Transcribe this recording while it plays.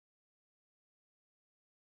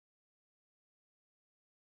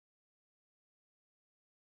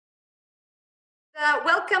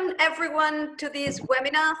Welcome everyone to this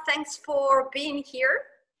webinar. Thanks for being here.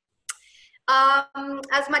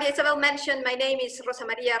 As Maria Isabel mentioned, my name is Rosa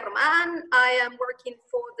Maria Román. I am working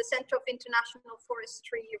for the Center of International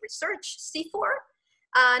Forestry Research, CIFOR,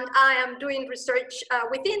 and I am doing research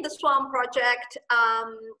within the SWAM project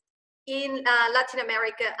in Latin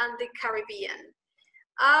America and the Caribbean.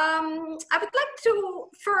 I would like to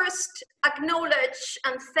first acknowledge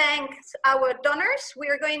and thank our donors. We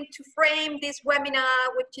are going to frame this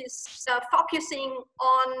webinar, which is focusing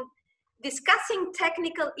on discussing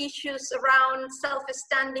technical issues around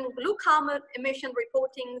self-standing blue carbon emission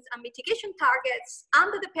reporting and mitigation targets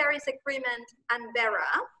under the Paris Agreement and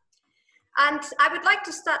Verra. And I would like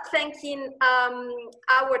to start thanking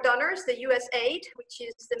our donors, the USAID, which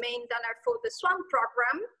is the main donor for the SWAM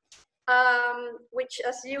program, which,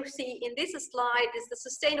 as you see in this slide, is the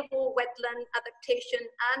Sustainable Wetland Adaptation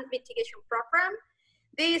and Mitigation Program.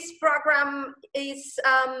 This program is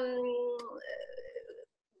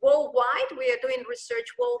worldwide. We are doing research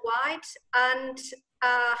worldwide and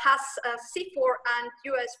has CIFOR and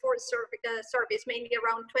US Forest Service, mainly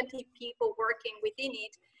around 20 people working within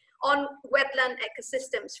it, on wetland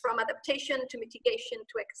ecosystems, from adaptation to mitigation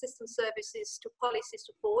to ecosystem services to policy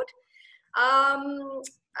support.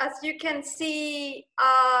 As you can see,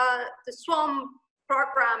 the SWAM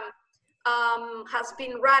program has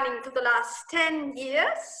been running for the last 10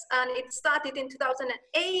 years, and it started in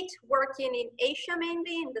 2008, working in Asia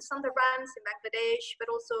mainly, in the Sundarbans, in Bangladesh, but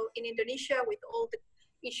also in Indonesia with all the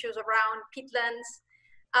issues around peatlands.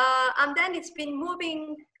 And then it's been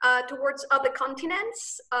moving towards other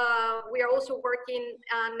continents. We are also working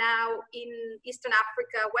now in Eastern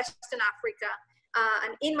Africa, Western Africa,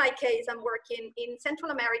 and in my case, I'm working in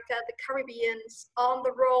Central America, the Caribbean, on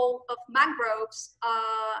the role of mangroves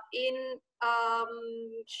in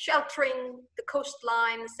sheltering the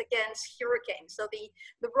coastlines against hurricanes. So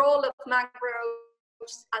the role of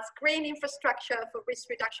mangroves as green infrastructure for risk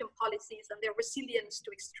reduction policies and their resilience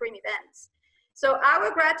to extreme events. So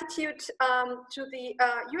our gratitude to the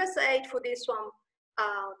USAID for this one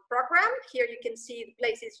program. Here you can see the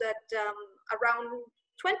places that around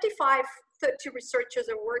 25-30 researchers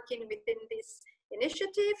are working within this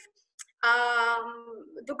initiative.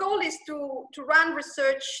 The goal is to run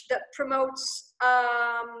research that promotes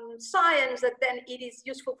science that then it is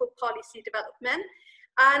useful for policy development.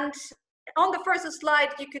 And on the first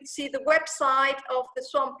slide, you could see the website of the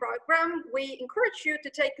SWAM program. We encourage you to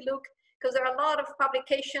take a look because there are a lot of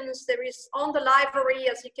publications. There is on the library,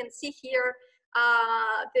 as you can see here,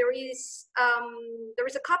 there is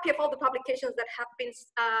a copy of all the publications that have been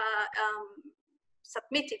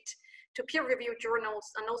submitted to peer-reviewed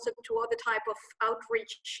journals and also to other type of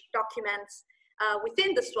outreach documents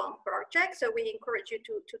within the SWAM project. So we encourage you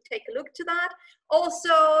to take a look to that.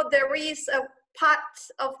 Also, there is a part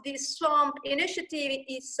of this SWAM initiative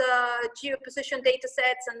is geoposition data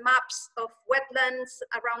sets and maps of wetlands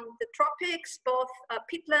around the tropics, both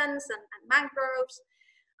peatlands and mangroves,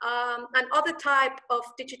 and other type of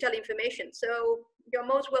digital information. So you're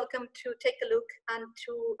most welcome to take a look and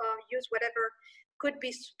to use whatever could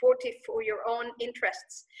be supportive for your own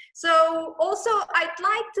interests. So also I'd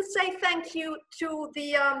like to say thank you to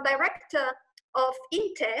the director of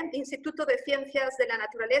INTE, Instituto de Ciencias de la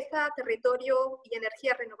Naturaleza, Territorio y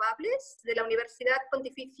Energías Renovables de la Universidad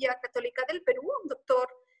Pontificia Católica del Perú, Dr.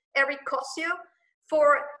 Eric Cosio,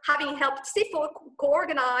 for having helped CIFOR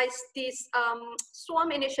co-organize this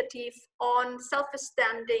SWAM initiative on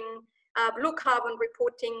self-standing blue carbon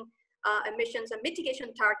reporting emissions and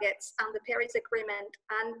mitigation targets and the Paris Agreement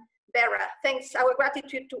and Verra. Thanks, our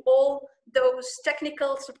gratitude to all those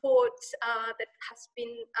technical support that has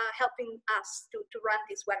been helping us to run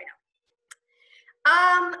this webinar.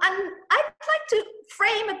 And I'd like to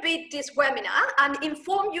frame a bit this webinar and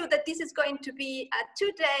inform you that this is going to be a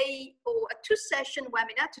two-day or a two-session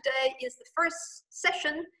webinar. Today is the first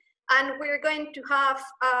session, and we're going to have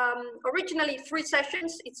originally 3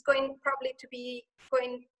 sessions. It's going probably to be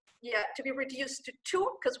reduced to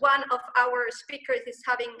 2 because one of our speakers is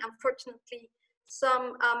having, unfortunately,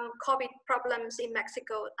 some COVID problems in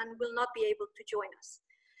Mexico and will not be able to join us.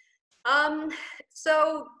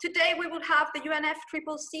 So today we will have the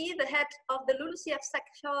UNFCCC, the head of the LULUCF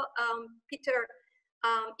sector, Peter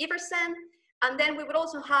Iversen, and then we would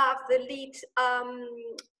also have the lead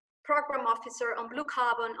program officer on blue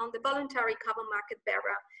carbon on the voluntary carbon market,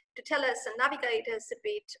 Verra, to tell us and navigate us a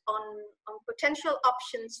bit on potential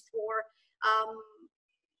options for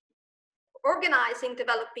organizing,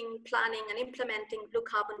 developing, planning, and implementing blue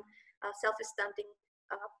carbon self-standing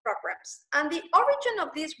programs. And the origin of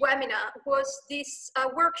this webinar was this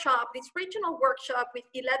workshop, this regional workshop with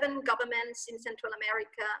 11 governments in Central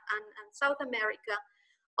America and South America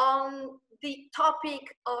on the topic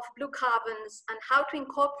of blue carbons and how to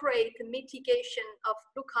incorporate the mitigation of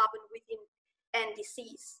blue carbon within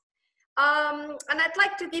NDCs. And I'd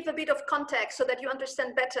like to give a bit of context so that you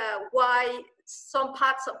understand better why some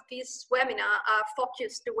parts of this webinar are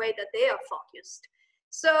focused the way that they are focused.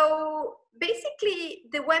 So basically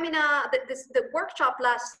the webinar, the workshop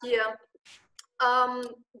last year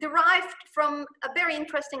derived from a very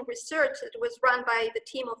interesting research that was run by the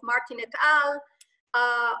team of Martin et al.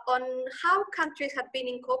 On how countries have been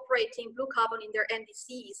incorporating blue carbon in their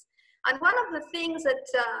NDCs. And one of the things that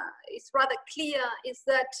is rather clear is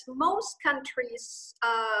that most countries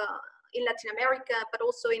in Latin America, but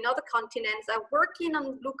also in other continents, are working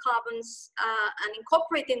on blue carbons and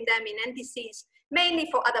incorporating them in NDCs, mainly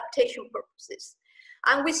for adaptation purposes.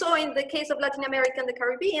 And we saw in the case of Latin America and the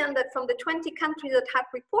Caribbean that from the 20 countries that have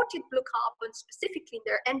reported blue carbon specifically in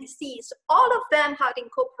their NDCs, all of them had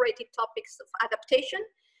incorporated topics of adaptation,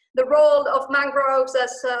 the role of mangroves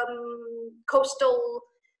as coastal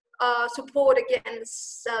support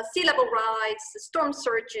against sea level rise, storm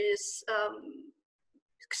surges,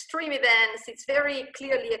 extreme events. It's very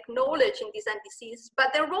clearly acknowledged in these NDCs,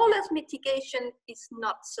 but their role as mitigation is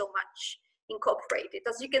not so much incorporated.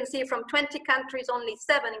 As you can see, from 20 countries, only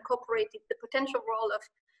 7 incorporated the potential role of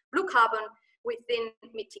blue carbon within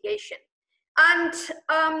mitigation. And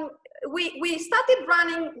we started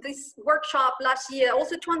running this workshop last year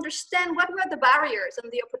also to understand what were the barriers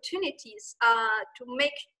and the opportunities to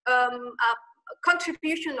make a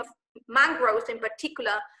contribution of mangroves in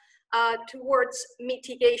particular towards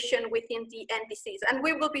mitigation within the NDCs. And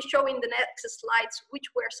we will be showing the next slides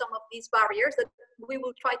which were some of these barriers that we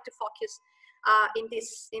will try to focus in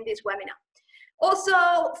this webinar. Also,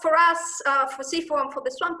 for us, for CIFOR and for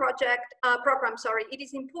the SWAN program, it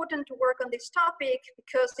is important to work on this topic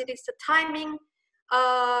because it is a timing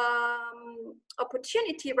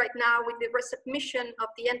opportunity right now with the resubmission of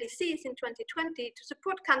the NDCs in 2020 to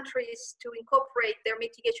support countries to incorporate their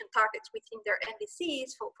mitigation targets within their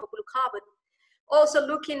NDCs for blue carbon. Also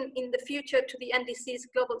looking in the future to the NDCs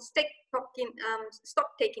global stock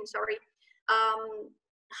taking,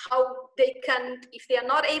 how they can, if they are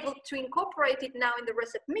not able to incorporate it now in the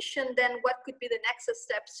resubmission, then what could be the next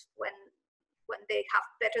steps when they have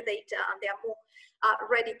better data and they are more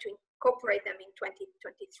ready to incorporate them in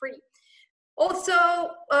 2023. Also,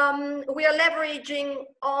 we are leveraging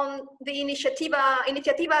on the Iniciativa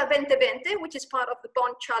 2020, which is part of the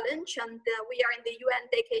Bond Challenge, and we are in the UN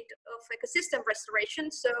Decade of Ecosystem Restoration,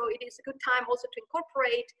 so it is a good time also to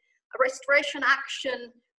incorporate a restoration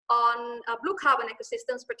action on blue carbon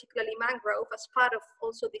ecosystems, particularly mangrove, as part of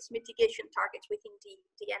also these mitigation targets within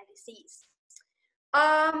the NDCs.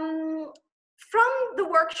 From the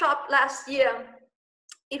workshop last year,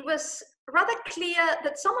 it was rather clear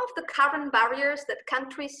that some of the current barriers that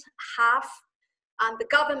countries have and the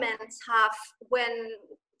governments have when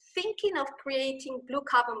thinking of creating blue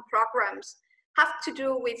carbon programs have to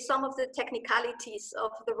do with some of the technicalities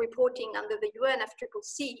of the reporting under the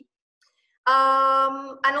UNFCCC.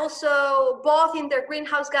 And also both in their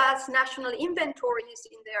greenhouse gas national inventories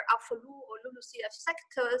in their AFOLU or LULUCF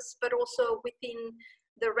sectors, but also within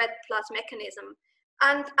the REDD+ mechanism.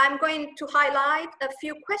 And I'm going to highlight a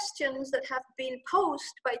few questions that have been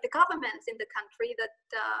posed by the governments in the country that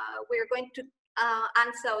we're going to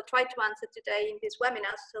answer or try to answer today in this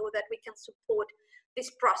webinar so that we can support this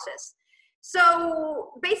process.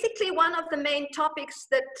 So basically one of the main topics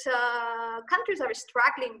that countries are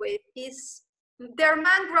struggling with is their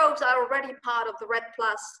mangroves are already part of the REDD+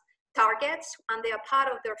 targets and they are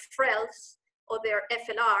part of their FRELs or their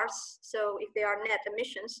FLRs, so if they are net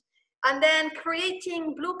emissions. And then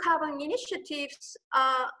creating blue carbon initiatives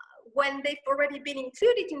when they've already been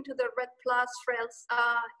included into the REDD+ FRELs,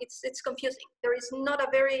 it's confusing. There is not a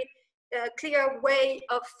very clear way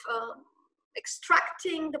of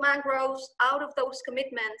extracting the mangroves out of those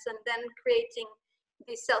commitments and then creating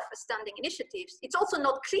these self-standing initiatives. It's also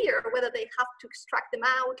not clear whether they have to extract them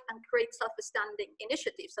out and create self-standing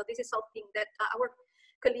initiatives. So this is something that our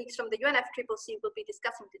colleagues from the UNFCCC will be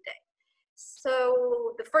discussing today.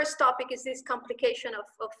 So the first topic is this complication of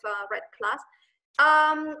REDD+.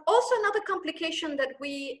 Also another complication that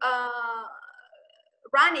we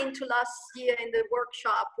ran into last year in the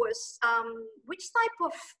workshop was which type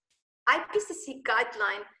of IPCC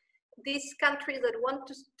guideline these countries that want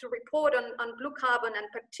to report on blue carbon and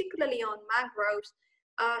particularly on mangroves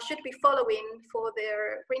should be following for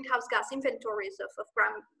their greenhouse gas inventories of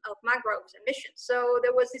mangroves emissions. So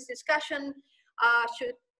there was this discussion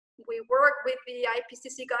Should we work with the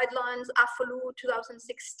IPCC guidelines AFOLU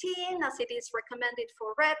 2016 as it is recommended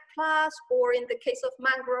for REDD+, or in the case of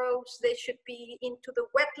mangroves, they should be into the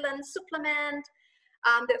wetland supplement,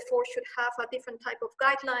 and therefore should have a different type of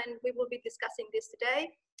guideline. We will be discussing this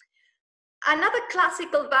today. Another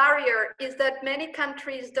classical barrier is that many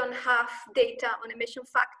countries don't have data on emission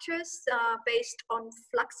factors based on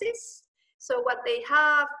fluxes. So what they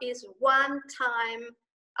have is one-time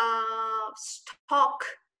stock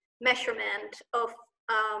measurement of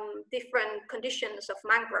different conditions of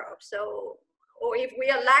mangroves. So, or if we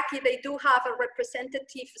are lucky, they do have a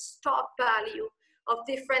representative stock value of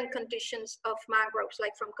different conditions of mangroves,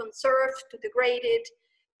 like from conserved to degraded,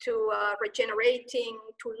 to regenerating,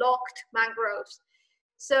 to locked mangroves.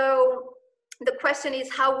 So the question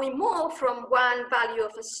is how we move from one value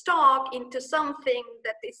of a stock into something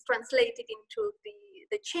that is translated into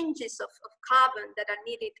the changes of carbon that are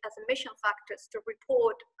needed as emission factors to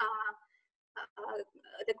report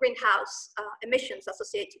the greenhouse emissions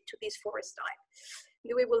associated to this forest type.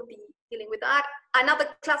 We will be dealing with that. Another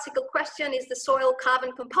classical question is the soil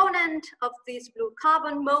carbon component of this blue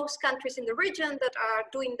carbon. Most countries in the region that are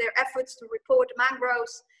doing their efforts to report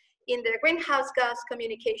mangroves in their greenhouse gas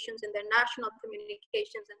communications, in their national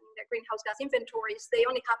communications, and in their greenhouse gas inventories, they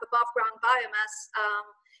only have above ground biomass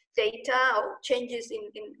data or changes in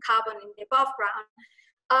carbon in the above ground.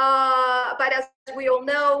 But as we all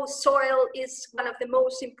know, soil is one of the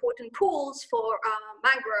most important pools for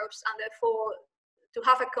mangroves, and therefore to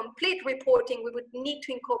have a complete reporting, we would need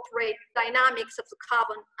to incorporate dynamics of the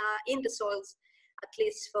carbon in the soils, at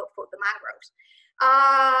least for the mangroves.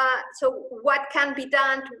 So what can be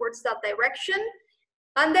done towards that direction?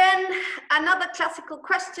 And then another classical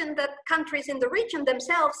question that countries in the region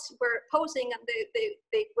themselves were posing, and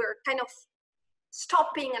they were kind of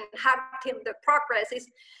stopping and halting the progress, is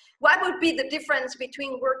what would be the difference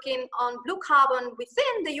between working on blue carbon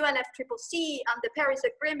within the UNFCCC and the Paris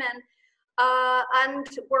Agreement and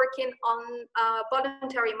working on a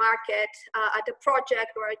voluntary market at a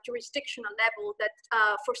project or a jurisdictional level that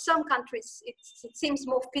for some countries it seems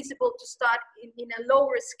more feasible to start in a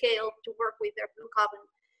lower scale to work with their blue carbon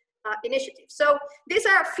initiative. So these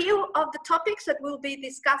are a few of the topics that we'll be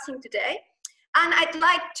discussing today. And I'd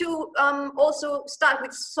like to also start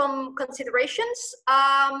with some considerations.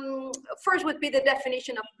 First would be the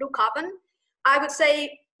definition of blue carbon. I would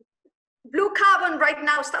say blue carbon right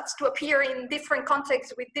now starts to appear in different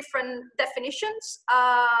contexts with different definitions,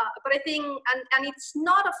 but I think, and it's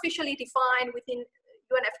not officially defined within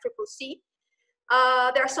UNFCCC.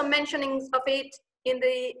 There are some mentionings of it in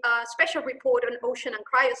the special report on ocean and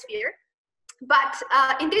cryosphere.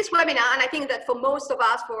 But in this webinar, and I think that for most of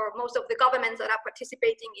us, for most of the governments that are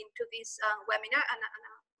participating into this webinar, and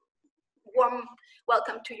a warm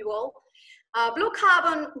welcome to you all. Blue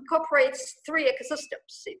carbon incorporates three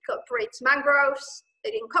ecosystems. It incorporates mangroves,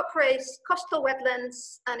 it incorporates coastal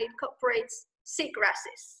wetlands, and it incorporates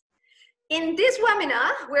seagrasses. In this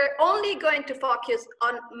webinar, we're only going to focus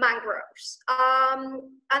on mangroves.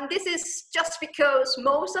 And this is just because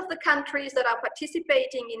most of the countries that are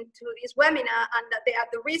participating into this webinar, and that they are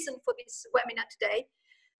the reason for this webinar today,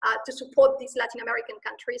 to support these Latin American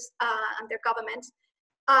countries and their governments,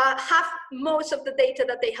 have most of the data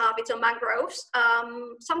that they have, it's on mangroves.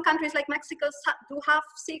 Some countries like Mexico do have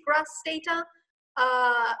seagrass data,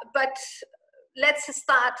 but let's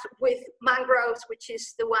start with mangroves, which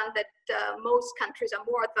is the one that most countries are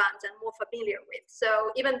more advanced and more familiar with.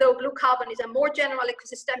 So even though blue carbon is a more general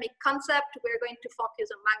ecosystemic concept, we're going to focus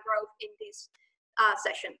on mangrove in this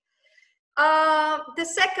session. The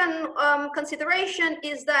second consideration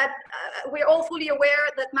is that we're all fully aware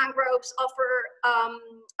that mangroves offer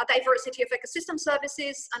a diversity of ecosystem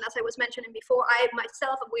services. And as I was mentioning before, I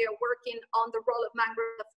myself, we are working on the role of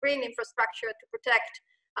mangrove green infrastructure to protect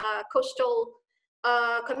coastal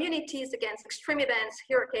communities against extreme events,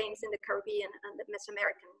 hurricanes in the Caribbean and the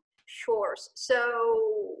Mesoamerican shores.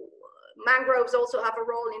 So mangroves also have a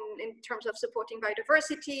role in terms of supporting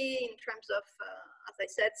biodiversity, in terms of, as I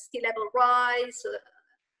said, sea level rise,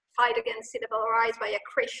 fight against sea level rise by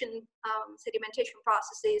accretion, sedimentation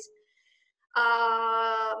processes,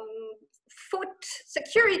 food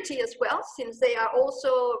security as well, since they are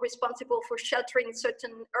also responsible for sheltering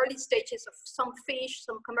certain early stages of some fish,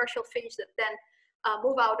 some commercial fish that then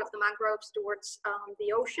move out of the mangroves towards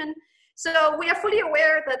the ocean. So we are fully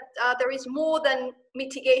aware that there is more than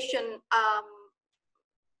mitigation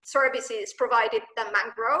services provided than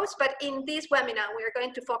mangroves, but in this webinar, we are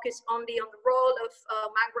going to focus only on the role of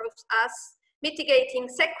mangroves as mitigating,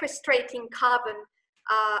 sequestrating carbon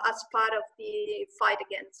as part of the fight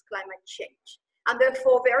against climate change. and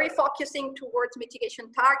therefore very focusing towards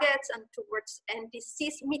mitigation targets and towards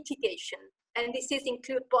NDCs mitigation. NDCs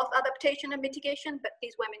include both adaptation and mitigation, but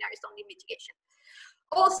this webinar is only mitigation.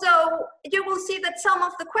 Also, you will see that some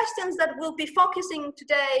of the questions that we'll be focusing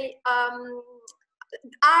today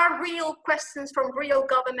are real questions from real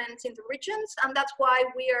governments in the regions, and that's why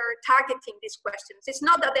we are targeting these questions. It's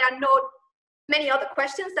not that there are not many other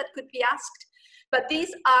questions that could be asked, but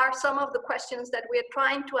these are some of the questions that we are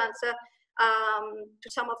trying to answer to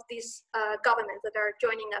some of these governments that are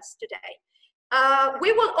joining us today.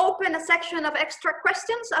 We will open a section of extra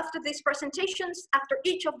questions after these presentations, after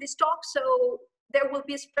each of these talks, so there will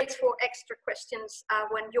be space for extra questions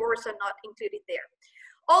when yours are not included there.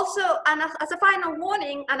 Also, and as a final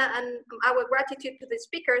warning, and our gratitude to the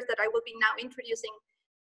speakers that I will be now introducing,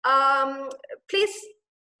 please,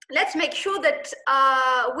 let's make sure that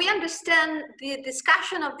we understand the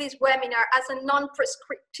discussion of this webinar as a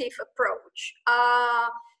non-prescriptive approach.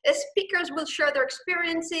 Speakers will share their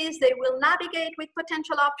experiences, they will navigate with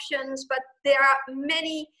potential options, but there are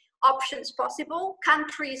many options possible.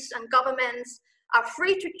 Countries and governments are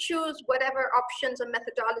free to choose whatever options and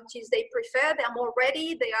methodologies they prefer. They are more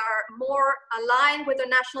ready, they are more aligned with their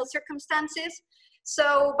national circumstances.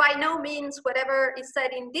 So by no means whatever is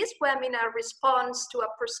said in this webinar responds to a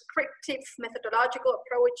prescriptive methodological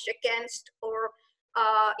approach against or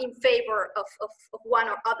in favor of one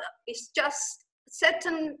or other. It's just a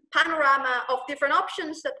certain panorama of different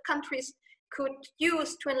options that countries could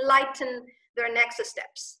use to enlighten their next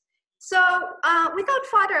steps. So without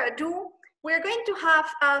further ado, we're going to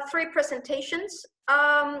have 3 presentations.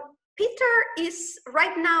 Peter is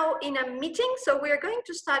right now in a meeting, so we're going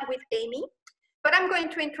to start with Amy, but I'm going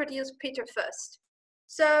to introduce Peter first.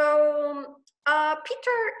 So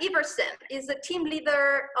Peter Iversen is the team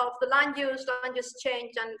leader of the land use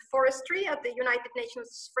change and forestry at the United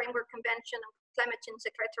Nations Framework Convention on Climate Change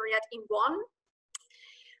Secretariat in Bonn.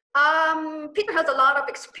 Peter has a lot of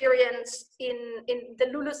experience in the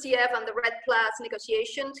LULUCF and the REDD+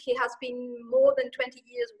 negotiations. He has been more than 20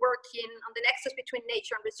 years working on the nexus between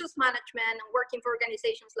nature and resource management and working for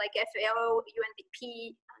organizations like FAO,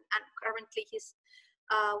 UNDP, and currently he's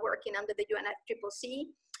working under the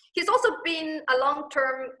UNFCCC. He's also been a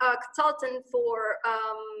long-term consultant for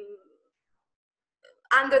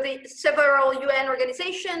under the several UN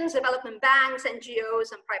organizations, development banks,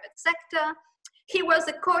 NGOs, and private sector. He was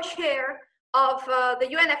the co-chair of the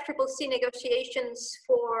UNFCCC negotiations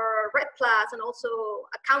for REDD+ and also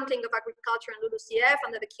accounting of agriculture and LULUCF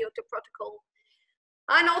under the Kyoto Protocol.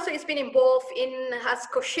 And also he's been involved as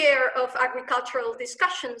co-chair of agricultural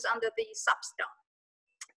discussions under the SAPSDA.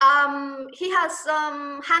 He has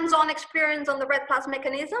hands-on experience on the REDD+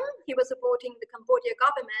 mechanism. He was supporting the Cambodia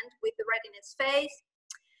government with the readiness phase.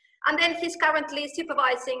 And then he's currently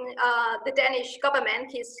supervising the Danish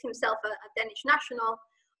government, he's himself a Danish national,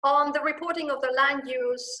 on the reporting of the land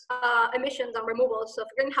use emissions and removals of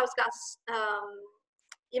greenhouse gas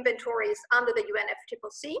inventories under the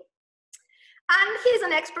UNFCCC. And he's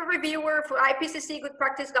an expert reviewer for IPCC good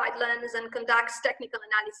practice guidelines and conducts technical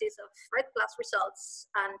analysis of REDD+ results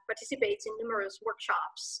and participates in numerous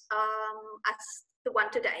workshops as the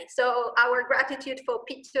one today. So our gratitude for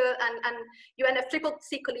Peter and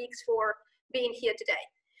UNFCCC colleagues for being here today.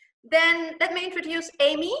 Then let me introduce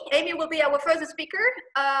Amy. Amy will be our first speaker.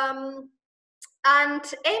 And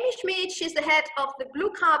Amy Schmid, she's the head of the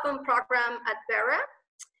Blue Carbon program at Verra.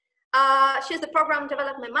 She's the program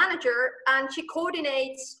development manager, and she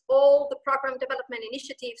coordinates all the program development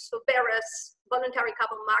initiatives for Verra's voluntary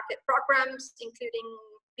carbon market programs, including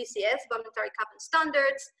BCS, voluntary carbon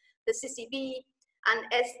standards, the CCB, and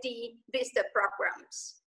SD VISTA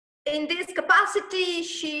programs. In this capacity,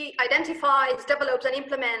 she identifies, develops, and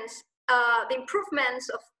implements the improvements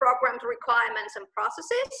of program requirements and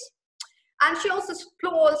processes. And she also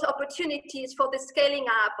explores opportunities for the scaling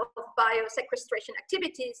up of biosequestration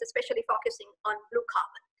activities, especially focusing on blue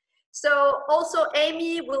carbon. So also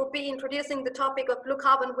Amy will be introducing the topic of blue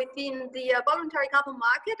carbon within the voluntary carbon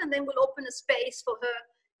market, and then we'll open a space for her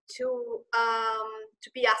to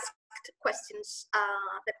be asked questions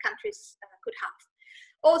that countries could have.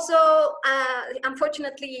 Also,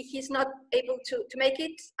 unfortunately, he's not able to make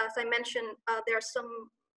it. As I mentioned, there are some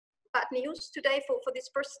bad news today for this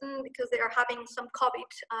person because they are having some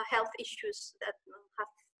COVID health issues that have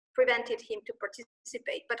prevented him to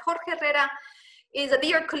participate. But Jorge Herrera is a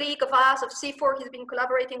dear colleague of us, of CIFOR. He's been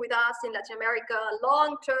collaborating with us in Latin America,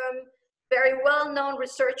 long-term, very well-known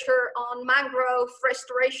researcher on mangrove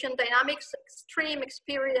restoration dynamics, extreme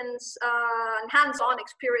experience and hands-on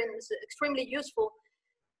experience, extremely useful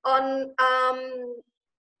on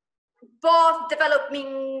both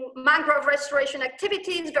developing mangrove restoration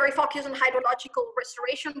activities, very focused on hydrological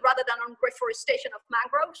restoration rather than on reforestation of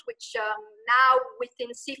mangroves, which now within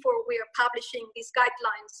CIFOR we are publishing these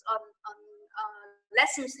guidelines on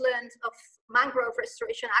lessons learned of mangrove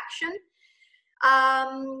restoration action.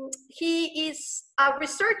 He is a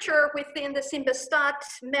researcher within the Simvestat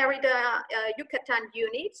Merida Yucatan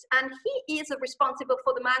unit, and he is responsible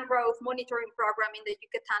for the mangrove monitoring program in the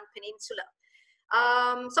Yucatan Peninsula.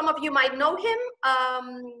 Some of you might know him,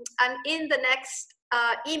 and in the next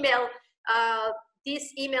email,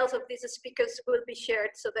 these emails of these speakers will be shared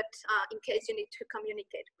so that in case you need to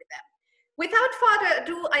communicate with them. Without further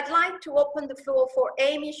ado, I'd like to open the floor for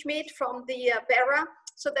Amy Schmid from the Verra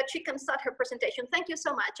so that she can start her presentation. Thank you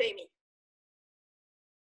so much, Amy.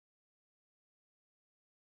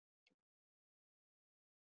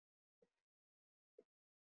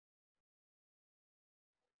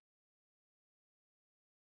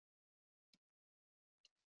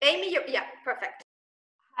 Amy, yeah, perfect.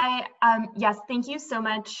 Hi, yes, thank you so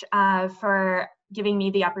much for giving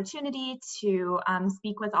me the opportunity to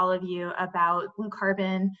speak with all of you about blue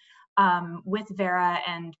carbon with Verra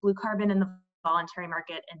and blue carbon in the voluntary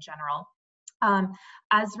market in general.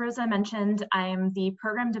 As Rosa mentioned, I'm the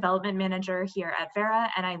program development manager here at Verra,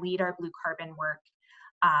 and I lead our blue carbon work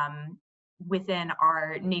within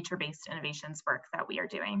our nature-based innovations work that we are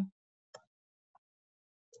doing.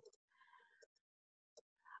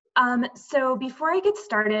 So before I get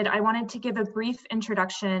started, I wanted to give a brief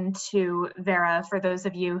introduction to Verra for those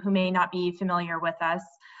of you who may not be familiar with us.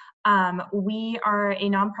 We are a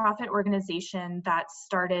nonprofit organization that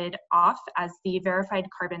started off as the Verified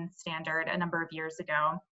Carbon Standard a number of years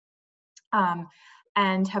ago,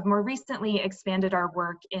 and have more recently expanded our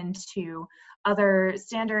work into other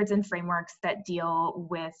standards and frameworks that deal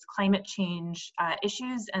with climate change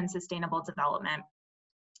issues and sustainable development.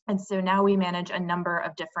 And so now we manage a number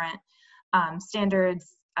of different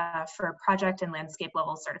standards for project and landscape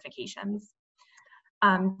level certifications.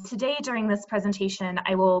 Today during this presentation,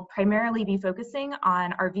 I will primarily be focusing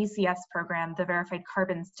on our VCS program, the Verified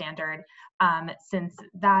Carbon Standard, since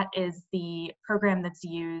that is the program that's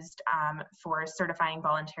used for certifying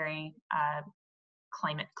voluntary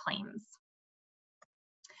climate claims.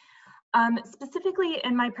 Specifically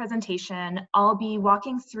in my presentation, I'll be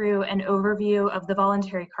walking through an overview of the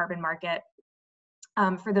voluntary carbon market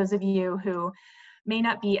for those of you who may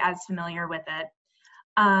not be as familiar with it.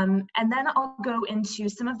 And then I'll go into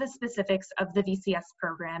some of the specifics of the VCS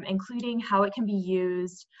program, including how it can be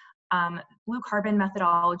used, blue carbon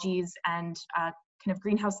methodologies and kind of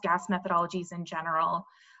greenhouse gas methodologies in general,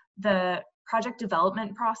 the project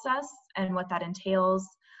development process and what that entails,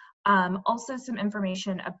 also some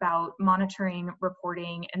information about monitoring,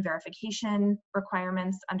 reporting, and verification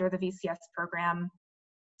requirements under the VCS program,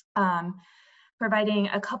 providing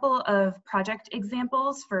a couple of project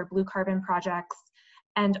examples for blue carbon projects,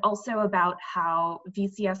 and also about how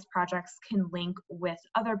VCS projects can link with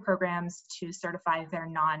other programs to certify their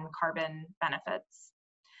non-carbon benefits.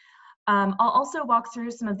 I'll also walk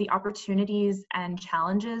through some of the opportunities and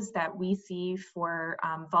challenges that we see for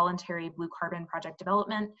voluntary blue carbon project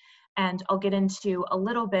development, and I'll get into a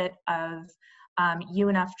little bit of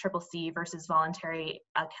UNFCCC versus voluntary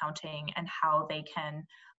accounting and how they can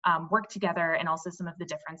work together, and also some of the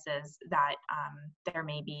differences that there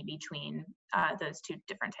may be between those two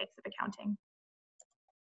different types of accounting.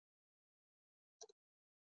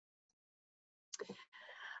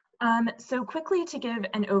 So quickly to give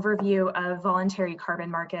an overview of voluntary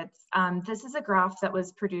carbon markets, this is a graph that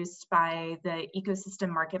was produced by the Ecosystem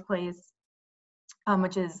Marketplace,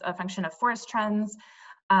 which is a function of forest trends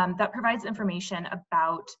that provides information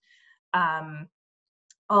about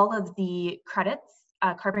all of the credits,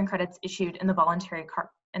 carbon credits issued in the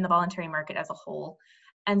voluntary market as a whole.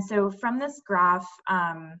 And so from this graph,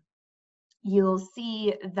 you'll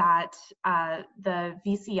see that the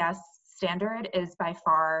VCS standard is by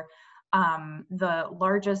far the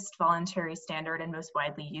largest voluntary standard and most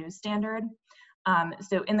widely used standard.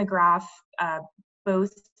 So in the graph,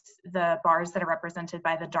 both the bars that are represented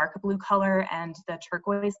by the dark blue color and the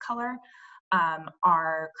turquoise color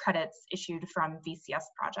are credits issued from VCS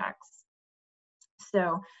projects.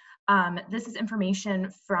 So this is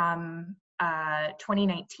information from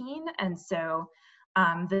 2019, and so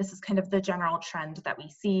this is kind of the general trend that we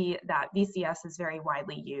see, that VCS is very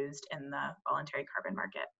widely used in the voluntary carbon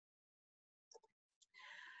market.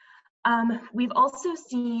 We've also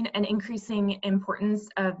seen an increasing importance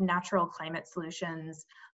of natural climate solutions,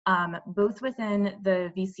 both within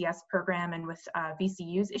the VCS program and with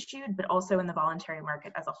VCUs issued, but also in the voluntary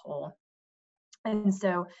market as a whole. And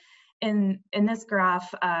so in this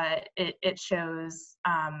graph, it shows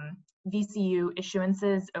VCU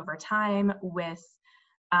issuances over time with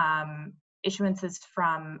issuances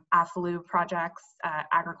from AFLU projects,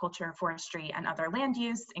 agriculture, forestry, and other land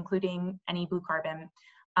use, including any blue carbon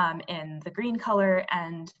in the green color,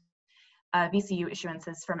 and VCU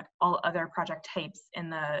issuances from all other project types in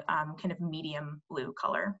the kind of medium blue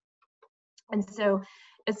color. And so,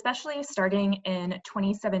 especially starting in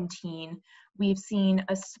 2017, we've seen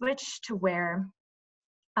a switch to where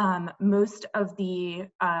most of the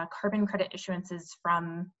carbon credit issuances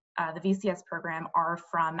from the VCS program are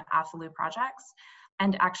from AFLU projects.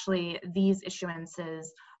 And actually, these issuances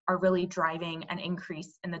are really driving an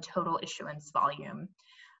increase in the total issuance volume.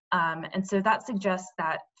 And so that suggests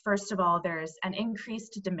that, first of all, there's an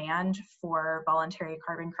increased demand for voluntary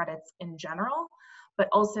carbon credits in general, but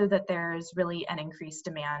also that there's really an increased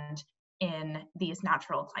demand in these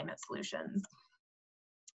natural climate solutions.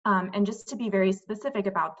 And just to be very specific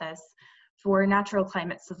about this, for natural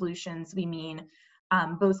climate solutions, we mean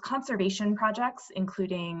both conservation projects,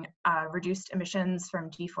 including reduced emissions from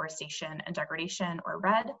deforestation and degradation, or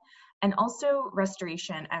RED, and also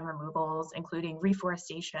restoration and removals, including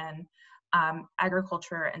reforestation,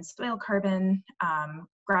 agriculture and soil carbon,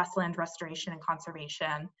 grassland restoration and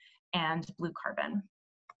conservation, and blue carbon.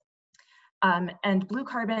 And blue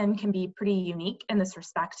carbon can be pretty unique in this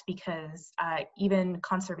respect because even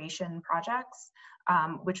conservation projects,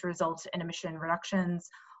 which result in emission reductions,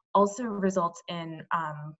 also result in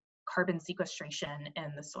carbon sequestration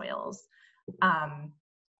in the soils.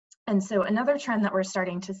 And so another trend that we're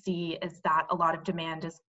starting to see is that a lot of demand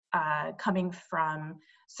is coming from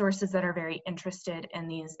sources that are very interested in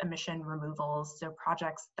these emission removals, so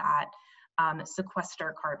projects that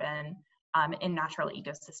sequester carbon in natural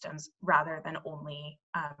ecosystems rather than only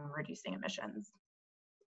reducing emissions.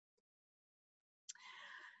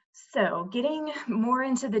 So getting more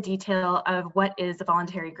into the detail of what is a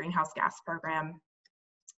voluntary greenhouse gas program.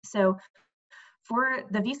 So for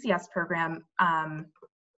the VCS program,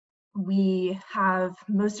 we have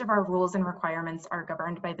most of our rules and requirements are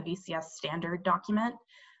governed by the VCS standard document.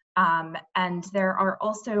 And there are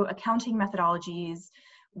also accounting methodologies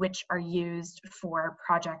which are used for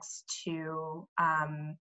projects to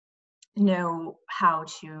know how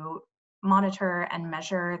to monitor and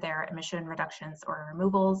measure their emission reductions or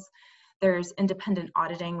removals. There's independent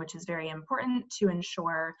auditing, which is very important to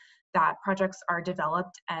ensure that projects are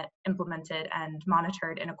developed, and implemented, and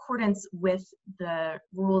monitored in accordance with the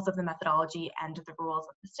rules of the methodology and the rules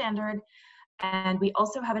of the standard. And we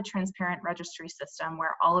also have a transparent registry system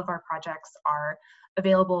where all of our projects are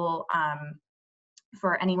available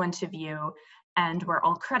for anyone to view, and where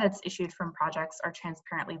all credits issued from projects are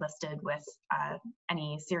transparently listed with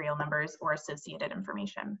any serial numbers or associated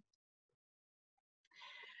information.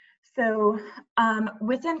 So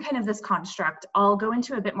within kind of this construct, I'll go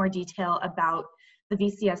into a bit more detail about the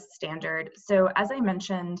VCS standard. So as I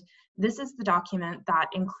mentioned, this is the document that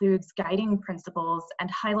includes guiding principles and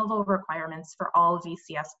high-level requirements for all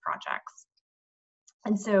VCS projects.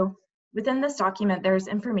 And so within this document, there's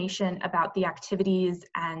information about the activities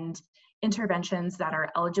and interventions that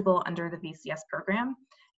are eligible under the VCS program.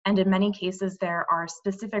 And in many cases, there are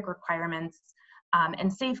specific requirements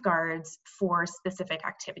and safeguards for specific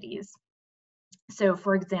activities. So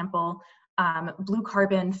for example, blue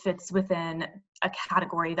carbon fits within a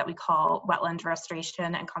category that we call wetland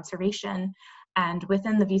restoration and conservation. And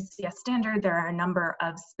within the VCS standard, there are a number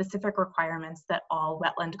of specific requirements that all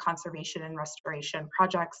wetland conservation and restoration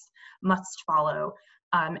projects must follow.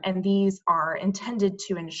 And these are intended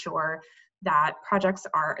to ensure that projects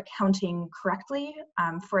are accounting correctly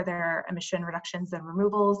for their emission reductions and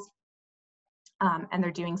removals, and they're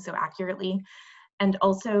doing so accurately, and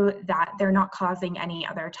also that they're not causing any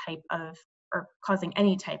other type of, or causing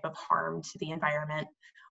any type of harm to the environment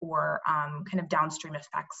or kind of downstream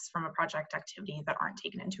effects from a project activity that aren't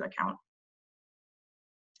taken into account.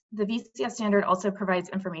 The VCS standard also provides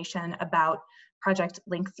information about project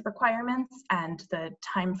length requirements and the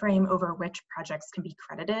time frame over which projects can be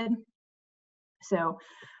credited. So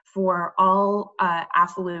for all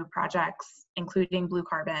AFLU projects, including blue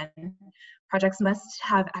carbon, projects must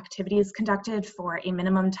have activities conducted for a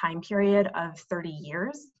minimum time period of 30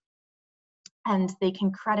 years, and they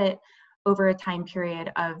can credit over a time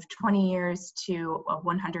period of 20 years to a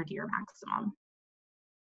 100-year maximum.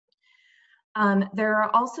 There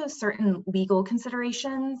are also certain legal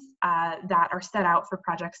considerations that are set out for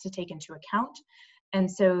projects to take into account. And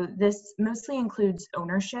so this mostly includes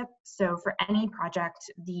ownership. So for any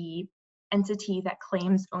project, the entity that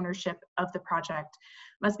claims ownership of the project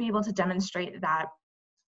must be able to demonstrate that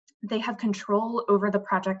they have control over the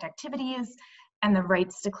project activities and the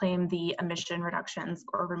rights to claim the emission reductions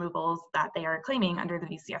or removals that they are claiming under the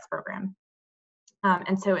VCS program.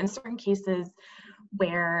 And so in certain cases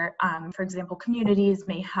where, for example, communities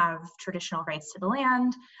may have traditional rights to the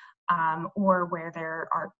land, or where there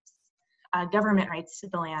are government rights to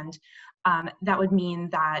the land, that would mean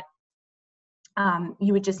that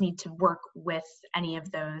you would just need to work with any of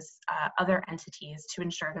those other entities to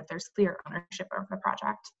ensure that there's clear ownership of the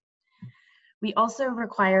project. We also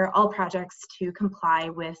require all projects to comply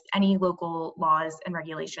with any local laws and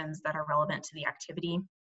regulations that are relevant to the activity,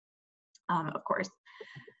 of course.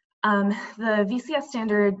 The VCS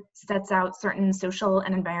standard sets out certain social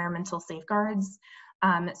and environmental safeguards.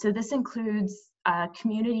 So this includes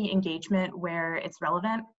community engagement where it's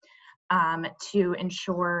relevant, to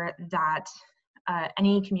ensure that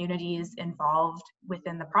any communities involved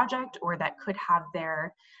within the project or that could have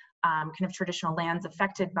their kind of traditional lands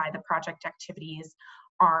affected by the project activities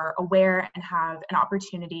are aware and have an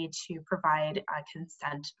opportunity to provide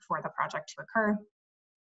consent for the project to occur.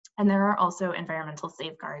 And there are also environmental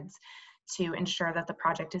safeguards to ensure that the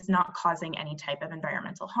project is not causing any type of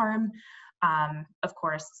environmental harm. Of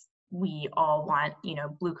course, we all want,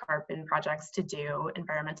 blue carbon projects to do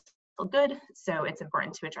environmental good, so it's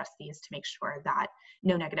important to address these to make sure that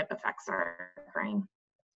no negative effects are occurring.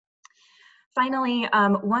 Finally,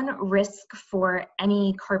 one risk for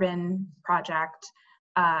any carbon project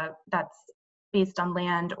that's based on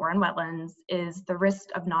land or on wetlands is the risk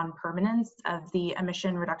of non-permanence of the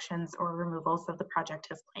emission reductions or removals that the project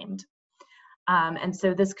has claimed. And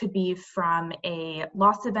so this could be from a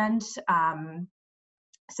loss event,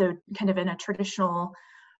 so kind of in a traditional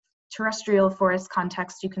terrestrial forest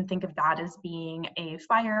context, you can think of that as being a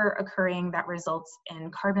fire occurring that results in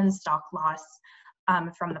carbon stock loss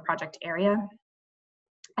from the project area.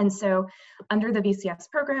 And so under the VCS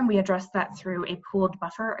program, we address that through a pooled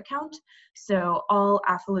buffer account. So all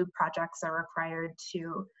AFLU projects are required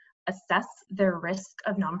to assess their risk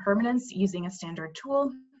of non-permanence using a standard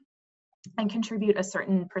tool and contribute a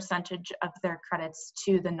certain percentage of their credits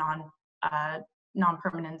to the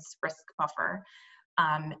non-permanence risk buffer.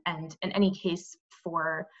 And in any case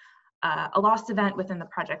for a loss event within the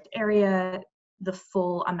project area, the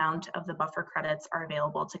full amount of the buffer credits are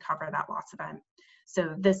available to cover that loss event.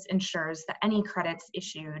 So this ensures that any credits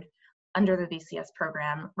issued under the VCS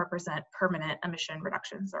program represent permanent emission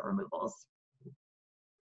reductions or removals.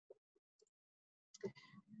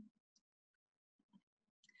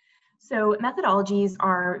 So methodologies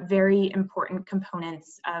are very important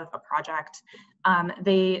components of a project.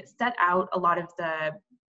 They set out a lot of the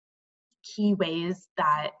key ways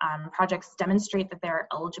that projects demonstrate that they're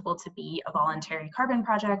eligible to be a voluntary carbon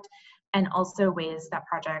project, and also ways that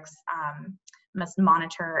projects must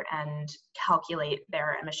monitor and calculate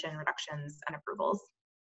their emission reductions and approvals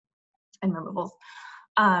and removals.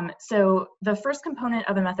 So the first component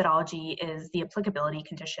of a methodology is the applicability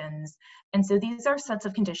conditions. And so these are sets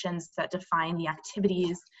of conditions that define the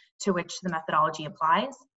activities to which the methodology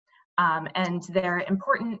applies. And they're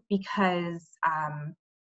important because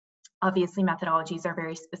obviously methodologies are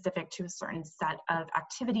very specific to a certain set of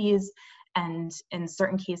activities. And in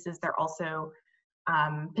certain cases, they're also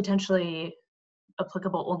potentially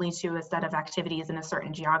applicable only to a set of activities in a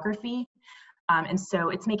certain geography. And so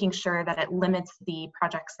it's making sure that it limits the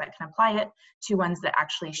projects that can apply it to ones that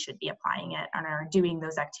actually should be applying it and are doing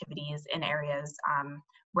those activities in areas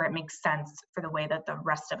where it makes sense for the way that the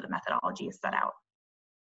rest of the methodology is set out.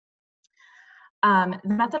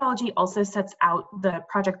 The methodology also sets out the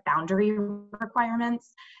project boundary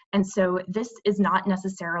requirements. And so this is not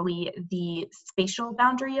necessarily the spatial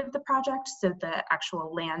boundary of the project, so the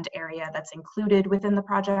actual land area that's included within the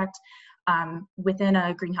project. Within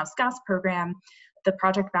a greenhouse gas program, the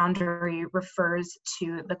project boundary refers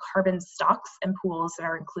to the carbon stocks and pools that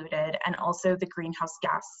are included, and also the greenhouse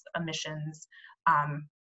gas emissions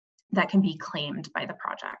that can be claimed by the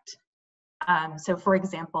project. So for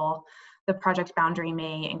example, the project boundary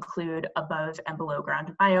may include above and below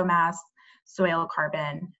ground biomass, soil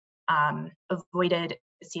carbon, avoided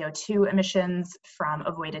CO2 emissions from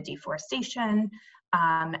avoided deforestation,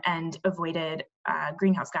 and avoided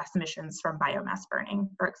greenhouse gas emissions from biomass burning,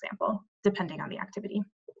 for example, depending on the activity.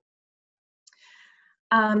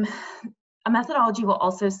 A methodology will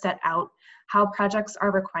also set out how projects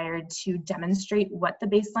are required to demonstrate what the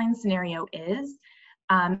baseline scenario is,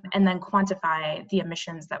 and then quantify the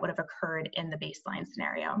emissions that would have occurred in the baseline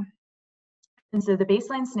scenario. And so the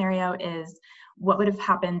baseline scenario is what would have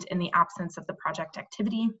happened in the absence of the project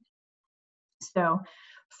activity. So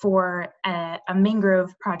for a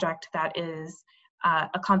mangrove project that is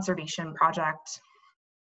a conservation project,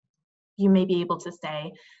 you may be able to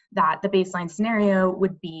say that the baseline scenario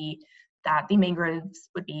would be that the mangroves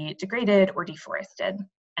would be degraded or deforested.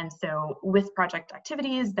 And so with project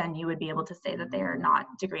activities, then you would be able to say that they are not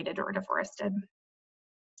degraded or deforested.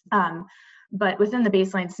 But within the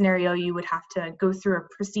baseline scenario, you would have to go through a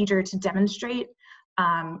procedure to demonstrate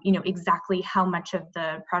exactly how much of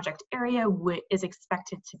the project area is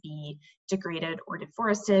expected to be degraded or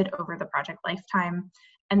deforested over the project lifetime,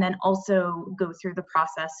 and then also go through the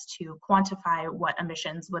process to quantify what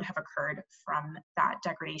emissions would have occurred from that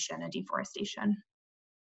degradation and deforestation.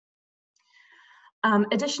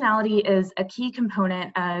 Additionality is a key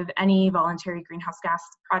component of any voluntary greenhouse gas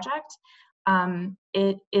project.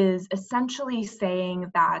 It is essentially saying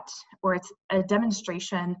that, or it's a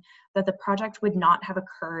demonstration that the project would not have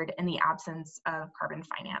occurred in the absence of carbon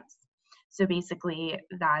finance. So basically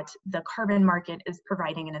that the carbon market is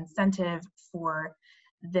providing an incentive for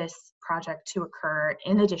this project to occur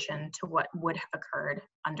in addition to what would have occurred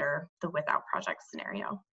under the without project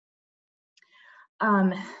scenario.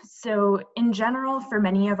 So in general, for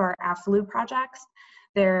many of our AFLU projects,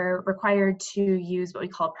 they're required to use what we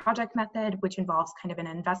call a project method, which involves kind of an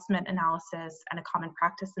investment analysis and a common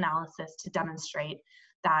practice analysis to demonstrate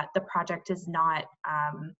that the project is not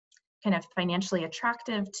kind of financially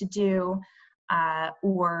attractive to do,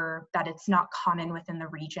 or that it's not common within the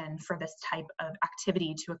region for this type of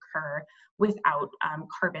activity to occur without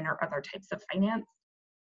carbon or other types of finance.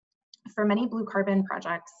 For many blue carbon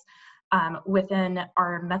projects, within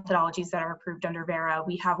our methodologies that are approved under Verra,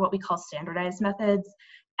 we have what we call standardized methods,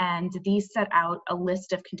 and these set out a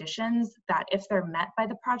list of conditions that if they're met by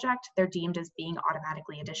the project, they're deemed as being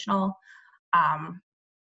automatically additional.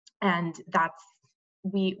 And that's,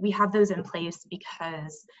 we have those in place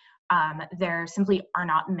because there simply are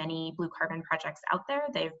not many blue carbon projects out there.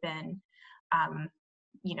 They've been,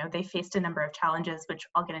 they faced a number of challenges, which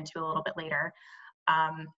I'll get into a little bit later.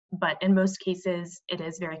 But in most cases, it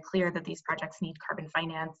is very clear that these projects need carbon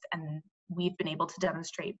finance, and we've been able to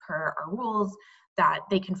demonstrate per our rules that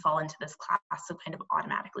they can fall into this class of kind of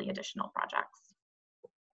automatically additional projects.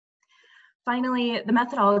 Finally, the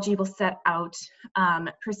methodology will set out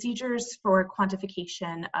procedures for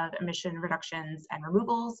quantification of emission reductions and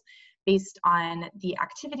removals based on the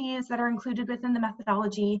activities that are included within the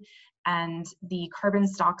methodology and the carbon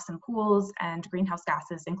stocks and pools and greenhouse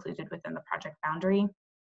gases included within the project boundary.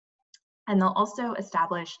 And they'll also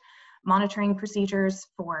establish monitoring procedures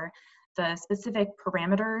for the specific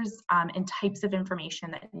parameters and types of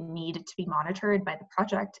information that need to be monitored by the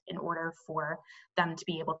project in order for them to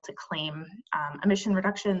be able to claim emission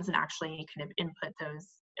reductions and actually kind of input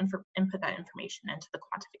that information into the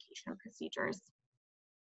quantification procedures.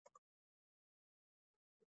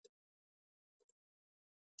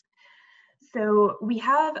 So we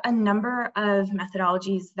have a number of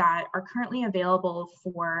methodologies that are currently available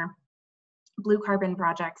for blue carbon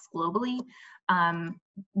projects globally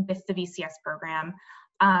with the VCS program.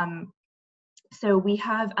 So we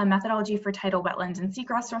have a methodology for tidal wetlands and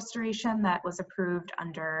seagrass restoration that was approved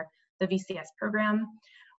under the VCS program.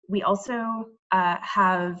 We also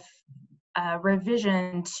have a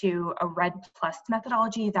revision to a RED Plus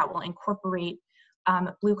methodology that will incorporate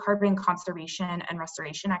blue carbon conservation and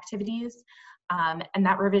restoration activities. And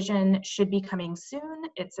that revision should be coming soon.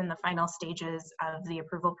 It's in the final stages of the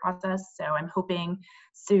approval process, so I'm hoping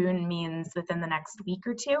soon means within the next week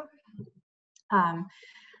or two.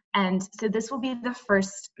 And so this will be the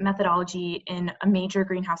first methodology in a major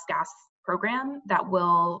greenhouse gas program that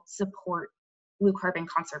will support blue carbon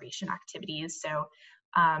conservation activities. So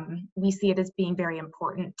we see it as being very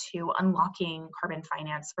important to unlocking carbon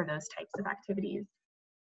finance for those types of activities.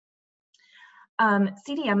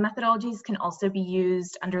 CDM methodologies can also be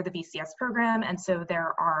used under the VCS program, and so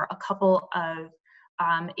there are a couple of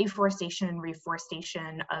afforestation and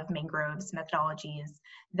reforestation of mangroves methodologies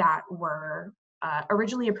that were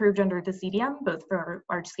originally approved under the CDM, both for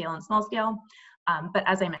large scale and small scale, but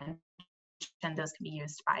as I mentioned, those can be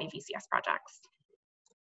used by VCS projects.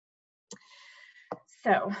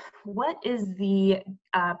 So what is the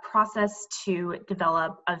process to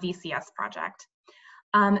develop a VCS project?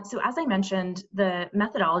 So as I mentioned, the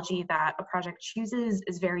methodology that a project chooses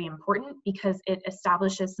is very important because it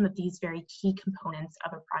establishes some of these very key components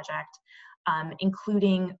of a project,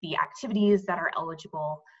 including the activities that are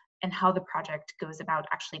eligible and how the project goes about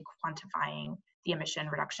actually quantifying the emission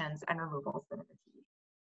reductions and removals that are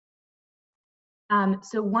achieved.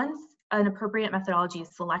 So once an appropriate methodology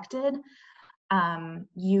is selected,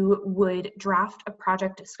 you would draft a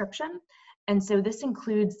project description. And so this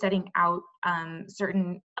includes setting out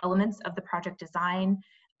certain elements of the project design,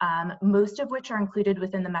 most of which are included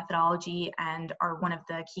within the methodology and are one of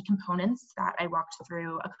the key components that I walked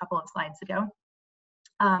through a couple of slides ago.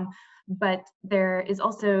 But there is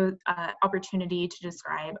also opportunity to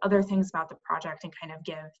describe other things about the project and kind of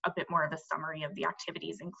give a bit more of a summary of the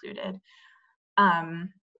activities included.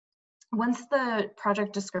 Once the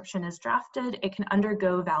project description is drafted, it can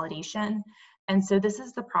undergo validation. And so this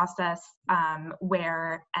is the process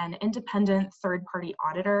where an independent third-party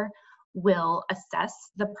auditor will assess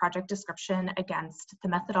the project description against the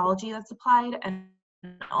methodology that's applied and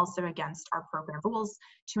also against our program rules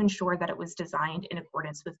to ensure that it was designed in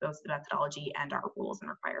accordance with both the methodology and our rules and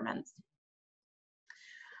requirements.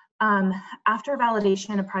 After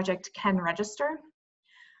validation, a project can register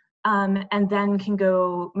and then can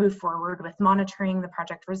move forward with monitoring the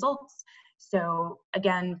project results. So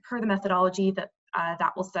again, per the methodology, that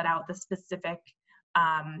will set out the specific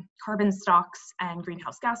carbon stocks and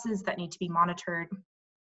greenhouse gases that need to be monitored.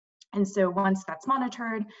 And so once that's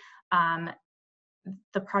monitored,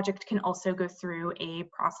 the project can also go through a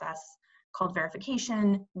process called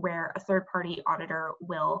verification, where a third-party auditor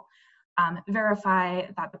will verify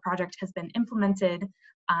that the project has been implemented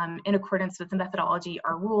in accordance with the methodology,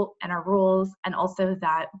 our rules, and also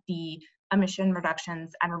that the emission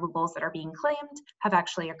reductions and removals that are being claimed have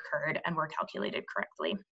actually occurred and were calculated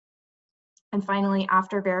correctly. And finally,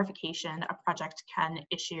 after verification, a project can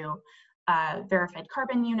issue verified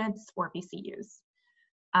carbon units or VCUs.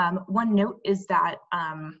 One note is that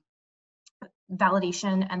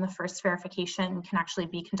validation and the first verification can actually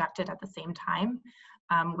be conducted at the same time,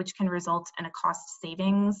 which can result in a cost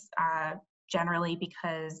savings, generally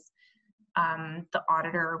because the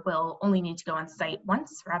auditor will only need to go on site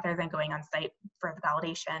once rather than going on site for the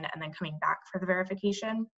validation and then coming back for the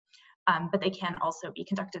verification. But they can also be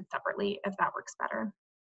conducted separately if that works better.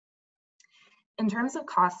 In terms of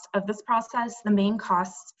cost of this process, the main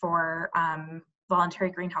costs for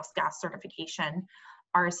voluntary greenhouse gas certification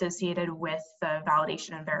are associated with the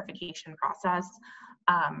validation and verification process.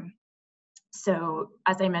 So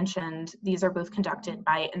as I mentioned, these are both conducted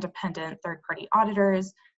by independent third-party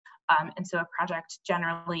auditors. And so a project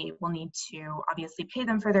generally will need to obviously pay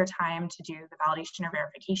them for their time to do the validation or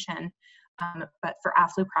verification. But for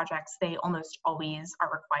AFLU projects, they almost always are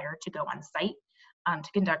required to go on site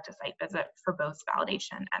to conduct a site visit for both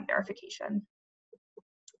validation and verification.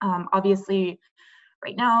 Obviously,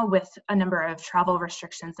 right now, with a number of travel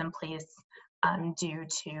restrictions in place due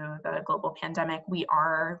to the global pandemic, we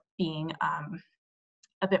are being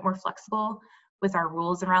a bit more flexible with our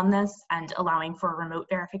rules around this and allowing for remote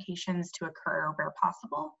verifications to occur where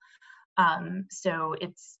possible. So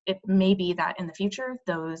it may be that in the future,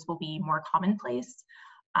 those will be more commonplace,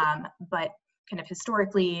 but kind of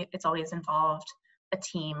historically, it's always involved a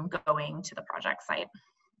team going to the project site.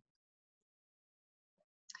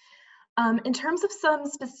 In terms of some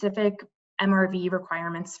specific MRV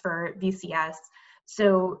requirements for VCS,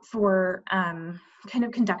 so for kind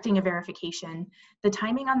of conducting a verification, the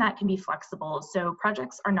timing on that can be flexible. So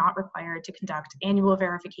projects are not required to conduct annual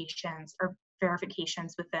verifications or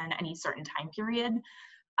verifications within any certain time period.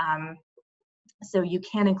 So you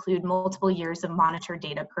can include multiple years of monitored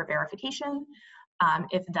data per verification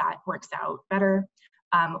if that works out better.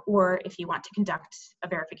 Or if you want to conduct a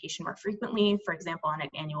verification more frequently, for example, on an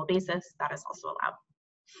annual basis, that is also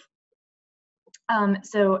allowed.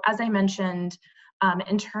 So as I mentioned,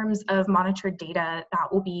 in terms of monitored data,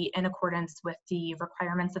 that will be in accordance with the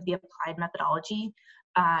requirements of the applied methodology,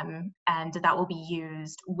 and that will be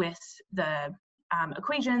used with the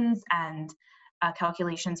equations and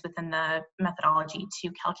calculations within the methodology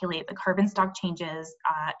to calculate the carbon stock changes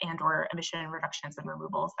and or emission reductions and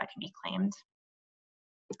removals that can be claimed.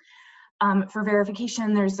 For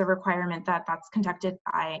verification, there's a requirement that that's conducted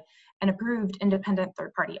by an approved independent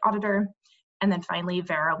third-party auditor. And then finally,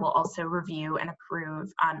 Verra will also review and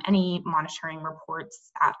approve any monitoring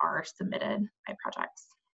reports that are submitted by projects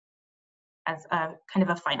as a kind of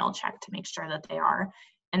a final check to make sure that they are,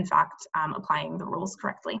 in fact, applying the rules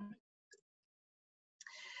correctly.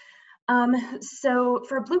 So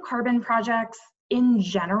for blue carbon projects, in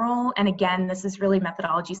general, and again, this is really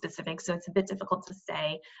methodology specific, so it's a bit difficult to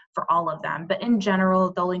say for all of them, but in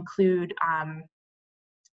general, they'll include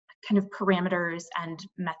kind of parameters and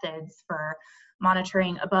methods for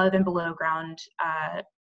monitoring above and below ground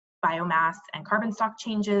biomass and carbon stock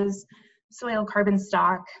changes, soil carbon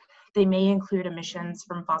stock. They may include emissions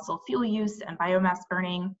from fossil fuel use and biomass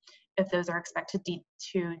burning if those are expected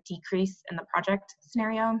to decrease in the project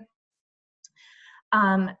scenario.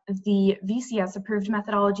 The VCS approved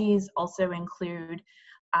methodologies also include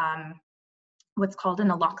what's called an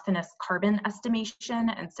allochthonous carbon estimation.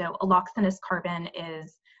 And so allochthonous carbon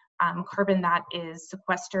is carbon that is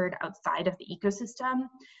sequestered outside of the ecosystem,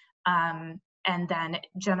 and then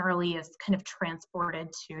generally is kind of transported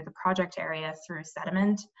to the project area through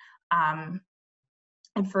sediment.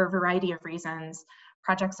 And for a variety of reasons,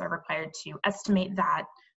 projects are required to estimate that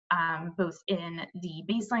both in the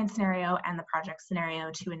baseline scenario and the project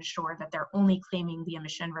scenario to ensure that they're only claiming the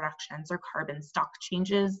emission reductions or carbon stock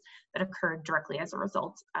changes that occurred directly as a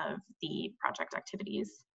result of the project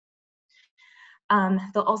activities.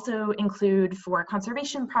 They'll also include, for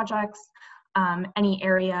conservation projects, any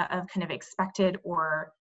area of kind of expected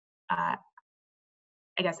or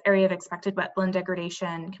I guess area of expected wetland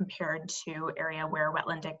degradation compared to area where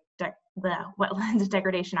wetland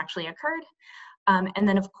degradation actually occurred. And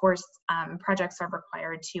then, of course, projects are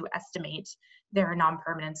required to estimate their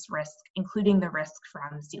non-permanence risk, including the risk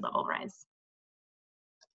from sea level rise.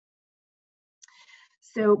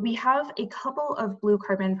 So we have a couple of blue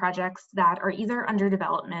carbon projects that are either under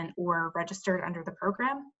development or registered under the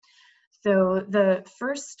program. So the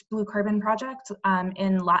first blue carbon project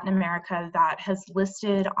in Latin America that has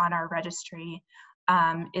listed on our registry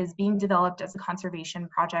is being developed as a conservation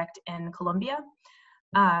project in Colombia.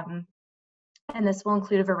 And this will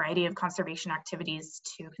include a variety of conservation activities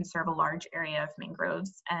to conserve a large area of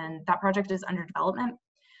mangroves, and that project is under development.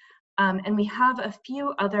 And we have a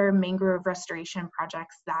few other mangrove restoration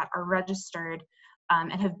projects that are registered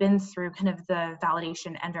and have been through kind of the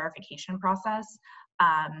validation and verification process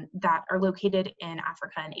that are located in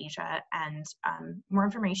Africa and Asia. And more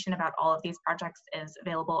information about all of these projects is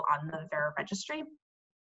available on the Verra registry,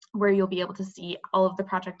 where you'll be able to see all of the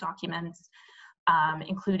project documents,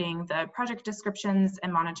 including the project descriptions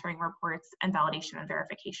and monitoring reports and validation and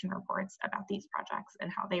verification reports about these projects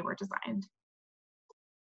and how they were designed.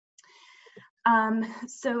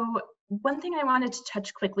 So one thing I wanted to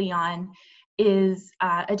touch quickly on is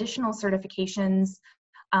additional certifications.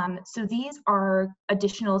 So these are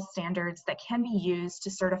additional standards that can be used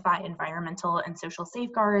to certify environmental and social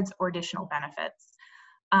safeguards or additional benefits.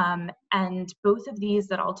 And both of these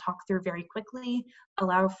that I'll talk through very quickly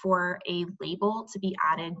allow for a label to be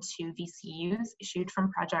added to VCUs issued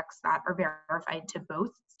from projects that are verified to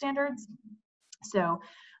both standards. So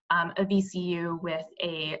a VCU with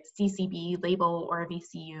a CCB label or a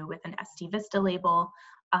VCU with an ST Vista label,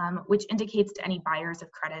 which indicates to any buyers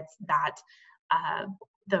of credits that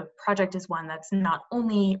the project is one that's not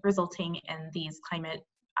only resulting in these climate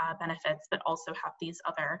benefits, but also have these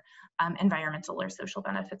other environmental or social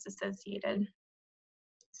benefits associated.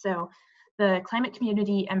 So the Climate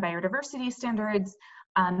Community and Biodiversity Standards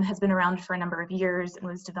has been around for a number of years and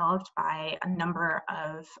was developed by a number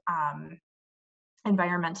of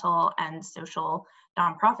environmental and social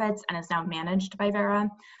nonprofits and is now managed by Verra.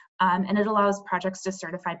 And it allows projects to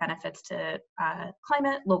certify benefits to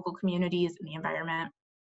climate, local communities, and the environment.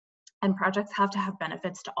 And projects have to have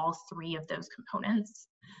benefits to all three of those components.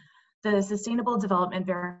 The Sustainable Development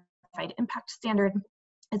Verified Impact Standard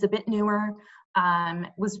is a bit newer,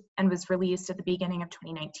 was released at the beginning of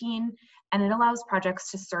 2019, and it allows projects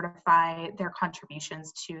to certify their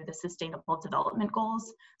contributions to the Sustainable Development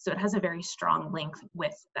Goals. So it has a very strong link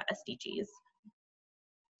with the SDGs.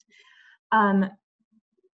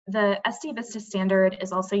 The ST Vista standard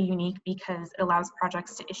is also unique because it allows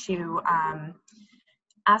projects to issue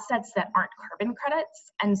assets that aren't carbon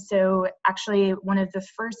credits. And so actually one of the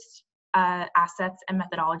first assets and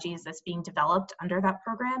methodologies that's being developed under that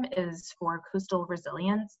program is for coastal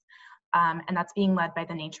resilience. And that's being led by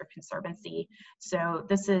the Nature Conservancy. So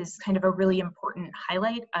this is kind of a really important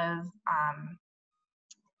highlight of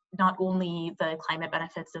not only the climate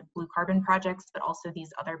benefits of blue carbon projects, but also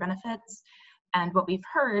these other benefits. And what we've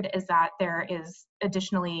heard is that there is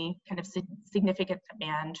additionally kind of significant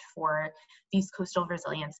demand for these coastal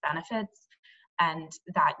resilience benefits, and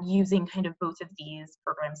that using kind of both of these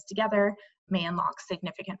programs together may unlock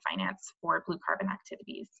significant finance for blue carbon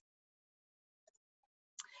activities.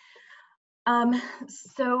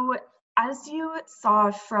 So as you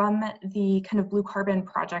saw from the kind of blue carbon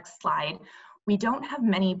projects slide, we don't have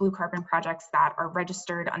many blue carbon projects that are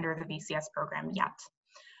registered under the VCS program yet.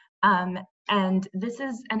 And this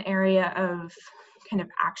is an area of kind of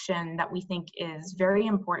action that we think is very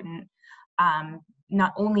important,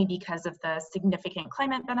 not only because of the significant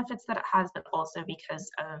climate benefits that it has, but also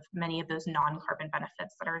because of many of those non-carbon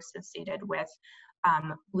benefits that are associated with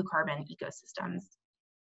blue carbon ecosystems.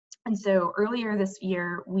 And so earlier this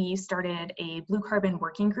year, we started a blue carbon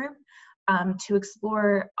working group to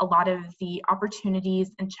explore a lot of the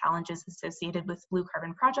opportunities and challenges associated with blue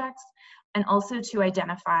carbon projects, and also to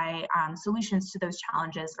identify solutions to those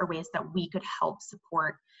challenges or ways that we could help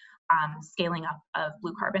support scaling up of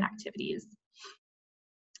blue carbon activities.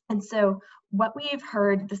 And so what we've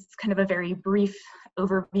heard, this is kind of a very brief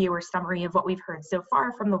overview or summary of what we've heard so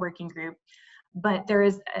far from the working group, but there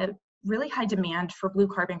is a really high demand for blue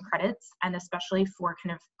carbon credits, and especially for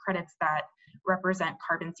kind of credits that represent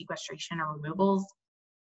carbon sequestration or removals.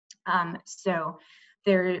 So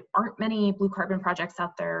there aren't many blue carbon projects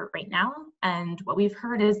out there right now, and what we've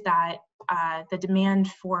heard is that the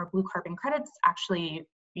demand for blue carbon credits actually,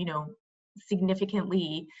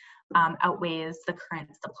 significantly outweighs the current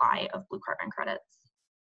supply of blue carbon credits.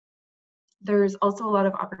 There's also a lot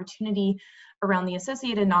of opportunity around the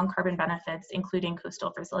associated non-carbon benefits, including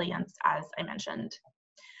coastal resilience, as I mentioned.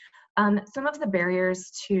 Some of the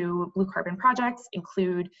barriers to blue carbon projects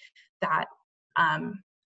include that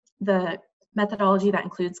the methodology that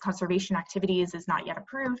includes conservation activities is not yet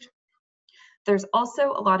approved. There's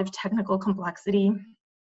also a lot of technical complexity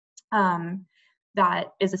that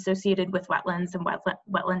is associated with wetlands and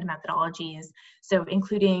wetland methodologies. So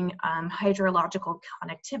including hydrological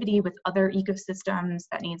connectivity with other ecosystems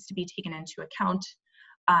that needs to be taken into account,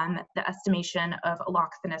 the estimation of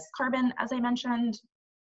loch thinnest carbon, as I mentioned,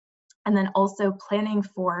 and then also planning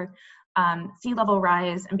for sea level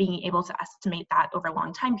rise and being able to estimate that over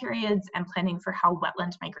long time periods, and planning for how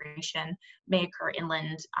wetland migration may occur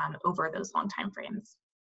inland over those long time frames.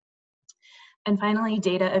 And finally,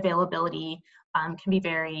 data availability can be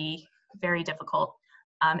very, very difficult,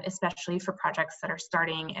 especially for projects that are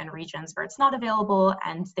starting in regions where it's not available,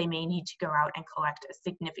 and they may need to go out and collect a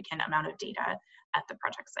significant amount of data at the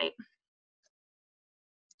project site.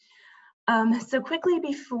 So quickly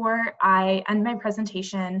before I end my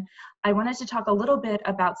presentation, I wanted to talk a little bit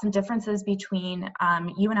about some differences between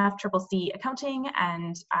UNFCCC accounting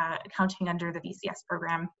and accounting under the VCS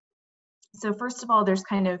program. So first of all, there's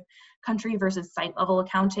kind of country versus site level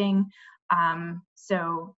accounting.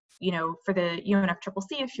 So, for the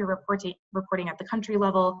UNFCCC, if you're reporting at the country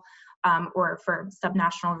level, or for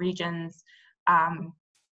subnational regions,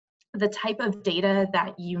 the type of data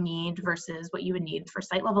that you need versus what you would need for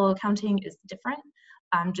site level accounting is different,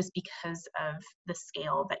 just because of the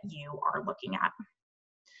scale that you are looking at.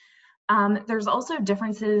 There's also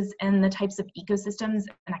differences in the types of ecosystems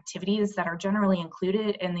and activities that are generally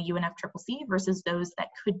included in the UNFCCC versus those that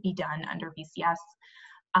could be done under VCS.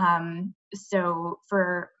 So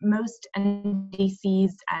for most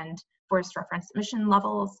NDCs and forest reference emission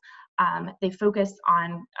levels, they focus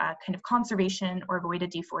on kind of conservation or avoided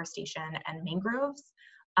deforestation and mangroves.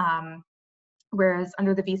 Whereas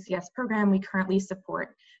under the VCS program, we currently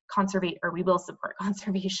support we will support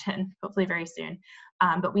conservation, hopefully very soon,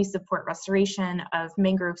 but we support restoration of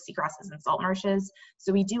mangrove, seagrasses, and salt marshes.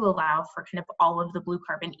 So we do allow for kind of all of the blue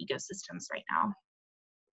carbon ecosystems right now.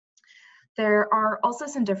 There are also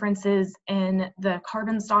some differences in the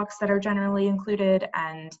carbon stocks that are generally included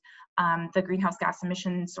and the greenhouse gas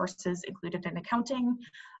emission sources included in accounting.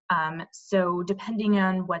 So depending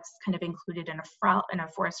on what's kind of included in a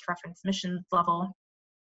forest reference emissions level,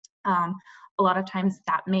 a lot of times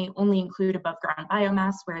that may only include above ground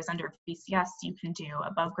biomass, whereas under VCS you can do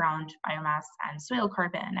above ground biomass and soil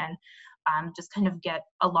carbon, and just kind of get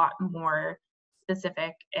a lot more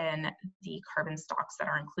specific in the carbon stocks that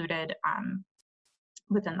are included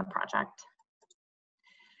within the project.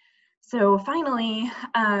 So finally,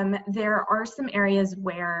 there are some areas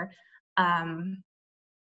where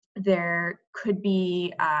there could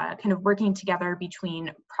be kind of working together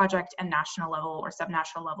between project and national level or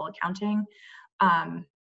subnational level accounting.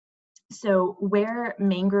 So where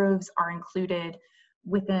mangroves are included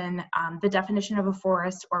within the definition of a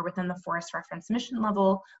forest or within the forest reference emission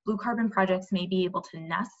level, blue carbon projects may be able to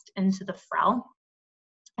nest into the FREL.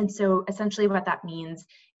 And so essentially what that means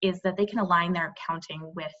is that they can align their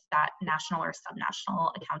accounting with that national or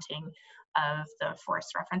subnational accounting of the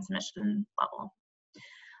forest reference emission level.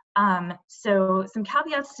 So some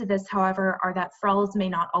caveats to this, however, are that FRELs may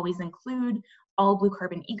not always include all blue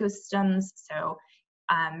carbon ecosystems. So,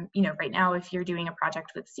 right now, if you're doing a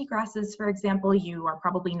project with seagrasses, for example, you are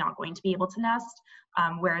probably not going to be able to nest.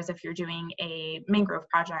 Whereas if you're doing a mangrove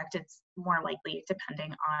project, it's more likely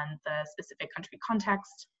depending on the specific country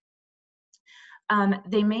context.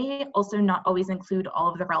 They may also not always include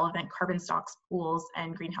all of the relevant carbon stocks, pools,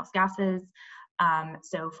 and greenhouse gases.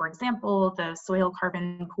 So for example, the soil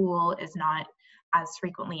carbon pool is not as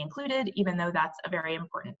frequently included, even though that's a very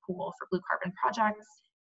important pool for blue carbon projects,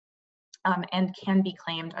 and can be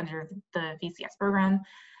claimed under the VCS program.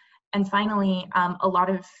 And finally, a lot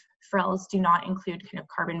of FRELs do not include kind of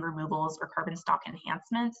carbon removals or carbon stock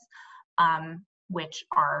enhancements, which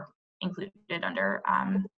are included under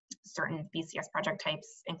certain VCS project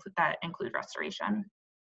types that include restoration.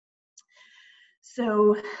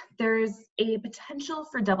 So there's a potential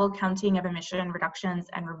for double counting of emission reductions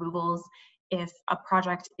and removals if a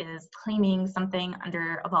project is claiming something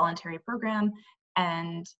under a voluntary program,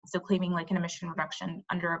 and so claiming like an emission reduction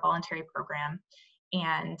under a voluntary program,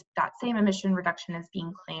 and that same emission reduction is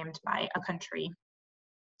being claimed by a country.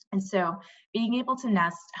 And so being able to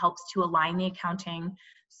nest helps to align the accounting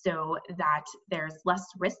so that there's less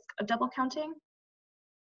risk of double counting.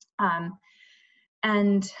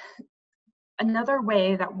 And another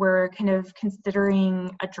way that we're kind of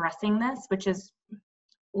considering addressing this, which is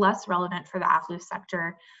less relevant for the AFLU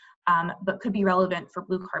sector, but could be relevant for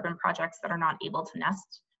blue carbon projects that are not able to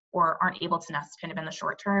nest or aren't able to nest kind of in the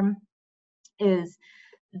short term, is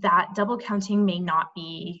that double counting may not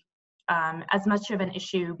be as much of an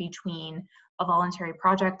issue between a voluntary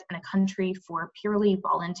project and a country for purely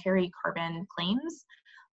voluntary carbon claims.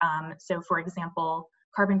 So for example,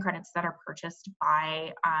 carbon credits that are purchased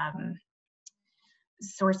by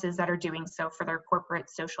sources that are doing so for their corporate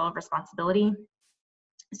social responsibility.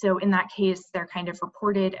 So in that case, they're kind of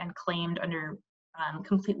reported and claimed under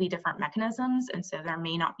completely different mechanisms, and so there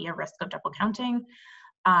may not be a risk of double counting.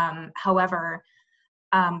 However,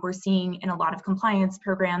 we're seeing in a lot of compliance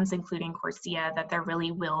programs, including CORSIA, that there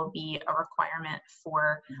really will be a requirement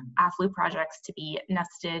for AFLU projects to be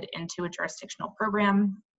nested into a jurisdictional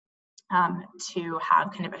program to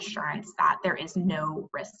have kind of assurance that there is no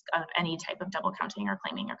risk of any type of double counting or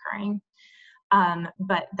claiming occurring.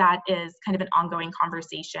 But that is kind of an ongoing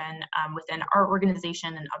conversation within our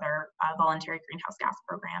organization and other voluntary greenhouse gas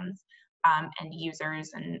programs and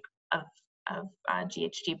users and of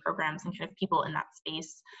GHG programs and kind of people in that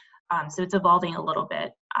space. So it's evolving a little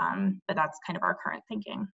bit, but that's kind of our current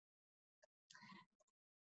thinking.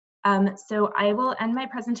 So I will end my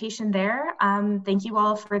presentation there. Thank you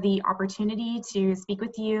all for the opportunity to speak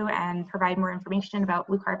with you and provide more information about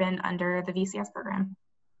blue carbon under the VCS program.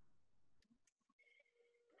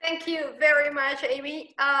 Thank you very much,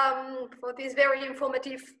 Amy, for this very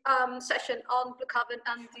informative session on blue carbon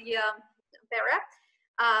and the Verra.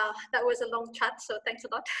 That was a long chat, so thanks a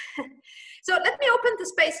lot. So let me open the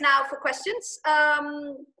space now for questions.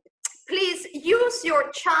 Please use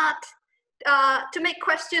your chat to make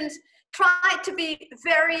questions. Try to be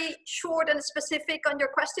very short and specific on your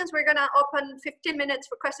questions. We're gonna open 15 minutes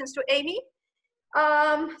for questions to Amy.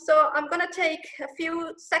 So I'm gonna take a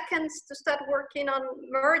few seconds to start working on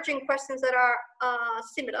merging questions that are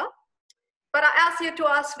similar, but I ask you to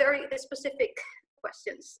ask very specific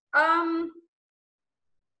questions.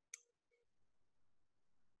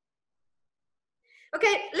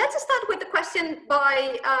 Okay, let's start with the question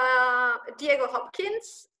by Diego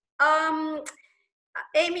Hopkins.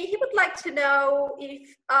 Amy, he would like to know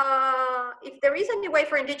if there is any way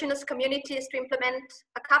for indigenous communities to implement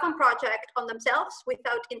a carbon project on themselves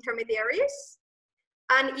without intermediaries,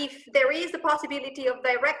 and if there is the possibility of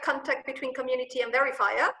direct contact between community and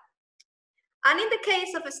verifier. And in the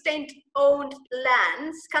case of a state-owned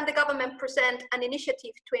lands, can the government present an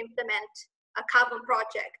initiative to implement a carbon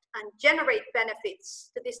project and generate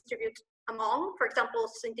benefits to distribute among, for example,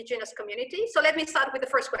 indigenous communities? So let me start with the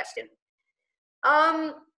first question.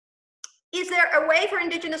 Is there a way for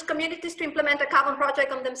indigenous communities to implement a carbon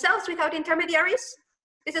project on themselves without intermediaries?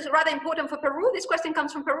 This is rather important for Peru. This question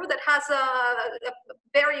comes from Peru that has a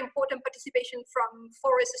very important participation from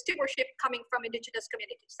forest stewardship coming from indigenous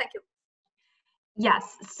communities. Thank you.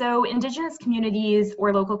 Yes, so indigenous communities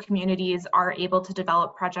or local communities are able to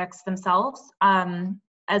develop projects themselves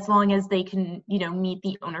as long as they can, meet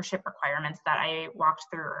the ownership requirements that I walked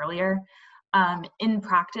through earlier. In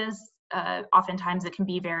practice, oftentimes it can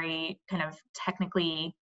be very kind of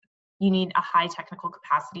technically, you need a high technical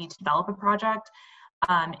capacity to develop a project,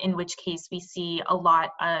 in which case we see a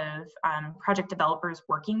lot of project developers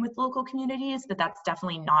working with local communities, but that's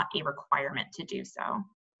definitely not a requirement to do so.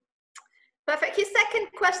 Perfect. His second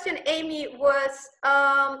question, Amy, was,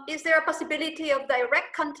 is there a possibility of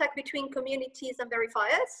direct contact between communities and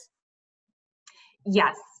verifiers?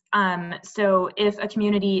 Yes. So if a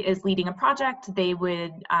community is leading a project, they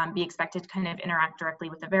would be expected to kind of interact directly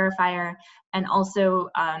with the verifier. And also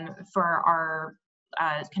for our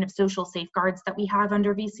kind of social safeguards that we have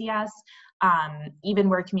under VCS, even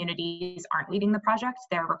where communities aren't leading the project,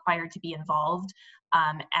 they're required to be involved.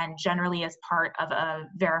 And generally as part of a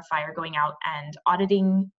verifier going out and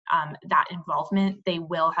auditing that involvement, they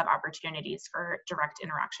will have opportunities for direct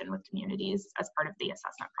interaction with communities as part of the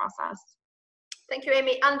assessment process. Thank you,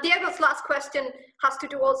 Amy. And Diego's last question has to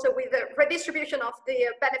do also with the redistribution of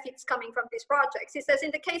the benefits coming from these projects. He says,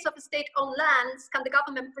 in the case of state-owned lands, can the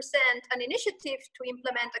government present an initiative to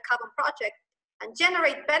implement a carbon project and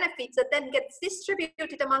generate benefits that then gets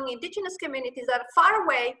distributed among indigenous communities that are far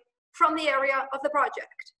away from the area of the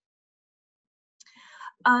project?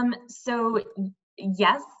 So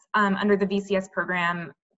yes, under the VCS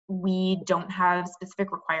program, we don't have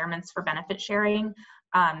specific requirements for benefit sharing.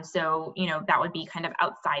 So, you know, that would be kind of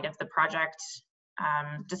outside of the project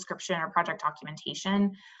description or project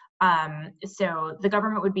documentation. So the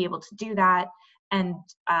government would be able to do that. And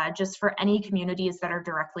just for any communities that are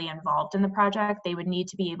directly involved in the project, they would need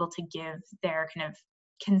to be able to give their kind of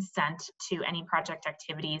consent to any project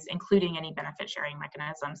activities, including any benefit sharing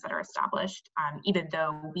mechanisms that are established, even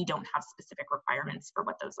though we don't have specific requirements for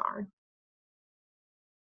what those are.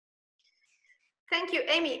 Thank you,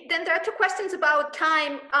 Amy. Then there are two questions about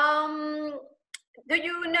time. Do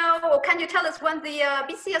you know, or can you tell us when the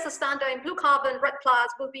BCS standard in Blue Carbon Red Plus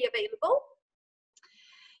will be available?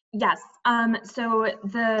 Yes, so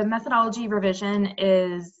the methodology revision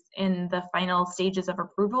is in the final stages of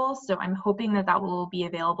approval, so I'm hoping that that will be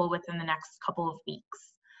available within the next couple of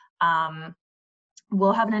weeks.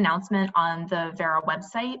 We'll have an announcement on the Verra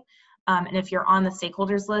website, and if you're on the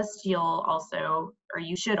stakeholders list, you'll also, or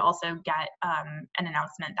you should also get an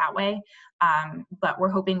announcement that way, but we're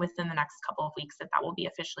hoping within the next couple of weeks that that will be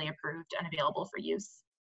officially approved and available for use.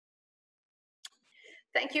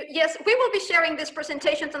 Thank you. Yes, we will be sharing these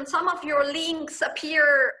presentations, and some of your links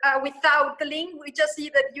appear without the link. We just see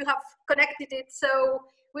that you have connected it. So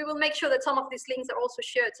we will make sure that some of these links are also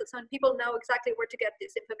shared so some people know exactly where to get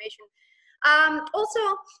this information. Also,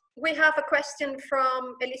 we have a question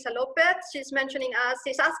from Elisa Lopez. She's mentioning us,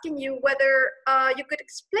 she's asking you whether you could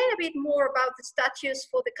explain a bit more about the status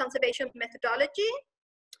for the conservation methodology.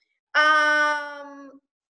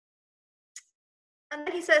 And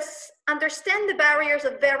then he says, understand the barriers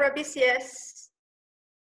of Verra BCS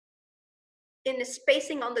in the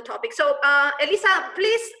spacing on the topic. So Elisa,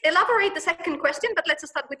 please elaborate the second question, but let's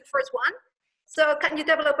start with the first one. So can you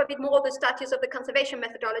develop a bit more the status of the conservation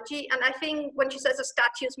methodology? And I think when she says a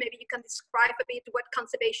status, maybe you can describe a bit what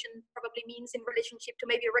conservation probably means in relationship to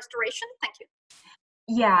maybe restoration. Thank you.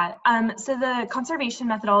 Yeah, so the conservation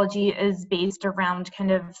methodology is based around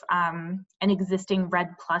kind of an existing RED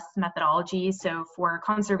Plus methodology. So for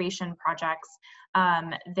conservation projects,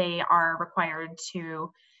 they are required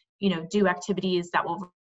to, you know, do activities that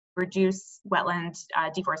will reduce wetland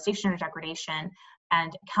deforestation or degradation,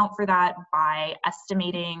 and account for that by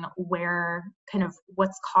estimating where kind of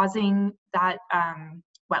what's causing that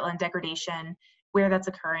wetland degradation, where that's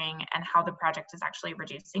occurring, and how the project is actually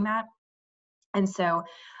reducing that. And so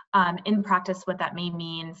in practice, what that may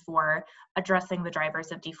mean for addressing the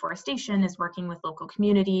drivers of deforestation is working with local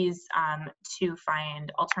communities to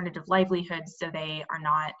find alternative livelihoods so they are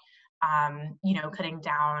not, you know, cutting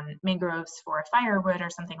down mangroves for firewood or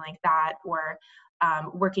something like that, or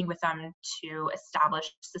working with them to establish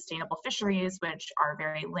sustainable fisheries, which are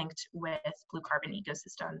very linked with blue carbon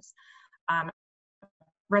ecosystems.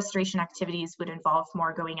 Restoration activities would involve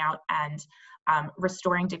more going out and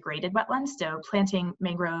restoring degraded wetlands, so planting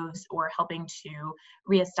mangroves or helping to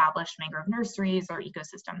reestablish mangrove nurseries or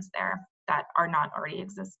ecosystems there that are not already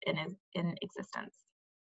in existence.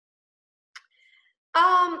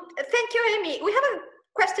 Thank you, Amy. We have a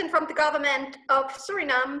question from the government of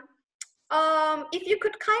Suriname. If you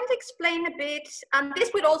could kindly explain a bit, and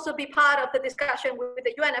this would also be part of the discussion with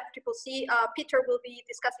the UNFCCC, Peter will be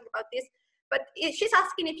discussing about this, but she's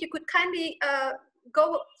asking if you could kindly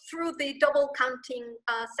go through the double counting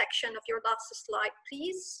section of your last slide,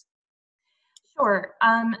 please. Sure.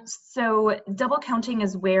 So double counting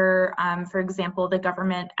is where, for example, the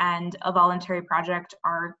government and a voluntary project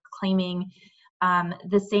are claiming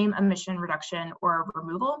the same emission reduction or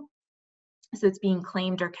removal. So it's being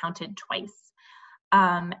claimed or counted twice.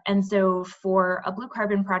 And so for a blue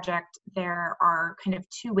carbon project, there are kind of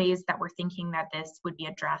two ways that we're thinking that this would be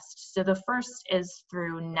addressed. So the first is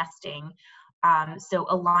through nesting. So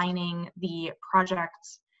aligning the project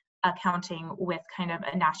accounting with kind of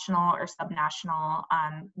a national or subnational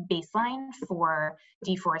baseline for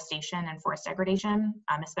deforestation and forest degradation,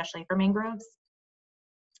 especially for mangroves.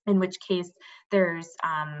 In which case there's,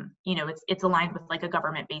 you know, it's aligned with like a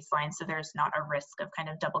government baseline, so there's not a risk of kind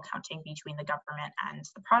of double counting between the government and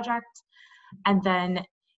the project. And then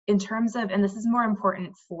in terms of, and this is more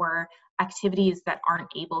important for activities that aren't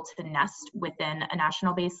able to nest within a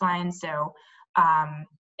national baseline, so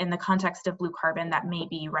in the context of blue carbon, that may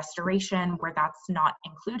be restoration where that's not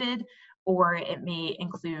included, or it may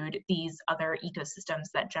include these other ecosystems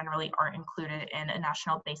that generally aren't included in a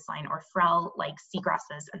national baseline or FREL, like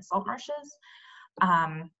seagrasses and salt marshes.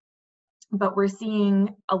 But we're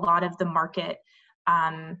seeing a lot of the market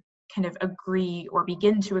kind of agree or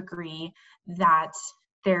begin to agree that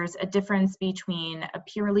there's a difference between a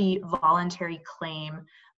purely voluntary claim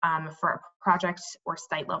for a project or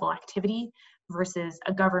site level activity versus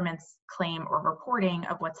a government's claim or reporting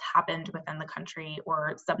of what's happened within the country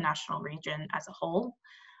or subnational region as a whole.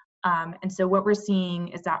 And so what we're seeing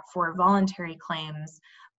is that for voluntary claims,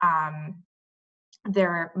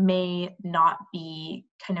 there may not be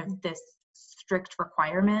kind of this strict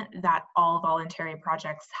requirement that all voluntary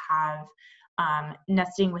projects have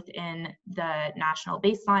nesting within the national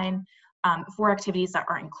baseline for activities that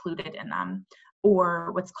are included in them,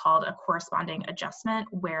 or what's called a corresponding adjustment,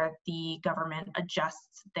 where the government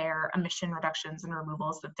adjusts their emission reductions and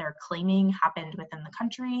removals that they're claiming happened within the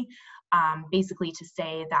country, basically to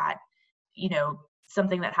say that, you know,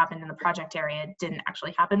 something that happened in the project area didn't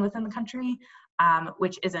actually happen within the country,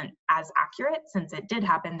 which isn't as accurate since it did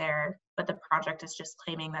happen there, but the project is just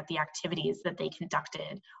claiming that the activities that they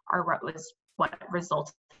conducted are what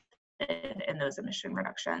resulted in those emission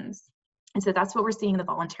reductions. And so that's what we're seeing in the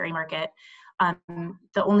voluntary market.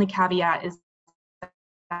 The only caveat is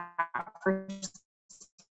that for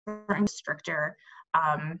certain stricter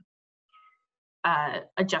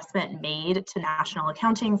adjustment made to national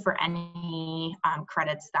accounting for any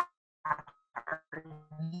credits that are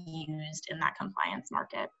used in that compliance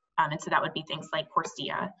market. And so that would be things like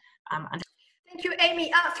Porcia. Thank you,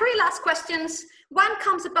 Amy. 3 last questions. One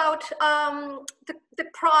comes about the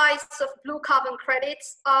price of blue carbon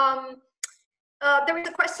credits. There is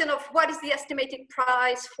a question of what is the estimated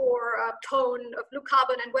price for a ton of blue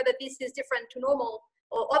carbon and whether this is different to normal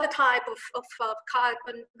or other type of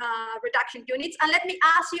carbon reduction units. And let me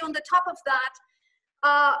ask you on the top of that,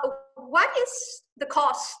 what is the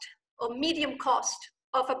cost or medium cost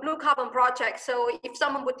of a blue carbon project? So if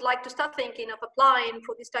someone would like to start thinking of applying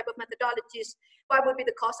for this type of methodologies, what would be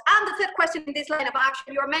the cost? And the third question in this line of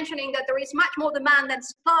action, you're mentioning that there is much more demand than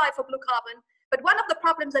supply for blue carbon. But one of the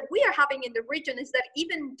problems that we are having in the region is that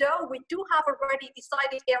even though we do have already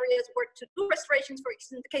decided areas where to do restorations, for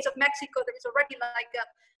instance, in the case of Mexico, there is already like a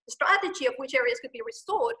strategy of which areas could be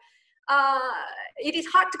restored. It is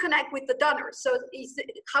hard to connect with the donors. So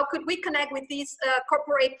how could we connect with these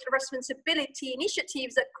corporate responsibility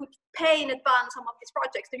initiatives that could pay in advance some of these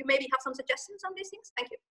projects? Do you maybe have some suggestions on these things? Thank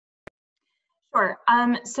you. Sure.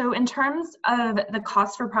 So in terms of the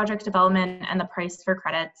cost for project development and the price for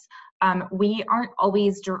credits, we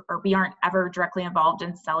aren't ever directly involved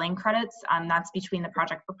in selling credits. That's between the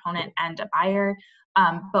project proponent and a buyer.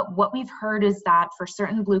 But what we've heard is that for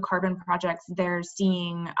certain blue carbon projects, they're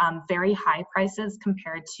seeing very high prices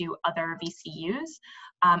compared to other VCUs.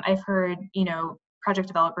 I've heard, you know, project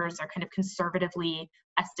developers are kind of conservatively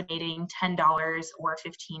estimating $10 or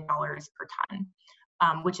 $15 per ton,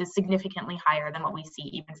 which is significantly higher than what we see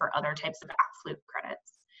even for other types of AFLU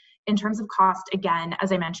credits. In terms of cost, again,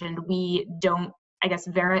 as I mentioned,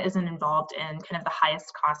 Verra isn't involved in kind of the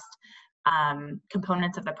highest cost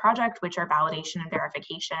components of the project, which are validation and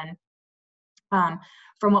verification.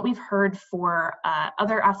 From what we've heard for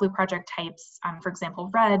other AFLU project types, for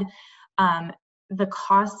example, RED, the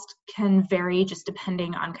cost can vary just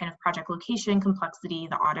depending on kind of project location, complexity,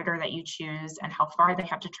 the auditor that you choose, and how far they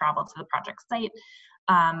have to travel to the project site.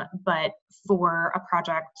 But for a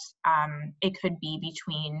project, it could be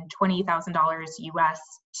between $20,000 US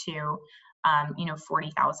to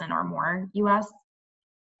 $40,000 or more US.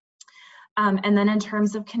 And then in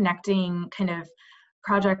terms of connecting kind of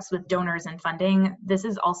projects with donors and funding, this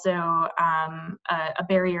is also a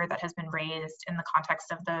barrier that has been raised in the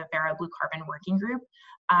context of the Verra Blue Carbon Working Group.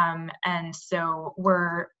 And so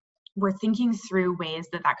we're thinking through ways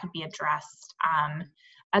that could be addressed.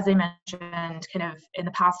 As I mentioned, kind of in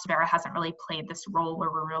the past, Verra hasn't really played this role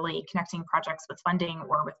where we're really connecting projects with funding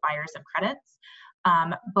or with buyers of credits.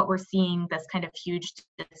 But we're seeing this kind of huge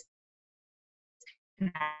disconnect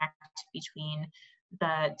between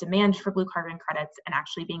the demand for blue carbon credits and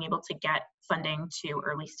actually being able to get funding to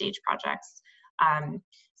early stage projects.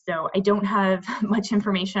 So I don't have much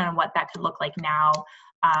information on what that could look like now,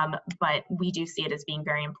 but we do see it as being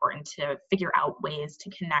very important to figure out ways to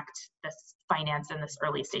connect this finance and this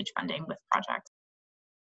early stage funding with projects.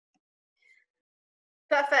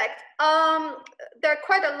 Perfect. There are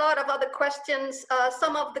quite a lot of other questions.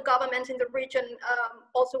 Some of the governments in the region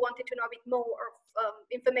also wanted to know a bit more of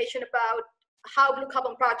information about how blue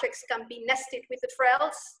carbon projects can be nested with the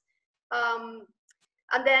FRELs.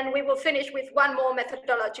 And then we will finish with one more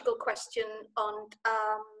methodological question on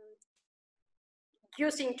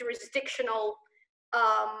using jurisdictional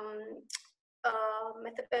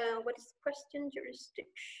what is the question?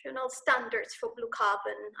 Jurisdictional standards for blue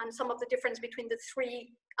carbon and some of the difference between the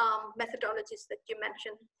three methodologies that you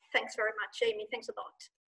mentioned. Thanks very much, Amy. Thanks a lot.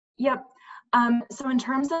 Yep. So in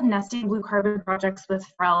terms of nesting blue carbon projects with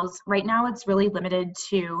FRELs, right now it's really limited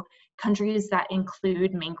to countries that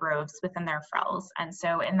include mangroves within their FRELs. And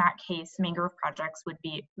so in that case, mangrove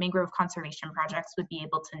conservation projects would be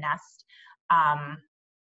able to nest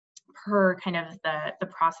per kind of the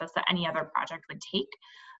process that any other project would take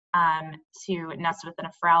to nest within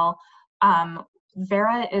a FREL.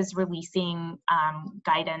 Verra is releasing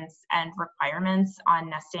guidance and requirements on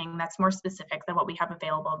nesting that's more specific than what we have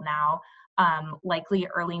available now, likely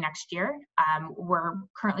early next year. We're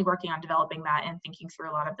currently working on developing that and thinking through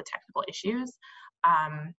a lot of the technical issues.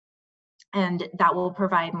 And that will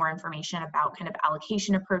provide more information about kind of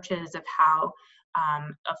allocation approaches of how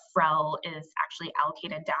a FREL is actually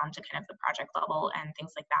allocated down to kind of the project level and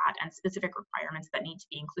things like that, and specific requirements that need to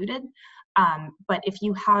be included. But if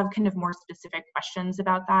you have kind of more specific questions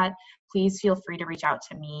about that, please feel free to reach out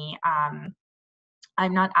to me.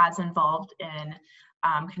 I'm not as involved in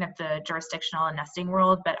kind of the jurisdictional and nesting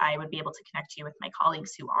world, but I would be able to connect you with my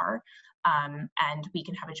colleagues who are, and we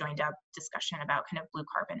can have a joined up discussion about kind of blue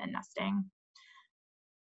carbon and nesting.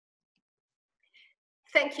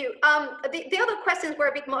 Thank you. The other questions were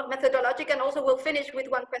a bit more methodological, and also we'll finish with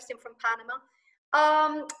one question from Panama.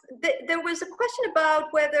 There was a question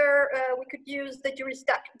about whether we could use the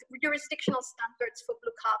jurisdictional standards for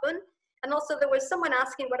blue carbon. And also there was someone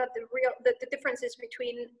asking what are the differences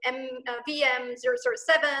between VM007, V1.5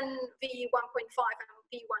 and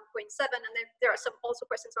V1.7. And there are some also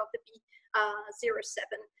questions about the V07.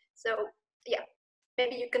 So yeah,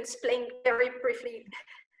 maybe you can explain very briefly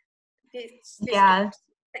these yeah. terms.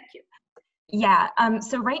 Thank you. Yeah,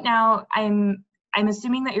 so right now I'm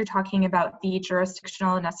assuming that you're talking about the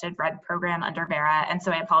jurisdictional nested RED program under Verra, and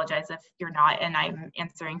so I apologize if you're not, and I'm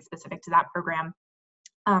answering specific to that program.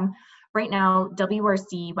 Right now,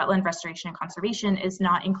 WRC, Wetland Restoration and Conservation, is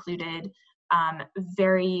not included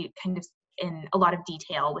very kind of in a lot of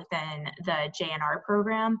detail within the JNR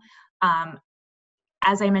program.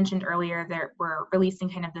 As I mentioned earlier, we're releasing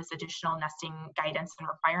kind of this additional nesting guidance and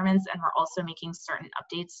requirements, and we're also making certain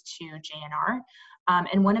updates to JNR.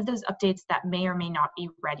 And one of those updates that may or may not be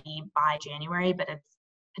ready by January, but it's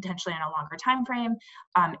potentially on a longer time frame,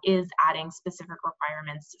 is adding specific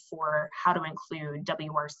requirements for how to include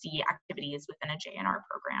WRC activities within a JNR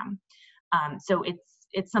program. So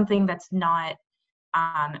it's something that's not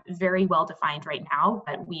very well defined right now,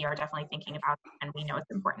 but we are definitely thinking about it, and we know it's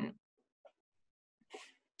important.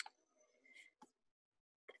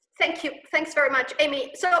 Thank you. Thanks very much,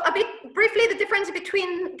 Amy. So a bit briefly, the difference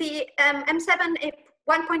between the M7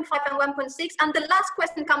 1.5 and 1.6, and the last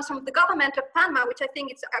question comes from the government of Panama, which I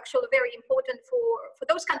think is actually very important for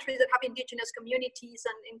those countries that have indigenous communities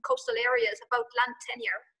and in coastal areas about land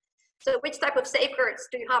tenure. So which type of safeguards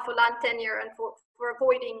do you have for land tenure and for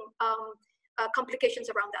avoiding complications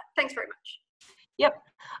around that? Thanks very much. Yep.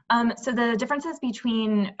 So the differences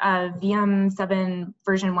between VM7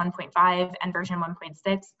 version 1.5 and version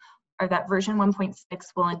 1.6 are that version 1.6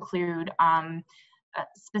 will include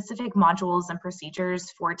specific modules and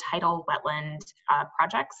procedures for tidal wetland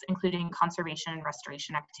projects, including conservation and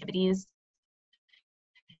restoration activities.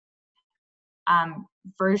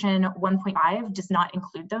 Version 1.5 does not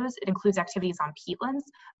include those. It includes activities on peatlands,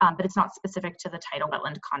 but it's not specific to the tidal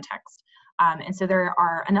wetland context. And so there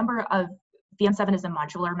are a number of VM7 is a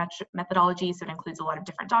modular methodology, so it includes a lot of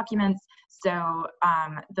different documents. So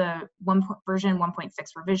the version 1.6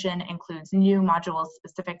 revision includes new modules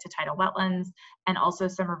specific to tidal wetlands, and also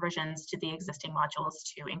some revisions to the existing modules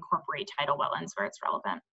to incorporate tidal wetlands where it's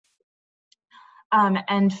relevant.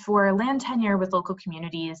 And for land tenure with local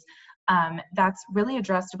communities, that's really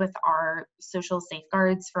addressed with our social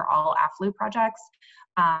safeguards for all AFLU projects.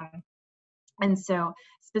 And so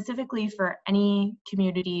specifically for any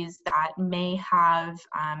communities that may have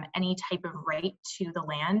any type of right to the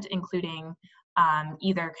land, including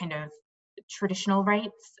either kind of traditional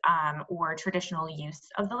rights or traditional use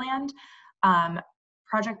of the land,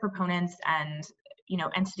 project proponents and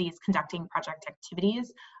entities conducting project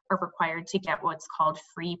activities are required to get what's called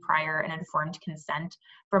free, prior, and informed consent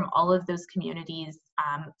from all of those communities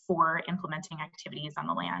for implementing activities on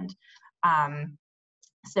the land.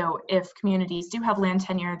 So if communities do have land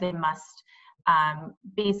tenure, they must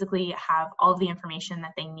basically have all of the information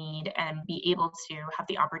that they need and be able to have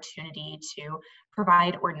the opportunity to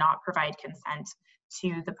provide or not provide consent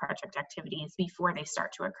to the project activities before they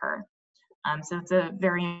start to occur. So it's a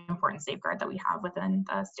very important safeguard that we have within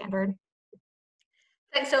the standard.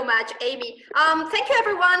 Thanks so much, Amy. Thank you,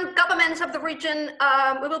 everyone. Governments of the region,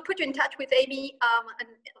 we will put you in touch with Amy and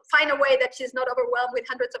find a way that she's not overwhelmed with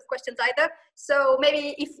hundreds of questions either. So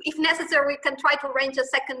maybe if necessary, we can try to arrange a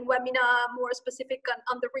second webinar more specific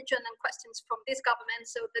on the region and questions from this government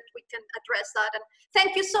so that we can address that. And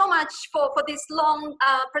thank you so much for this long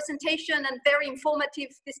presentation and very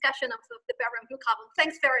informative discussion of the Verra and blue carbon.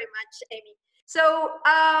 Thanks very much, Amy. So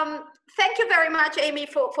thank you very much, Amy,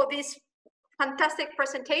 for this fantastic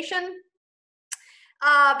presentation,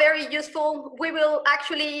 very useful. We will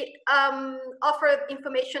actually offer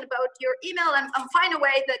information about your email and find a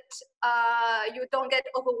way that you don't get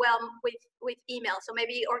overwhelmed with email. So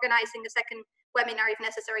maybe organizing a second webinar if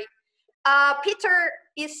necessary. Peter,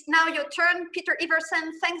 is now your turn. Peter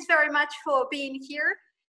Iversen, thanks very much for being here.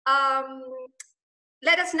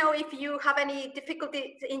 Let us know if you have any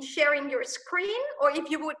difficulty in sharing your screen, or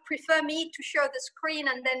if you would prefer me to share the screen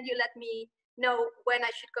and then you let me know when I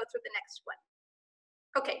should go through the next one.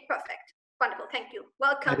 Okay, perfect. Wonderful, thank you.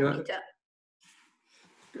 Welcome, Peter.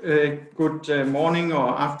 Good morning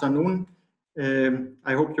or afternoon.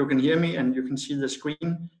 I hope you can hear me and you can see the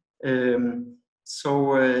screen.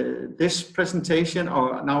 This presentation,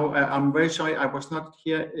 now I'm very sorry I was not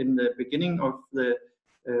here in the beginning of the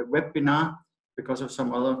webinar because of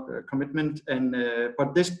some other commitment.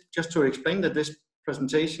 But this, just to explain that this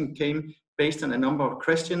presentation came based on a number of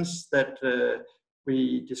questions that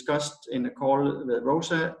we discussed in a call with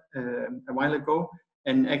Rosa a while ago,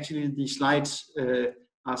 and actually the slides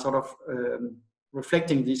are sort of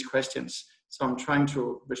reflecting these questions. So I'm trying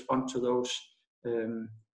to respond to those.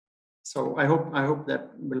 So I hope that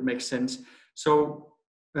will make sense. So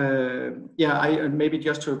yeah, maybe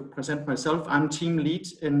just to present myself, I'm team lead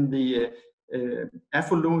in the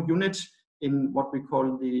AFOLU unit in what we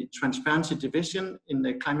call the Transparency Division in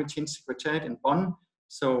the Climate Change Secretariat in Bonn.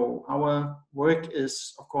 So our work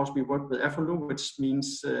is, of course, we work with AFOLU, which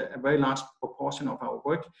means a very large proportion of our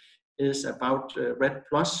work is about REDD+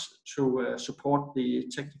 to support the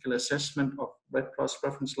technical assessment of REDD+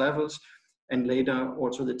 reference levels, and later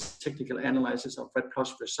also the technical analysis of REDD+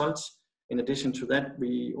 results. In addition to that,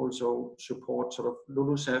 we also support sort of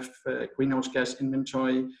LULUCF, greenhouse gas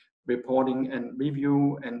inventory, reporting and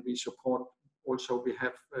review, and we support also,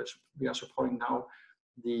 we are supporting now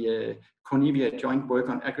the CONIVIA joint work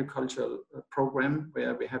on agricultural program,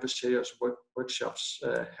 where we have a series of workshops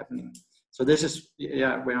happening. So this is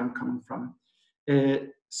where I'm coming from.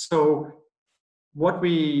 So what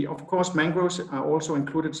we, of course, mangroves are also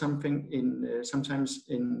included something in sometimes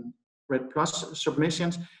in REDD+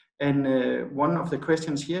 submissions, and one of the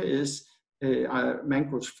questions here is, are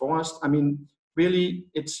mangroves forest? I mean, really,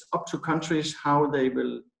 it's up to countries how they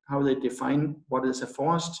define what is a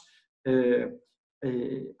forest.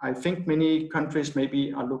 I think many countries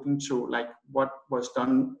maybe are looking to like what was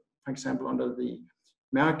done, for example, under the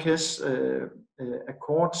Marrakesh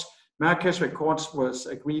Accords. Marrakesh Accords was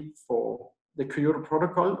agreed for the Kyoto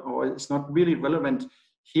Protocol, or it's not really relevant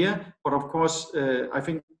here. But of course, I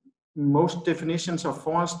think most definitions of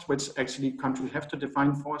forest, which actually countries have to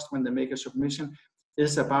define forest when they make a submission,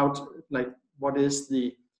 is about like what is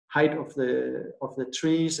the height of the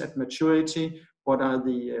trees at maturity, what are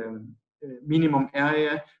the minimum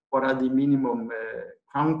area, what are the minimum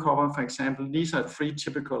crown cover, for example. These are three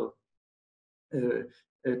typical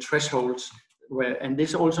thresholds. And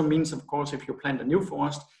this also means, of course, if you plant a new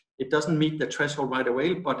forest, it doesn't meet the threshold right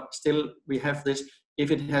away, but still we have this,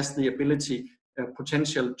 if it has the ability,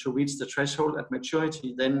 potential to reach the threshold at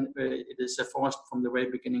maturity, then it is a forest from the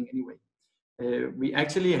very beginning anyway. We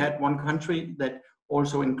actually had one country that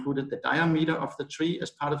also included the diameter of the tree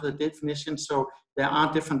as part of the definition, so there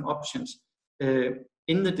are different options.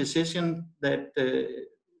 In the decision that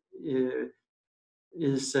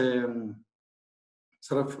is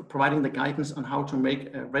sort of providing the guidance on how to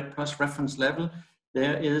make a REDD+ reference level,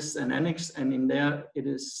 there is an annex, and in there it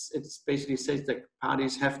basically says that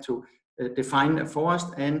parties have to define a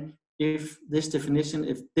forest, and if this definition,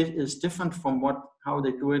 if it is different from how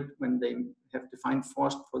they do it when they have defined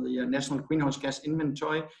forest for the national greenhouse gas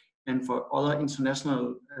inventory and for other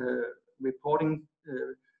international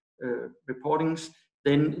reportings,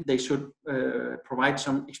 then they should provide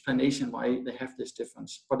some explanation why they have this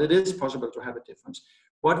difference. But it is possible to have a difference.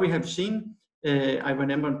 What we have seen, I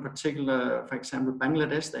remember in particular, for example,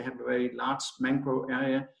 Bangladesh, they have a very large mangrove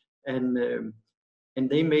area, and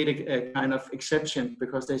they made a kind of exception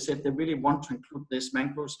because they said they really want to include these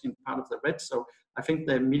mangroves in part of the REDD. So I think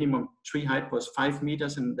the minimum tree height was 5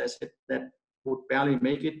 meters, and they said that would barely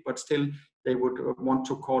make it, but still they would want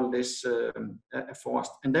to call this a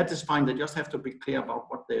forest. And that is fine. They just have to be clear about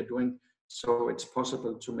what they're doing so it's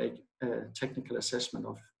possible to make a technical assessment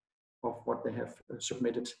of what they have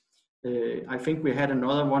submitted. I think we had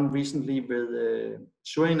another one recently with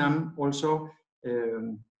Suriname also.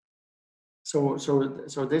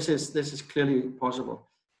 So this is clearly possible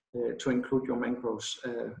to include your mangroves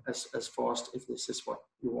as forest if this is what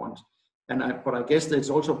you want. But I guess that it's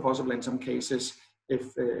also possible in some cases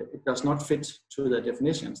if it does not fit to the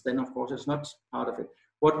definitions, then of course it's not part of it.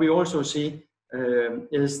 What we also see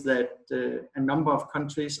is that a number of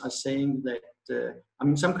countries are saying that, I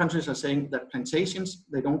mean, some countries are saying that plantations,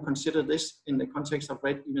 they don't consider this in the context of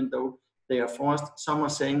REDD, even though they are forest. Some are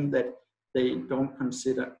saying that they don't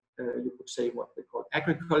consider, you could say, what they call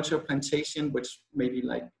agriculture plantation, which maybe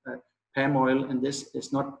like palm oil, and this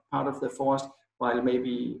is not part of the forest, while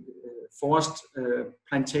maybe forest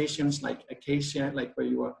plantations like acacia, like where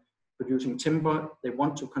you are producing timber, they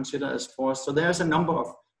want to consider as forest. So there's a number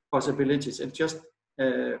of possibilities. It's just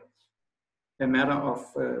a matter of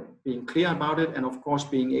being clear about it, and of course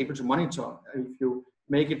being able to monitor. If you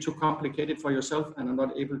make it too complicated for yourself and are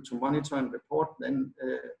not able to monitor and report, then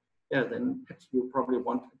then you probably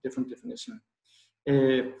want a different definition.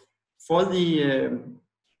 For the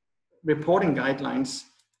reporting guidelines,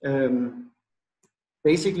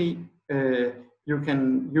 basically you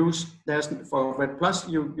can use, for REDD Plus,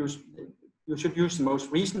 you should use the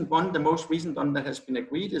most recent one. The most recent one that has been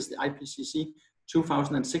agreed is the IPCC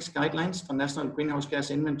 2006 guidelines for national greenhouse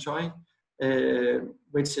gas inventory,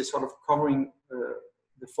 which is sort of covering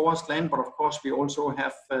the forest land, but of course we also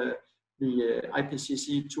have the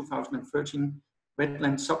IPCC 2013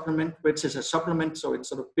 wetland supplement, which is a supplement, so it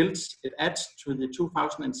sort of builds, it adds to the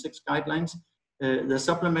 2006 guidelines. The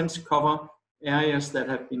supplements cover areas that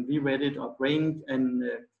have been re-wedded or drained, and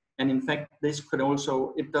in fact this could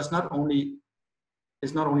also, it does not only,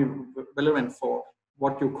 is not only relevant for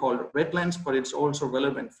what you call wetlands, but it's also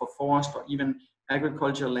relevant for forest or even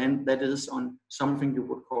agricultural land that is on something you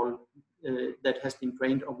would call that has been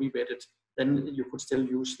drained or re-wedded. Then you could still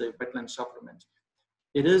use the wetland supplement.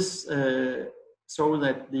 It is so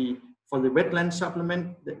that for the wetland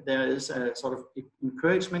supplement, there is a sort of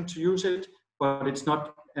encouragement to use it, but it's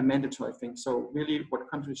not a mandatory thing. So really what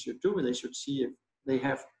countries should do, they should see if they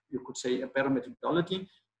have, you could say, a better methodology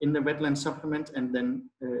in the wetland supplement, and then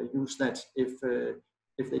use that. If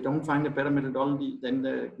they don't find a better methodology, then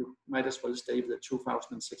you might as well stay with the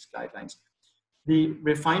 2006 guidelines. The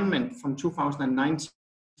refinement from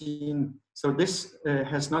 2019, so this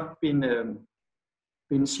has not been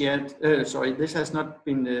shared, this has not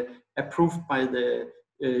been approved by the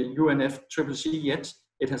UNFCCC yet.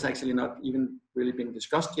 It has actually not even really been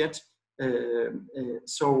discussed yet.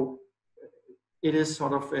 So it is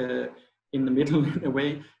sort of in the middle in a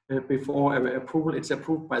way before approval. It's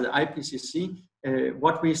approved by the IPCC.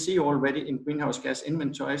 What we see already in greenhouse gas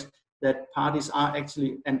inventories, that parties are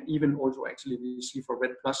actually, and even also actually we see for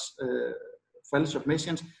REDD Plus file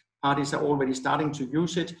submissions, parties are already starting to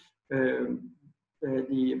use it.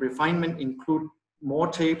 The refinement include more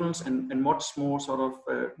tables and much more sort of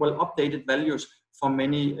well updated values for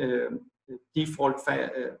many default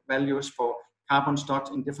values for carbon stocks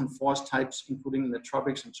in different forest types, including in the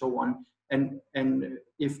tropics and so on. And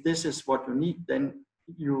if this is what you need, then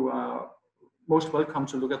you are most welcome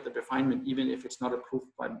to look at the refinement, even if it's not approved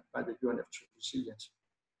by the UNFCCC yet.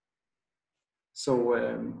 So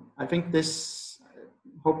I think this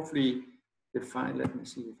hopefully define. Let me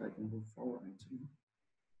see if I can move forward.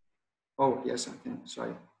 Oh yes, I can.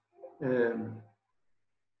 Sorry.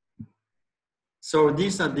 So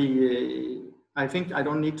these are the. I think I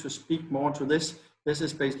don't need to speak more to this. This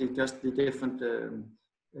is basically just the different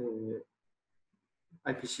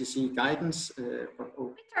IPCC guidance. Victor,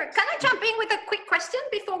 can I jump in with a quick question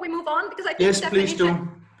before we move on? Because I think yes, please do.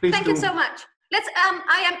 Please Thank you so much. Let's.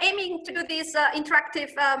 I am aiming to do this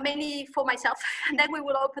interactive mainly for myself, and then we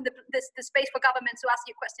will open the space for governments to ask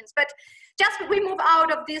you questions. But just we move out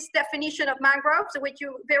of this definition of mangroves, which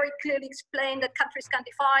you very clearly explained that countries can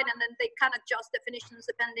define, and then they can adjust definitions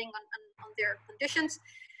depending on their conditions.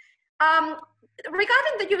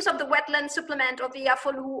 Regarding the use of the wetland supplement of the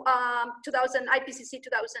IFOLU IPCC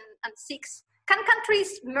 2006, can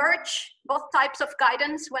countries merge both types of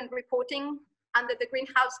guidance when reporting under the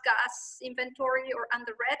greenhouse gas inventory or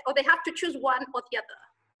under REDD, or they have to choose one or the other?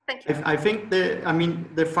 Thank you. I think the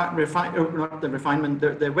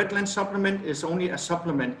wetland supplement is only a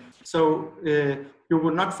supplement. So you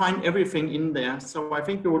will not find everything in there. So I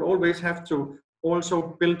think you would always have to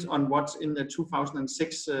also build on what's in the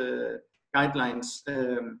 2006 guidelines.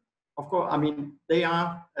 Of course, I mean, they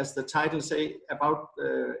are, as the title say, about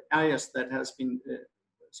areas that has been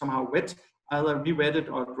somehow wet, either re-wetted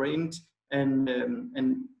or drained. and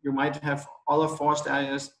you might have other forest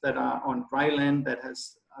areas that are on dry land that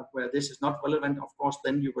has where this is not relevant. Of course,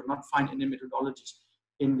 then you would not find any methodologies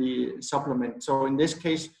in the supplement. So in this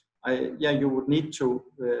case, you would need to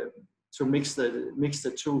mix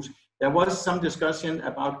the two. There was some discussion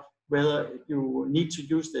about whether you need to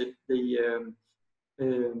use the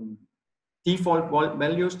default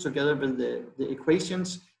values together with the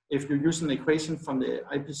equations. If you use an equation from the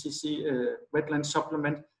IPCC wetland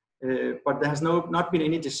supplement, but there has not been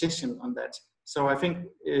any decision on that. So I think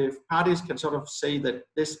if parties can sort of say that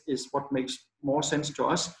this is what makes more sense to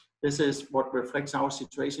us, this is what reflects our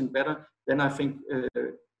situation better, then I think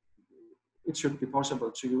it should be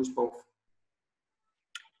possible to use both.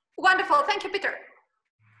 Wonderful, thank you, Peter.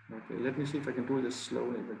 Okay, let me see if I can do this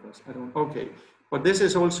slowly because I don't, okay. But this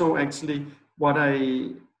is also actually what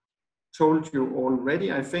I told you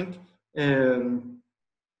already, I think,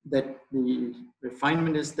 that the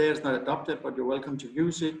refinement is there, it's not adopted, but you're welcome to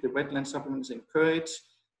use it. The wetland supplement is encouraged,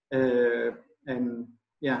 and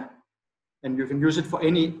yeah, and you can use it for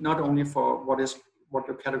any, not only for what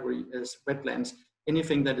your category is wetlands,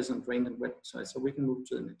 anything that is on drained and wet side. So we can move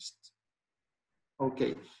to the next.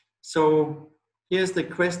 Okay, so here's the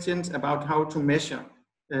questions about how to measure.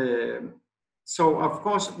 So of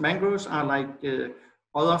course, mangroves are like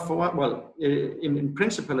other forests. Well, in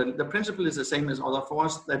principle, the principle is the same as other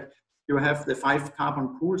forests, that you have the 5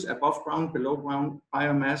 carbon pools above ground, below ground,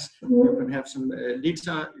 biomass. You can have some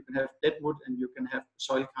litter, you can have dead wood, and you can have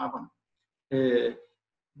soil carbon.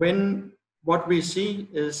 What we see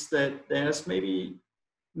is that there's maybe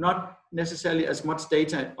not necessarily as much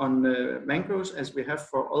data on mangroves as we have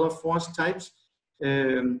for other forest types,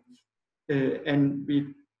 and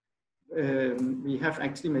we have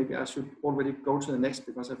actually, maybe I should already go to the next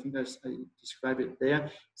because I think I describe it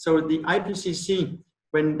there. So the IPCC,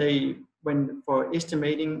 when for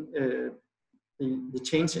estimating the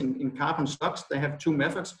change in carbon stocks, they have 2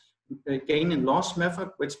 methods: the gain and loss method,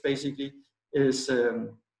 which basically is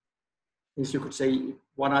you could say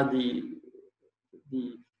what are the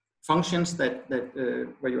functions that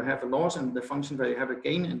where you have a loss and the function where you have a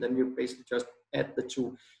gain, and then you basically just add the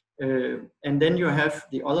 2. And then you have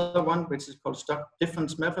the other one, which is called stock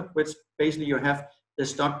difference method, which basically you have the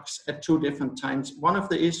stocks at 2 different times. One of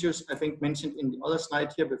the issues I think mentioned in the other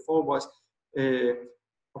slide here before was,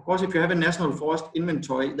 of course, if you have a national forest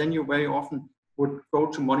inventory, then you very often would go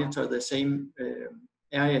to monitor the same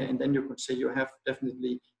area, and then you could say you have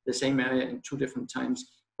definitely the same area in 2 different times.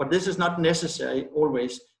 But this is not necessary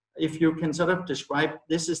always. If you can sort of describe,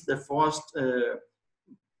 this is the forest, you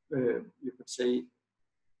could say,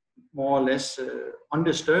 more or less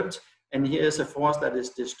undisturbed, and here is a forest that is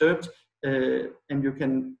disturbed, and you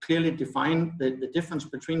can clearly define the difference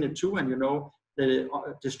between the 2, and you know the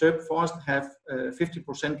disturbed forest have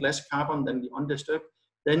 50% less carbon than the undisturbed.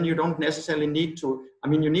 Then you don't necessarily need to, I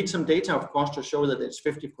mean, you need some data, of course, to show that it's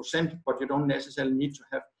 50%, but you don't necessarily need to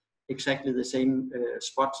have exactly the same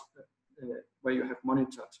spot where you have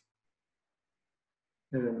monitored.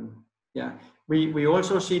 Yeah, we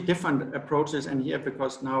also see different approaches, and here,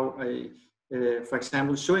 because now, for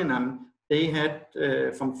example, Suriname, they had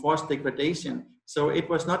from forest degradation. So it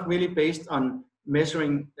was not really based on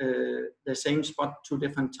measuring the same spot 2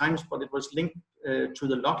 different times, but it was linked to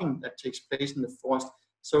the logging that takes place in the forest.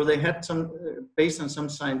 So they had some, based on some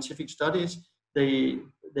scientific studies, they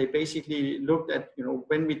basically looked at, you know,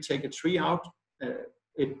 when we take a tree out,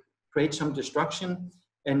 it creates some destruction,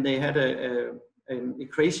 and they had an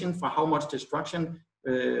equation for how much destruction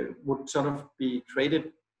would sort of be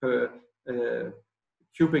created per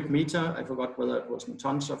cubic meter. I forgot whether it was in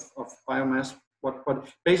tons of biomass, but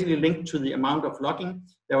basically linked to the amount of logging,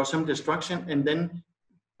 there was some destruction, and then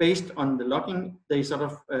based on the logging, they sort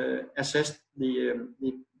of assessed the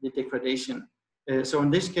degradation. So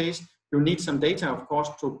in this case, you need some data, of course,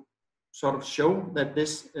 to sort of show that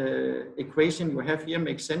this equation you have here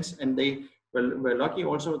makes sense, and they were lucky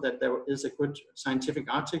also that there is a good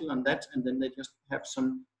scientific article on that, and then they just have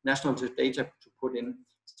some national data to put in.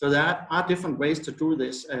 So there are different ways to do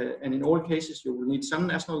this, and in all cases you will need some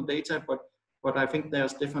national data, but I think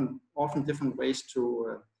there's often different ways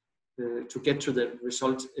to get to the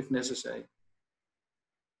result if necessary.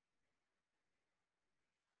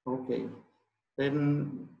 Okay,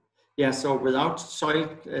 then yeah. So without soil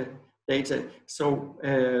data, so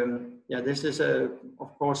yeah, this is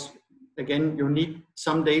of course. Again, you need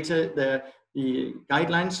some data. The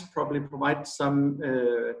guidelines probably provide some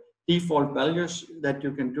default values that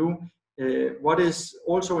you can do. What is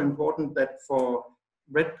also important that for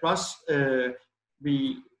REDD+,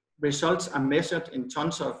 results are measured in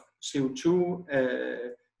tons of CO2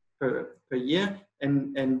 per year,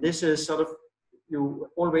 and this is sort of, you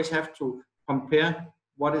always have to compare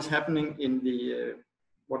what is happening in the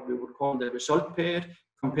what we would call the result period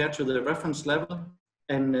compared to the reference level,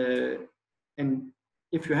 and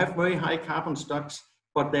if you have very high carbon stocks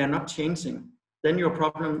but they are not changing, then your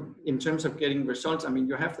problem in terms of getting results, I mean,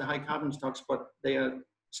 you have the high carbon stocks but they are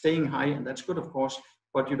staying high, and that's good of course,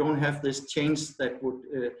 but you don't have this change that would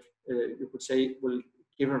you could say will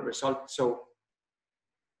give a result. So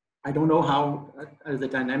I don't know how the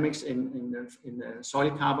dynamics in the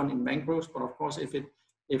soil carbon in mangroves, but of course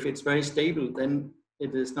if it's very stable, then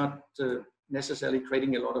it is not necessarily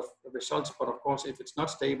creating a lot of results. But of course, if it's not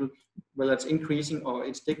stable, whether it's increasing or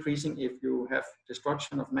it's decreasing, if you have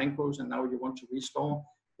destruction of mangroves and now you want to restore,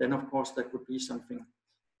 then of course that would be something.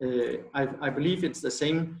 I believe it's the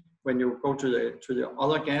same when you go to the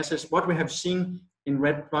other gases. What we have seen in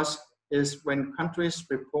REDD+ is when countries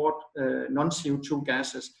report non-CO2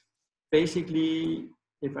 gases, basically,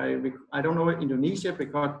 if I don't know Indonesia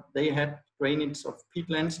because they had drainage of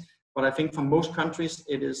peatlands, but I think for most countries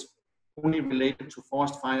it is only related to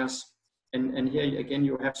forest fires. And here again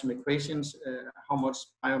you have some equations, how much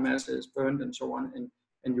biomass is burned and so on,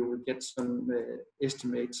 and you will get some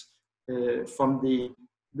estimates. From the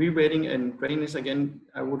rewetting and drainage, again,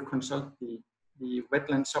 I would consult the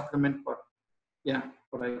wetland supplement, but yeah,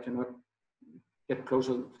 but I cannot get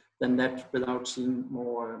closer than that without seeing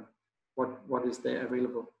more what is there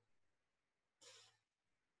available.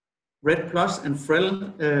 REDD+ and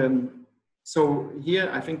FREL. So here,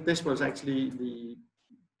 I think this was actually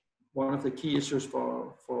one of the key issues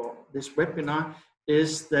for this webinar,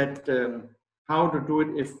 is that how to do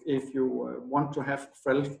it if you want to have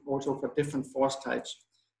FREL also for different forest types.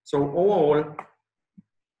 So overall,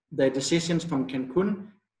 the decisions from Cancun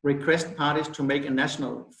request parties to make a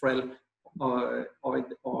national FREL or FREL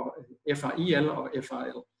or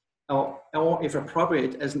FRL, or if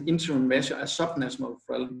appropriate, as an interim measure, a subnational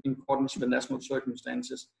FREL in accordance with national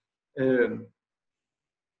circumstances.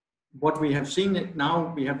 What we have seen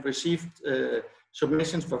now, we have received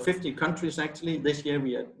submissions for 50 countries actually. This year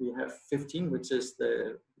we have 15, which is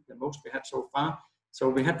the most we had so far. So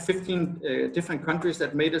we had 15 different countries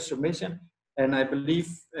that made a submission, and I believe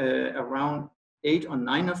around 8 or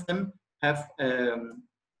 9 of them have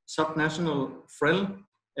subnational FREL,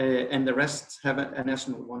 and the rest have a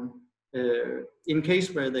national one. In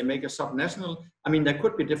case where they make a subnational, I mean, there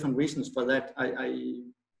could be different reasons for that.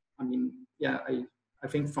 I mean, yeah, I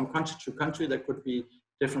think from country to country there could be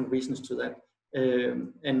different reasons to that.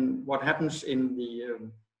 And what happens in the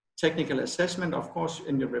technical assessment, of course,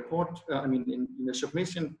 in your report, I mean, in the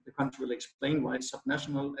submission, the country will explain why it's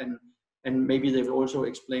subnational, and maybe they will also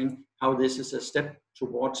explain how this is a step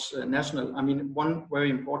towards national. I mean, one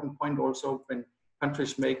very important point also when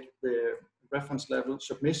countries make the reference level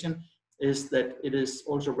submission is that it is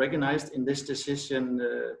also recognized in this decision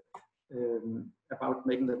about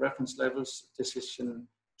making the reference levels, decision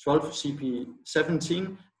 12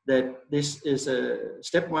 CP17, that this is a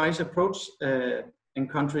stepwise approach, and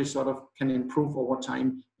countries sort of can improve over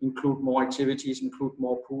time, include more activities, include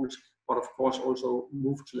more pools, but of course also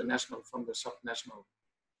move to the national from the subnational.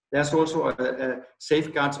 There's also a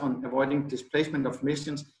safeguards on avoiding displacement of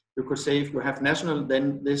emissions. You could say if you have national,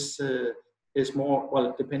 then this is more,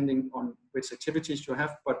 well, depending on which activities you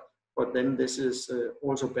have, but then this is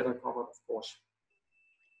also better covered, of course.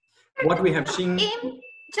 What we have seen...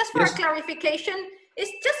 Just for a clarification,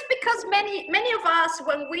 it's just because many of us,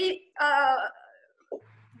 when we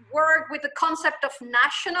work with the concept of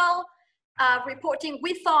national reporting,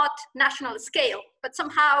 we thought national scale, but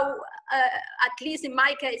somehow, at least in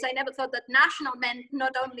my case, I never thought that national meant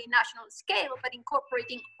not only national scale, but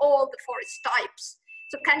incorporating all the forest types.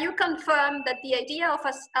 So can you confirm that the idea of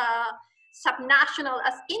a subnational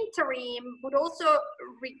as interim would also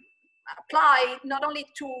apply not only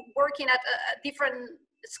to working at a different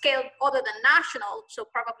scale other than national, so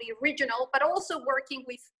probably regional, but also working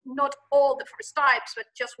with not all the forest types, but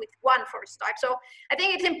just with one forest type? So I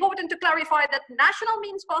think it's important to clarify that national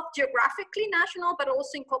means both geographically national, but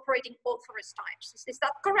also incorporating all forest types. Is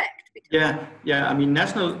that correct? Yeah. I mean,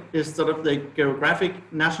 national is sort of the geographic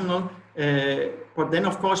national, but then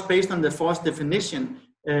of course, based on the forest definition,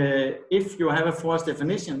 if you have a forest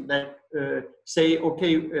definition that say,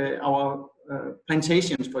 okay, our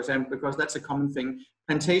plantations, for example, because that's a common thing,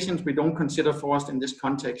 plantations we don't consider forest in this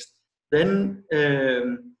context, then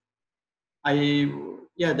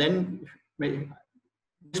then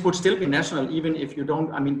this would still be national, even if you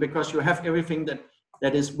don't, I mean, because you have everything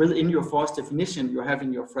that is within your forest definition you have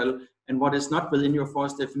in your FREL, and what is not within your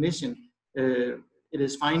forest definition, it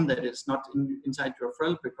is fine that it's not inside your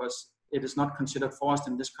FREL because it is not considered forest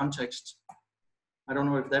in this context. I don't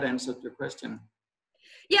know if that answered your question.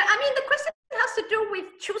 Yeah, I mean, the question has to do with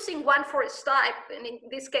choosing one forest type, and in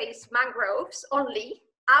this case, mangroves only,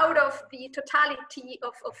 out of the totality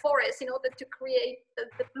of forests in order to create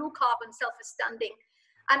the blue carbon self-standing.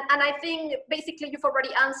 And I think basically you've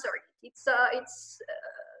already answered. It's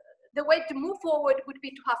the way to move forward would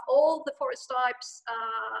be to have all the forest types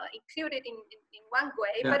included in one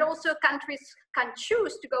way, but also countries can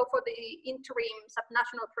choose to go for the interim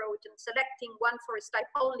subnational approach and selecting one forest type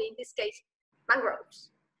only, in this case,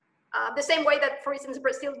 mangroves. The same way that, for instance,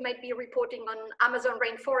 Brazil might be reporting on Amazon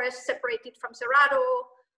rainforest separated from Cerrado.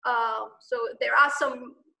 So there are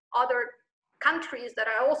some other countries that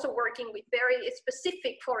are also working with very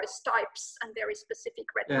specific forest types and very specific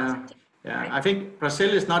red positivity. Yeah, right? I think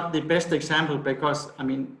Brazil is not the best example because, I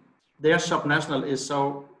mean, their subnational is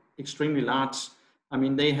so extremely large. I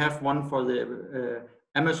mean, they have one for the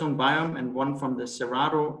Amazon biome and one from the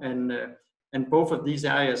Cerrado, and both of these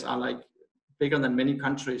areas are like bigger than many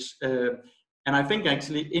countries. And I think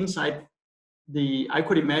actually inside I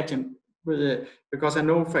could imagine, because I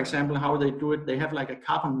know, for example, how they do it, they have like a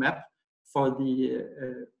carbon map for the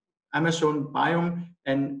Amazon biome,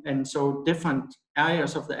 and so different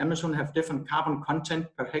areas of the Amazon have different carbon content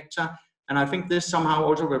per hectare. And I think this somehow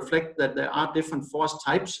also reflects that there are different forest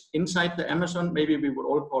types inside the Amazon. Maybe we would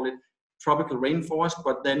all call it tropical rainforest,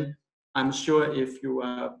 but then I'm sure if you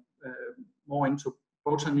are more into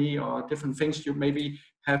botany or different things, you maybe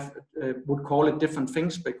have would call it different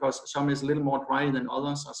things, because some is a little more dry than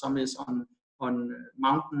others, or some is on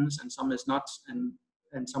mountains and some is not,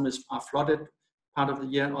 and some are flooded part of the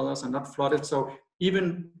year, others are not flooded. So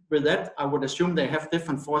even with that, I would assume they have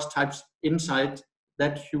different forest types inside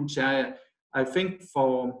that huge area. I think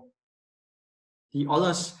for the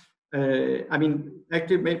others, I mean,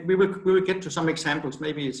 actually, we will get to some examples.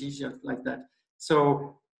 Maybe it's easier like that.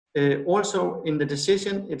 So also in the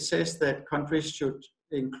decision, it says that countries should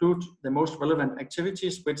include the most relevant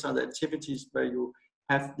activities, which are the activities where you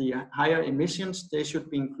have the higher emissions. They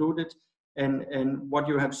should be included. And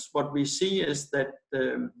what we see is that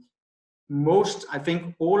most, I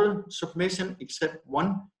think all submission except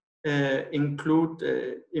one include,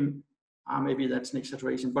 maybe that's an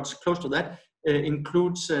exaggeration, but it's close to that,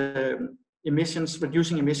 includes emissions,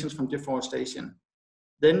 reducing emissions from deforestation.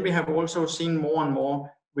 Then we have also seen more and more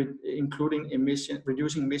with including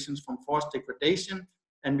reducing emissions from forest degradation,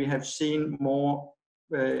 and we have seen more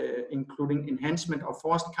including enhancement of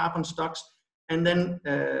forest carbon stocks, and then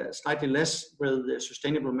slightly less with the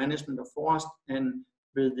sustainable management of forest and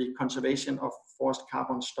with the conservation of forest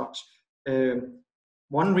carbon stocks.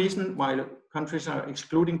 One reason why countries are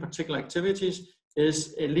excluding particular activities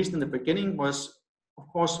is, at least in the beginning, was of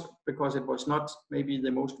course because it was not maybe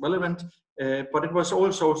the most relevant, but it was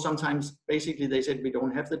also sometimes basically they said we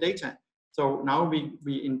don't have the data. So now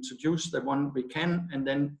we introduce the one we can, and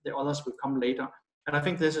then the others will come later. And I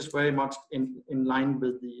think this is very much in line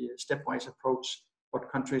with the stepwise approach,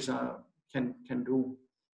 what countries can do.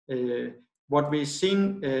 What we've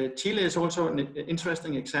seen, Chile is also an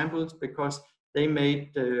interesting example, because they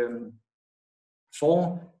made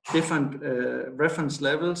 4 different reference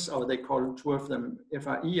levels, or they call 2 of them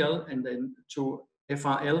FREL and then 2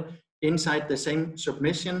 FRL inside the same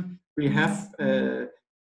submission. We have a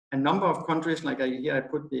number of countries, like here I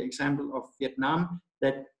put the example of Vietnam,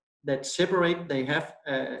 that separate. They have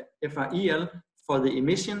FREL for the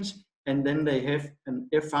emissions, and then they have an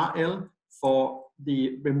FRL for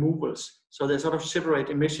the removals. So they sort of separate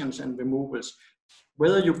emissions and removals.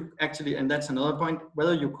 Whether you actually, and that's another point,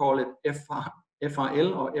 whether you call it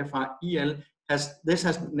FRL or FREL, this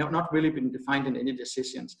has not really been defined in any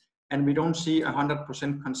decisions. And we don't see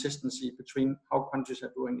 100% consistency between how countries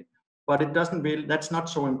are doing it. But it doesn't really, that's not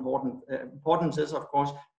so important. Important is, of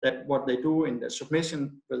course, that what they do in the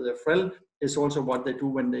submission with the FREL is also what they do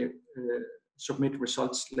when they submit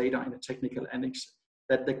results later in a technical annex.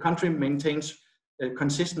 That the country maintains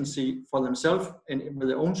consistency for themselves and with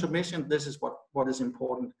their own submission. This is what is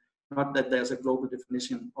important, not that there's a global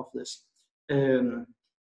definition of this.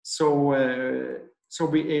 So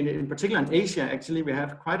we, in particular in Asia, actually, we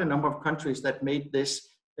have quite a number of countries that made this,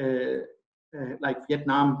 like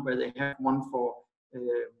Vietnam, where they have one for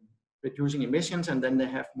reducing emissions, and then they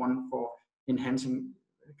have one for enhancing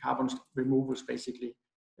carbon removals, basically.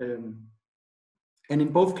 And in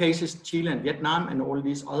both cases, Chile and Vietnam and all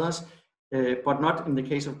these others, but not in the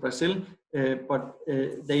case of Brazil, but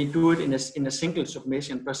they do it in a single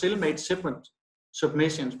submission. Brazil made separate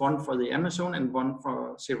submissions, one for the Amazon and one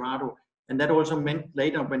for Cerrado. And that also meant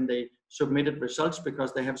later when they submitted results,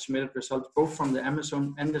 because they have submitted results both from the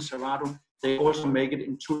Amazon and the Cerrado, they also make it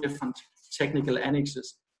in 2 different technical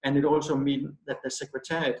annexes. and it also means that the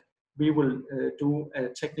Secretariat, we will do a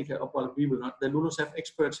technical, well, we will not, the LULUCF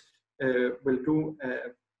experts will do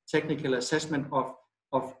a technical assessment of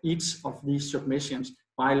each of these submissions,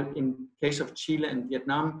 while in case of Chile and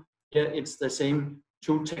Vietnam, here it's the same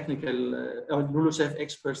two technical LULUCF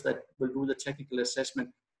experts that will do the technical assessment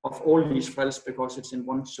of all these files because it's in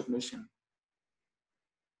one submission.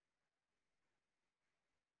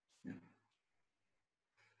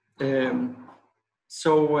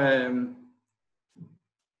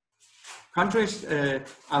 Countries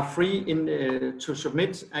are free to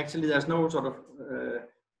submit. Actually, there's no sort of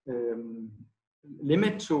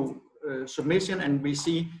limit to submission, and we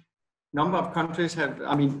see number of countries have,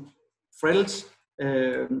 I mean, FRELs.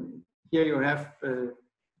 Here you have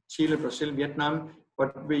Chile, Brazil, Vietnam,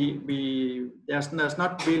 but there's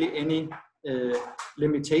not really any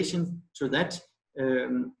limitation to that.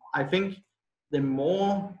 I think the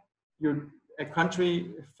more a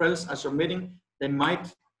country FRELs are submitting, they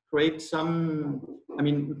might create some, I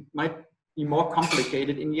mean, might be more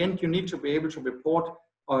complicated. In the end, you need to be able to report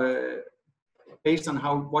based on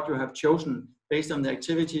what you have chosen, based on the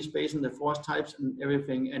activities, based on the forest types and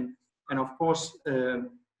everything. And of course,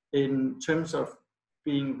 in terms of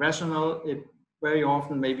being rational, it very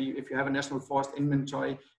often, maybe if you have a national forest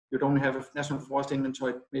inventory, you don't have a national forest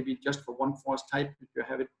inventory, maybe just for one forest type, you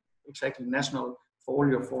have it exactly national for all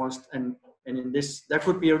your forest. And in this, there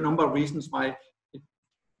could be a number of reasons why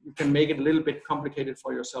you can make it a little bit complicated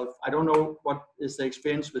for yourself. I don't know what is the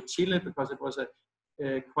experience with Chile, because it was a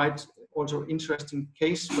quite also interesting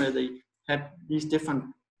case where they had these different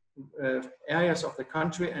areas of the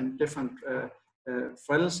country and different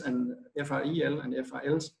FRELs and FREL and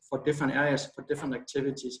FRLs for different areas, for different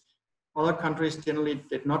activities. Other countries generally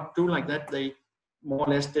did not do like that. They more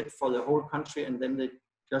or less did for the whole country, and then they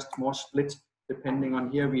just more split depending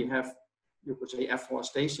on. Here we have, you could say,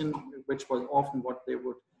 afforestation, which was often what they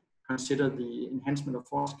would consider the enhancement of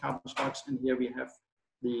forest carbon stocks, and here we have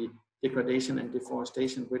the degradation and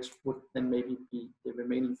deforestation, which would then maybe be the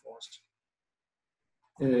remaining forest.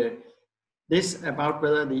 This about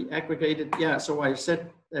whether the aggregated, yeah, so I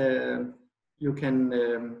said you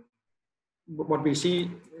can, what we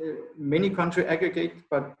see, many countries aggregate,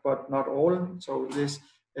 but not all. So this,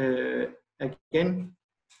 again,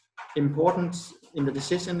 important in the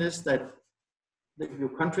decision is that your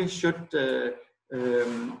country should do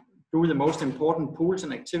the most important pools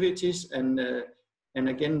and activities, and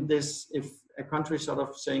again, this, if a country sort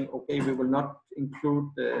of saying, okay, we will not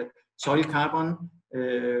include soil carbon,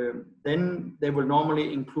 then they will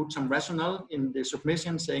normally include some rationale in the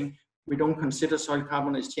submission saying, we don't consider soil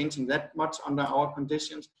carbon is changing that much under our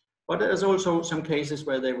conditions. But there's also some cases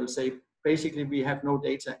where they will say, basically, we have no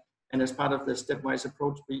data, and as part of the stepwise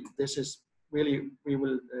approach, this is really,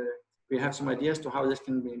 we have some ideas to how this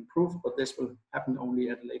can be improved, but this will happen only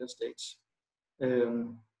at a later stage.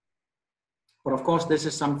 But of course, this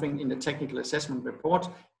is something in the technical assessment report.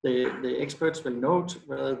 The experts will note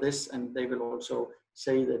whether this, and they will also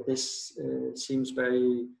say that this seems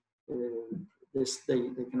very,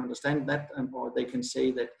 they can understand that, or they can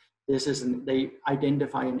say that this is, they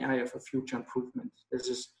identify an area for future improvement. This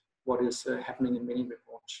is what is happening in many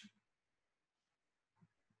reports.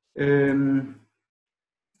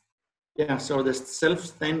 Yeah, so the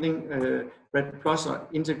self-standing REDD+ or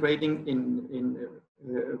integrating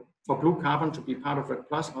for blue carbon to be part of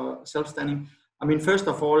REDD+ or self-standing. I mean, first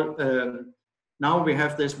of all, now we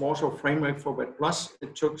have this Warsaw framework for REDD+.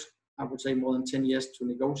 It took, I would say, more than 10 years to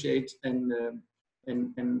negotiate, and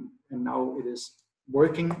now it is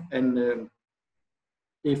working. And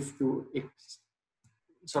if you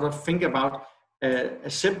sort of think about a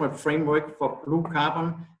separate framework for blue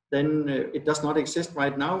carbon, then it does not exist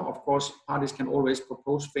right now. Of course, parties can always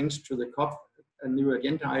propose things to the COP, a new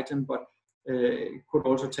agenda item, but it could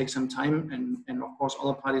also take some time. And of course,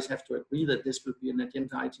 other parties have to agree that this will be an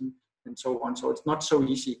agenda item and so on. So it's not so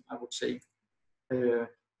easy, I would say.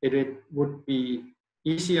 It would be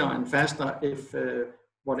easier and faster if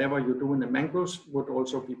whatever you do in the mangroves would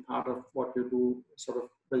also be part of what you do, sort of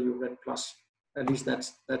where you REDD+. At least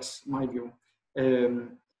that's my view.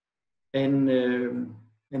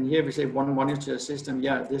 And here we say one monitor system.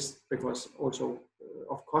 Yeah, this because also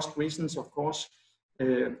of cost reasons, of course.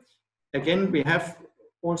 Again, we have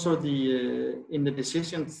also the in the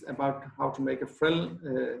decisions about how to make a FREL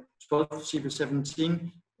 12 CP17,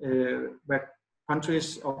 where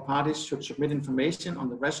countries or parties should submit information on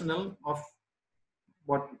the rationale of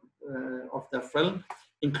what of the FREL,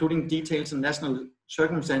 including details and national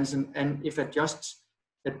circumstances, and if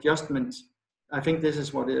adjustment. I think this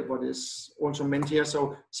is what is also meant here.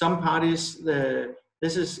 So some parties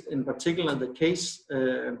this is in particular the case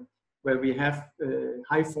where we have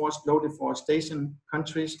high forest, low deforestation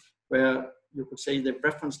countries, where you could say the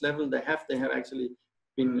reference level they have actually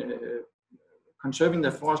been conserving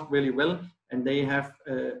their forest really well, and they have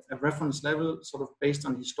a reference level sort of based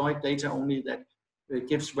on historic data only that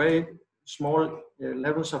gives very small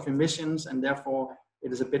levels of emissions, and therefore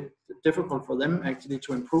it is a bit difficult for them actually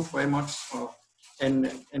to improve very much.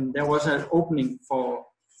 And there was an opening for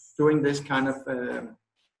doing this kind of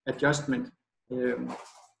adjustment.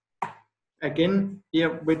 Again,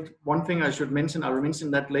 here with one thing I should mention, I will mention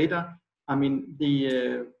that later. I mean,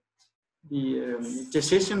 the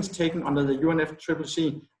decisions taken under the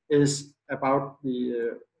UNFCCC is about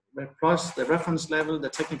the plus the reference level, the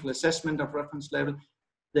technical assessment of reference level.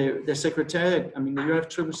 The Secretariat, I mean, the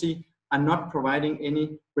UNFCCC are not providing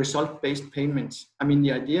any result-based payments. I mean,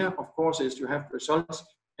 the idea, of course, is you have results,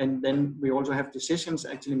 and then we also have decisions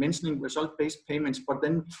actually mentioning result-based payments, but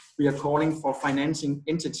then we are calling for financing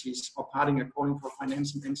entities, or parting are calling for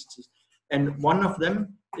financing entities. And one of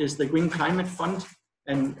them is the Green Climate Fund.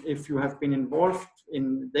 And if you have been involved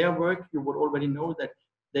in their work, you would already know that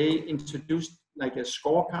they introduced like a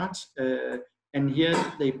scorecard. And here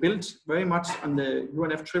they built very much on the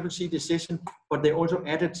UNFCCC decision, but they also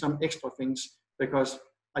added some extra things, because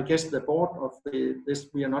I guess the board of this,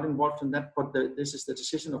 we are not involved in that, but this is the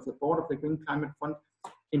decision of the board of the Green Climate Fund,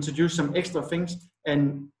 introduced some extra things.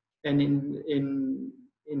 And in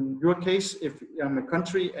your case, if I'm a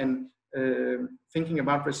country and thinking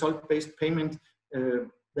about result-based payment,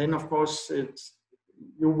 then of course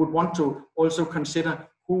you would want to also consider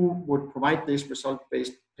who would provide these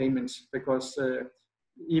result-based payments, because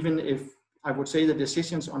even if I would say the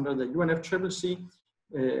decisions under the UNFCCC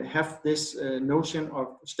have this notion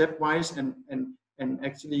of stepwise and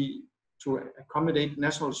actually to accommodate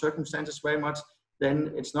national circumstances very much,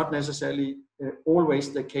 then it's not necessarily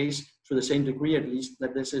always the case, to the same degree at least,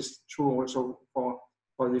 that this is true also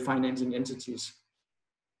for the financing entities.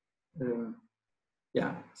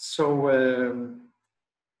 Yeah, so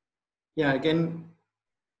yeah, again,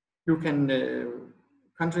 you can,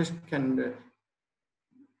 countries can,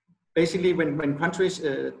 basically when countries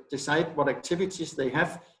decide what activities they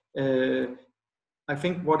have, I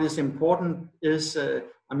think what is important is,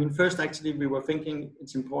 I mean, first actually we were thinking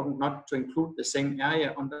it's important not to include the same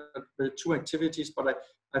area under the two activities, but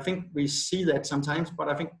I think we see that sometimes, but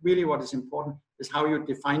I think really what is important is how you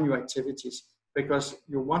define your activities, because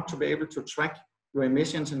you want to be able to track your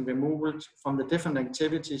emissions and removals from the different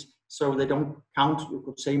activities, so they don't count, you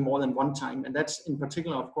could say, more than one time. And that's in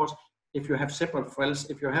particular, of course, if you have separate FRELs.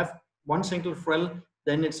 If you have one single FREL,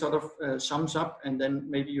 then it sort of sums up, and then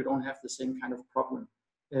maybe you don't have the same kind of problem.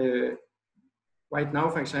 Right now,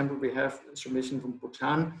 for example, we have a submission from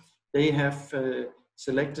Bhutan. They have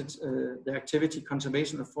selected the activity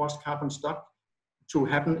conservation of forest carbon stock to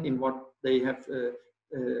happen in what they have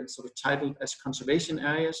sort of titled as conservation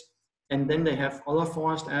areas. And then they have other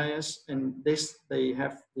forest areas, and this they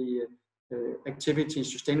have the activity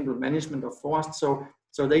sustainable management of forests.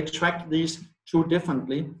 So they track these two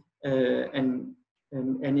differently, and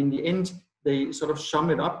in the end they sort of sum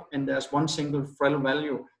it up, and there's one single FREL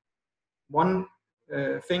value. One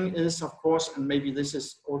thing is, of course, and maybe this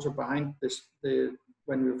is also behind this,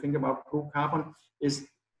 when you think about blue carbon, is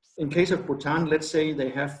in case of Bhutan, let's say they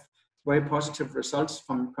have very positive results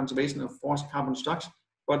from conservation of forest carbon stocks,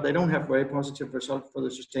 but they don't have very positive results for the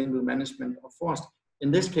sustainable management of forest.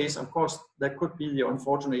 In this case, of course, there could be the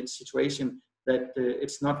unfortunate situation that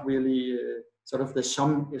it's not really, sort of the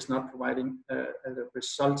sum is not providing a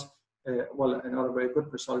result, well, not a very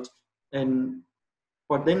good result.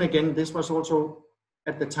 But then again, this was also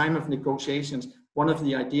at the time of negotiations, one of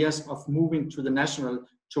the ideas of moving to the national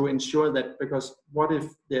to ensure that, because what if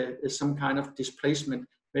there is some kind of displacement,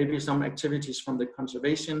 maybe some activities from the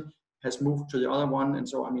conservation has moved to the other one, and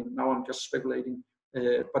so, I mean, now I'm just speculating,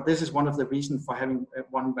 but this is one of the reasons for having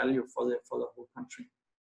one value for the whole country.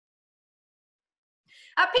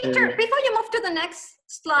 Peter, before you move to the next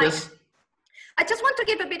slide, yes. I just want to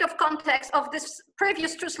give a bit of context of this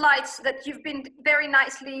previous two slides that you've been very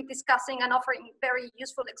nicely discussing and offering very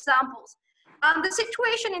useful examples. The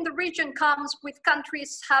situation in the region comes with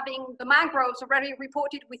countries having the mangroves already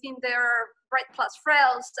reported within their REDD+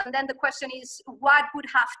 FRELs, and then the question is, what would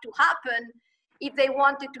have to happen if they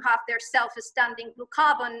wanted to have their self-standing blue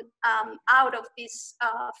carbon out of this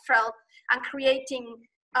FREL and creating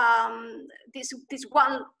this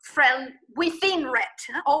one FREL within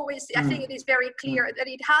REDD. Always, I think it is very clear that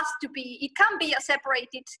it has to be, it can be a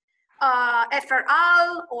separated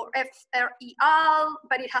FRAL or FREAL,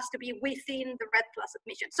 but it has to be within the REDD+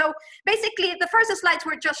 submission. So basically, the first slides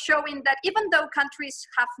were just showing that even though countries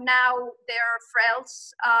have now their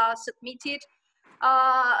FRALs submitted,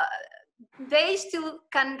 they still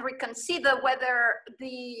can reconsider whether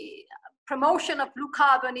the promotion of blue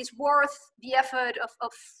carbon is worth the effort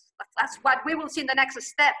of that's what we will see in the next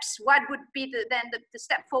steps. What would be then the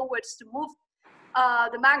step forwards to move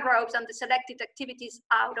the mangroves and the selected activities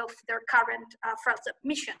out of their current FRAL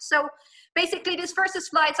submission. So basically, these first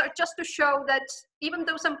slides are just to show that even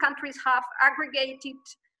though some countries have aggregated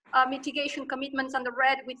mitigation commitments on the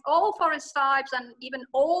REDD with all forest types and even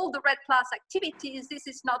all the REDD+ activities, this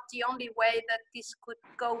is not the only way that this could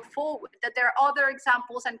go forward, that there are other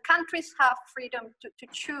examples and countries have freedom to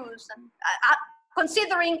choose, and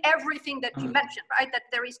considering everything that you mentioned, right, that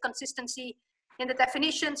there is consistency in the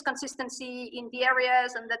definitions, consistency in the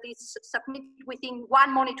areas, and that it's submitted within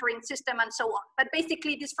one monitoring system and so on. But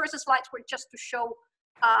basically, these first slides were just to show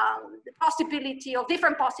the possibility of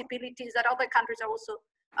different possibilities that other countries are also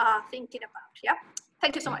thinking about. Yeah.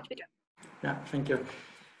 Thank you so much, Peter. Yeah, thank you.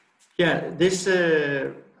 Yeah, this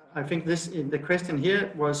I think the question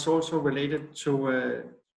here was also related to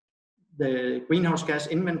the greenhouse gas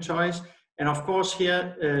inventories, and of course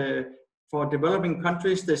here for developing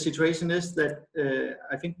countries the situation is that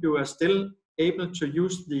I think you are still able to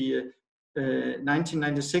use the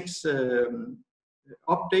 1996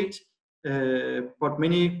 update, but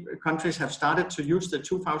many countries have started to use the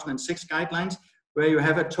 2006 guidelines, where you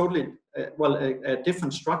have a totally, a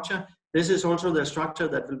different structure. This is also the structure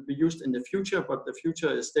that will be used in the future, but the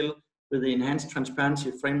future is still, with the enhanced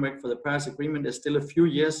transparency framework for the Paris Agreement, is still a few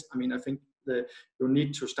years. I mean, I think you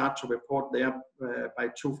need to start to report there by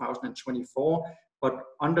 2024, but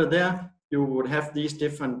under there, you would have these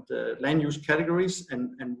different land use categories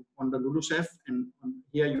and under LULUCF, and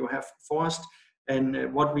here you have forest.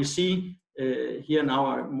 And what we see here now,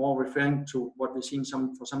 I'm more referring to what we see in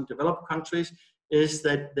for some developed countries, is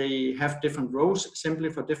that they have different rows simply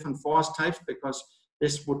for different forest types, because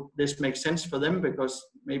this makes sense for them, because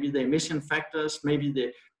maybe the emission factors,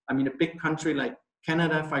 maybe a big country like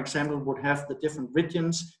Canada, for example, would have the different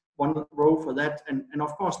regions, one row for that. And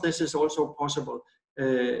of course, this is also possible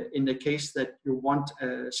in the case that you want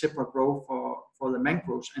a separate row for the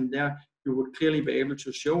mangroves. And there you would clearly be able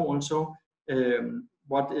to show also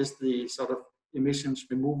what is the sort of emissions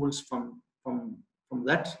removals from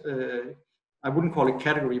that. I wouldn't call it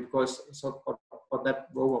category, because for that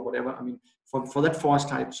row or whatever, I mean, for that forest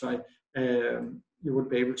type, so you would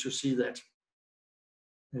be able to see that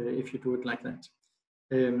if you do it like that.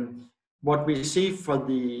 What we see for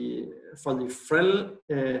the FREL,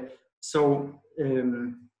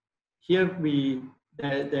 here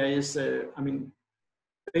there is,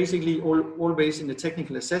 basically always in the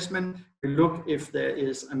technical assessment, we look if there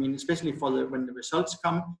is, especially for when the results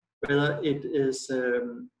come, whether it is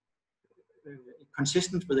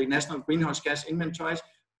consistent with the national greenhouse gas inventories.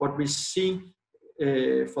 What we see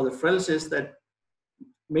for the FRELs is that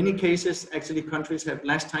many cases, actually countries have,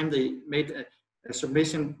 last time they made a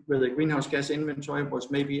submission with a greenhouse gas inventory was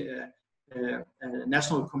maybe a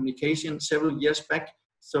national communication several years back.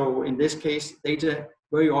 So in this case, data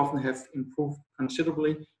very often have improved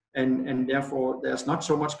considerably, and therefore there's not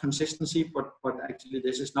so much consistency, but actually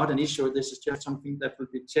this is not an issue. This is just something that will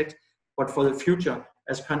be checked. But for the future,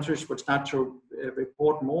 as countries would start to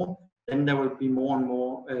report more, then there will be more and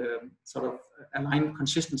more sort of aligned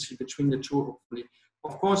consistency between the two, hopefully.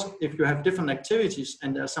 Of course, if you have different activities,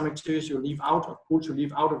 and there are some activities you leave out, or cool to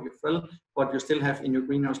leave out of your FREL, but you still have in your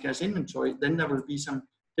greenhouse gas inventory, then there will be some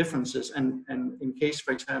differences. And in case,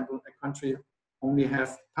 for example, a country only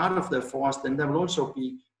have part of their forest, then there will also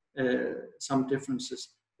be some differences.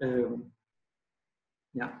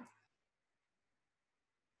 Yeah.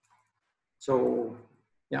 So,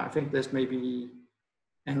 yeah, I think there's maybe,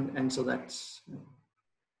 and so that's.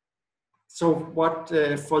 So what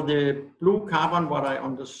for the blue carbon, what I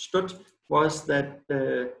understood was that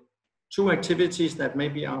two activities that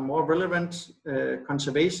maybe are more relevant,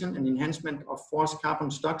 conservation and enhancement of forest carbon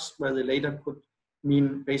stocks, where the later could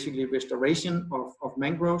mean basically restoration of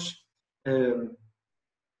mangroves.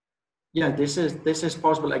 Yeah, this is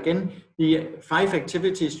possible. Again, the 5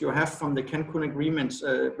 activities you have from the Cancun agreements,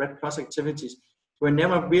 REDD+ activities, were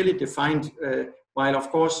never really defined. While of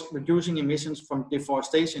course reducing emissions from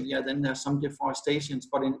deforestation, yeah, then there's some deforestations,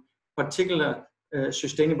 but in particular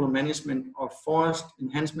sustainable management of forest,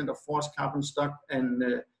 enhancement of forest carbon stock, and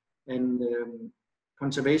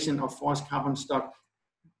conservation of forest carbon stock,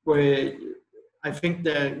 where I think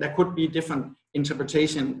there could be different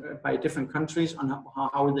interpretation by different countries on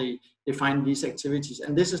how they define these activities.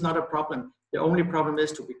 And this is not a problem. The only problem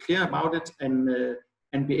is to be clear about it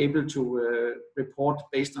and be able to report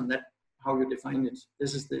based on that, how you define it.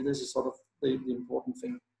 This is sort of the important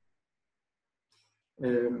thing.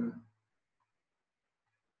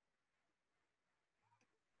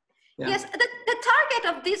 Yeah. Yes, the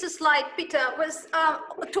target of this slide, Peter, was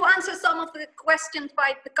to answer some of the questions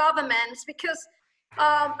by the governments, because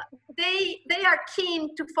they are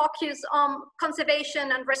keen to focus on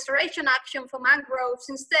conservation and restoration action for mangroves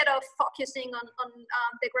instead of focusing on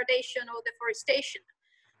degradation or deforestation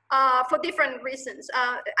for different reasons.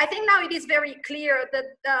 I think now it is very clear that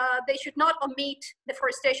they should not omit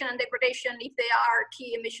deforestation and degradation if they are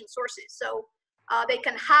key emission sources. So they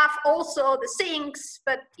can have also the sinks,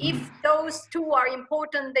 but if those two are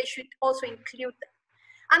important, they should also include them.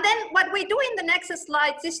 And then what we do in the next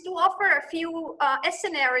slides is to offer a few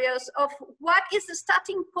scenarios of what is the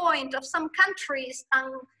starting point of some countries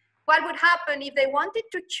and what would happen if they wanted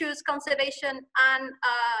to choose conservation and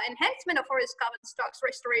enhancement of forest carbon stocks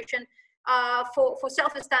restoration for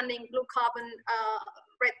self-standing blue carbon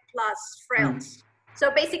REDD+ FRELs. So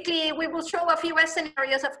basically, we will show a few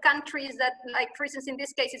scenarios of countries that, like for instance, in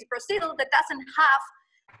this case is Brazil, that doesn't have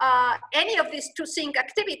any of these two sink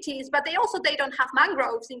activities, but they don't have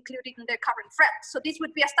mangroves included in their current FRELs. So this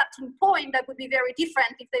would be a starting point that would be very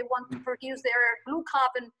different if they want to produce their blue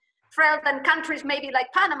carbon FREL than countries maybe like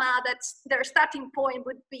Panama, that's their starting point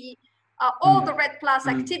would be all the REDD+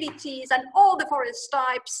 activities and all the forest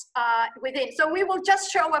types within. So we will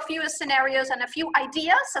just show a few scenarios and a few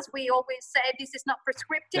ideas. As we always say, this is not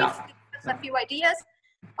prescriptive, just a few ideas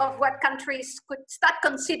of what countries could start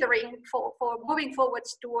considering for moving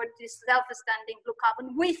forwards toward this self-standing blue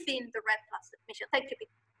carbon within the REDD+ definition. Thank you,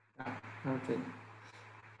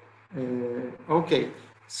 Peter. Okay,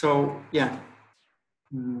 so yeah.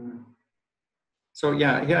 So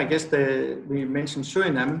yeah, here I guess we mentioned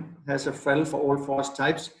Suriname has a FREL for all forest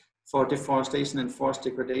types for deforestation and forest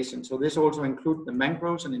degradation. So this also includes the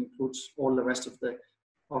mangroves and includes all the rest of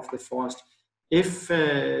the forest. If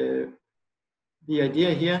the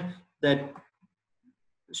idea here that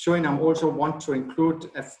Suriname also want to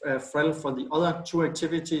include a FREL for the other two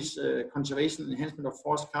activities, conservation and enhancement of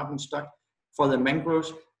forest carbon stock for the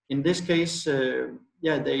mangroves. In this case,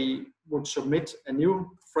 yeah, they would submit a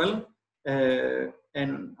new FREL,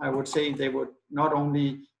 and I would say they would not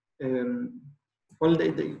only, well,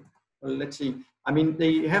 let's see. I mean,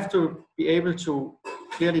 they have to be able to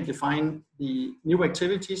clearly define the new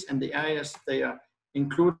activities and the areas they are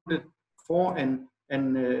included for, and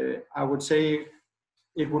I would say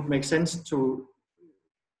it would make sense to,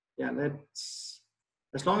 yeah,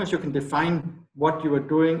 as long as you can define what you are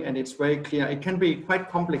doing and it's very clear. It can be quite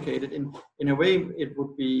complicated. In a way, it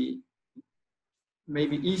would be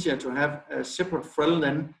maybe easier to have a separate FREL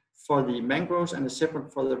then for the mangroves and a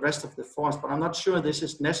separate for the rest of the forest, but I'm not sure this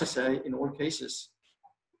is necessary in all cases.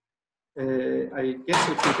 I guess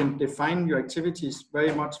if you can define your activities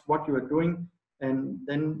very much what you are doing, and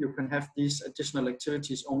then you can have these additional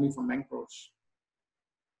activities only for mangroves.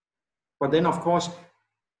 But then, of course,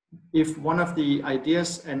 if one of the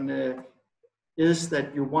ideas is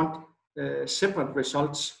that you want separate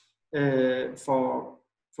results for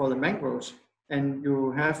the mangroves, and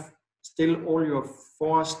you have still all your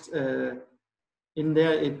forest in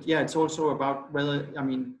there, it's also about whether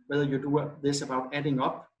you do this about adding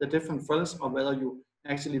up the different FRELs or whether you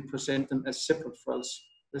actually present them as separate FRELs.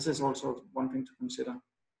 This is also one thing to consider.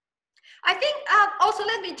 I think also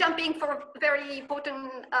let me jump in for a very important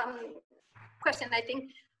question, I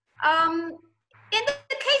think. In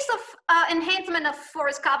the case of enhancement of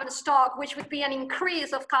forest carbon stock, which would be an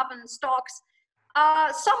increase of carbon stocks,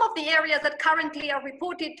 some of the areas that currently are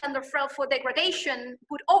reported under FREL for degradation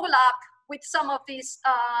would overlap with some of these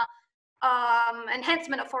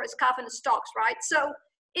enhancement of forest carbon stocks, right? So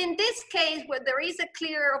in this case, where there is a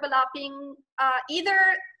clear overlapping, either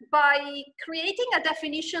by creating a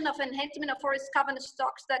definition of enhancement of forest carbon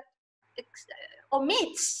stocks that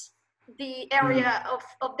omits the area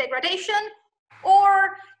of degradation,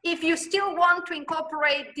 or if you still want to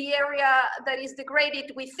incorporate the area that is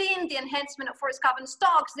degraded within the enhancement of forest carbon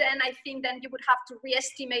stocks, then I think then you would have to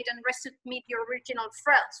re-estimate and resubmit your original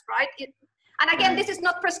FRELs, right? And again, this is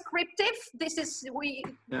not prescriptive. This is,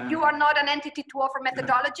 you are not an entity to offer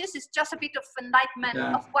methodologies. It's just a bit of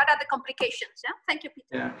enlightenment of what are the complications. Yeah, thank you,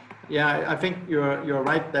 Peter. Yeah, I think you're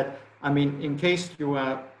right that, I mean, in case you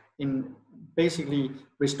are basically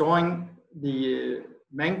restoring the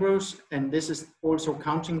mangroves, and this is also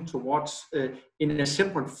counting towards in a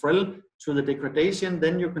separate FREL to the degradation,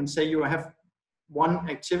 then you can say you have one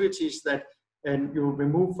activities that and you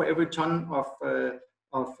remove for every ton of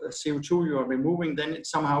CO2 you are removing, then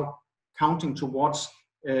it's somehow counting towards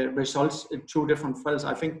results in 2 different files.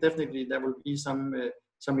 I think definitely there will be some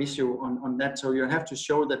issue on that. So you have to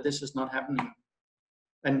show that this is not happening.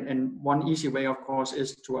 And one easy way, of course,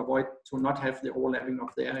 is to avoid to not have the overlapping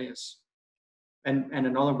of the areas. And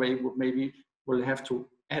another way would maybe we'll have to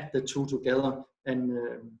add the 2 together. And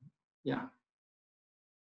yeah.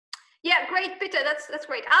 Yeah, great, Peter. That's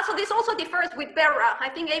great. Also, this also differs with Verra. I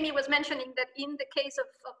think Amy was mentioning that in the case of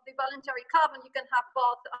the voluntary carbon, you can have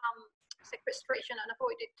both sequestration and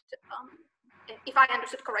avoided. If I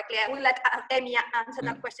understood correctly, I will let Amy answer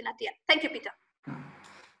that question at the end. Thank you, Peter.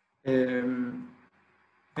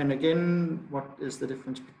 And again, what is the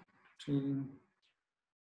difference between?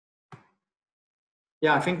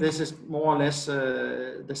 Yeah, I think this is more or less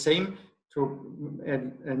the same.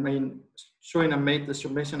 I mean, Suriname made the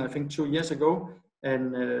submission, I think, 2 years ago,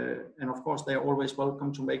 and of course they are always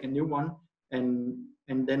welcome to make a new one. And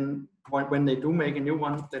then when they do make a new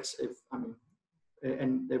one,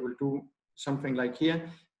 and they will do something like here,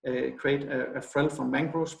 create a FREL for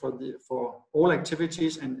mangroves for all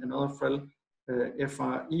activities, and another FREL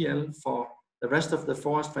FREL for the rest of the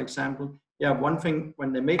forest, for example. Yeah, one thing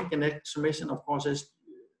when they make the next submission, of course, is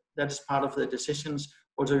that is part of the decisions.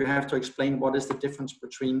 Also, you have to explain what is the difference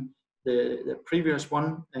between the previous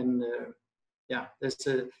one and yeah,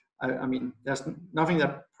 I mean, there's nothing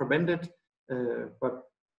that prevented,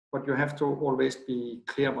 but you have to always be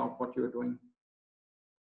clear about what you're doing.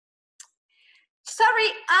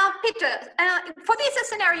 Sorry, Peter, for this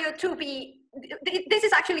scenario to be, this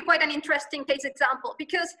is actually quite an interesting case example,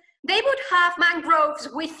 because they would have mangroves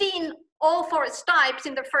within all forest types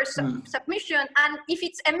in the first submission, and if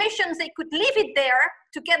it's emissions, they could leave it there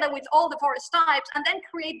together with all the forest types and then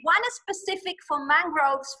create one specific for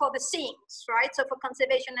mangroves for the sinks, right? So for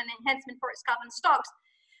conservation and enhancement forest carbon stocks.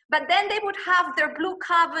 But then they would have their blue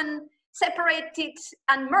carbon separated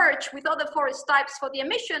and merged with other forest types for the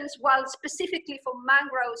emissions, while specifically for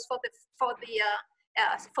mangroves for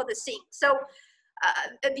the sink. So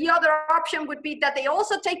the other option would be that they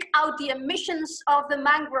also take out the emissions of the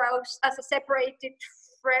mangroves as a separated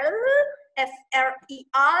FREL,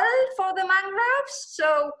 F-R-E-L for the mangroves.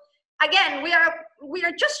 So again, we are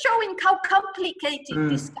just showing how complicated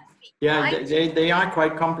this can be. Yeah, right? they are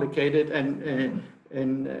quite complicated, and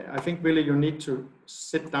I think really you need to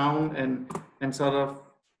sit down and sort of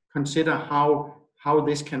consider how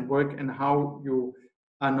this can work and how you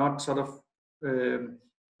are not sort of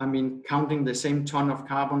I mean, counting the same ton of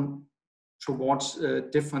carbon towards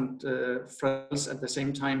different FRELs at the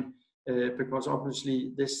same time, because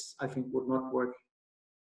obviously this, I think, would not work.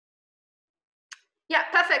 Yeah,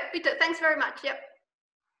 perfect, Peter. Thanks very much. Yep.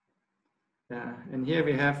 Yeah, and here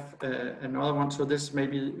we have another one. So this may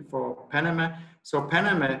be for Panama. So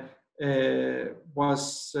Panama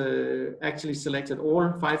was actually selected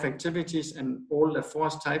all 5 activities and all the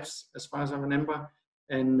forest types, as far as I remember.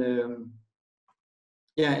 And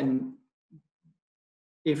yeah, and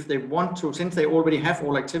if they want to, since they already have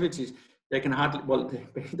all activities, they can hardly, well,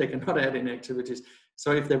 they cannot add any activities.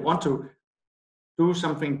 So if they want to do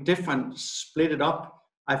something different, split it up,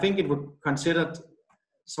 I think it would consider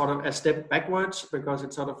sort of a step backwards, because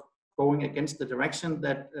it's sort of going against the direction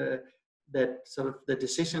that that sort of the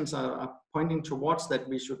decisions are pointing towards, that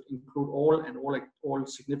we should include all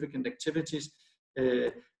significant activities.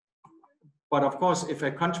 But of course, if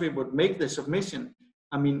a country would make the submission,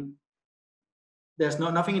 I mean, there's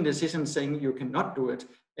nothing in the decision saying you cannot do it.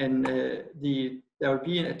 And there will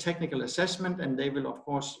be a technical assessment, and they will, of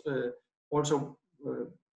course, also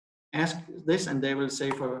ask this, and they will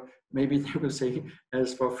say maybe they will say,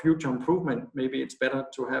 as for future improvement, maybe it's better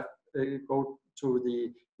to have go to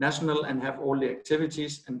the national and have all the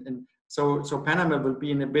activities. And so Panama will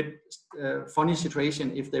be in a bit funny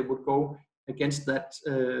situation if they would go against that.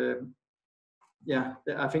 Yeah,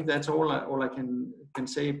 I think that's all I can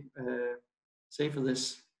say for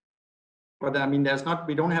this. But I mean,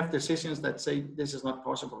 we don't have decisions that say this is not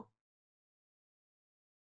possible.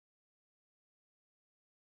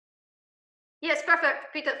 Yes,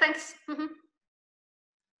 perfect, Peter. Thanks. Mm-hmm.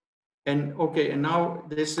 And okay, and now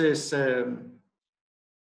this is I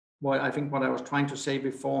think what I was trying to say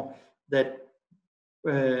before, that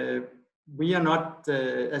we are not,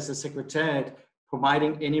 as a Secretariat,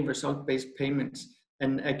 providing any result-based payments.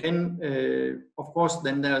 And again, of course,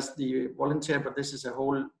 then there's the volunteer, but this is a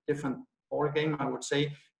whole different ball game, I would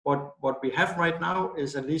say. What we have right now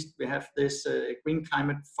is, at least we have this Green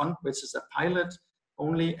Climate Fund, which is a pilot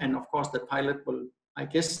only. And of course, the pilot will, I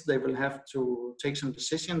guess they will have to take some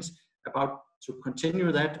decisions about to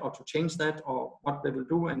continue that or to change that, or what they will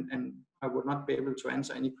do. And I would not be able to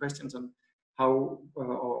answer any questions on how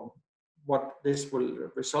or what this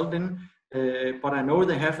will result in. But I know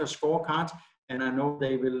they have a scorecard, and I know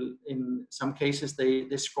they will, in some cases,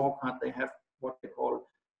 this scorecard, they have what they call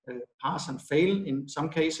pass and fail in some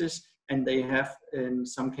cases, and they have, in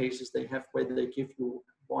some cases, they have whether they give you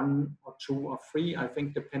 1 or 2 or 3, I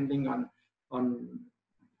think, depending on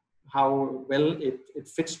how well it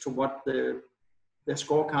fits to what the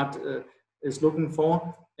scorecard is looking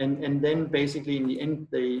for. And then basically in the end,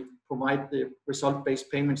 they provide the result-based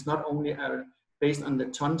payments, not only based on the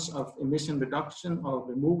tons of emission reduction or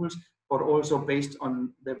removals, but also based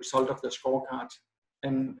on the result of the scorecard.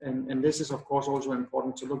 And this is of course also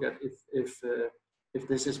important to look at if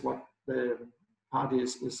this is what the party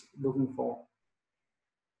is looking for.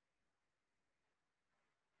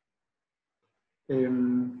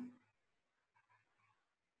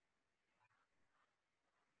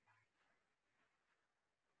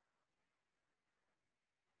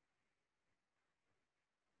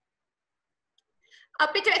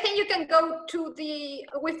 Peter, I think you can go to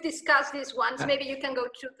we've discussed these ones. Maybe you can go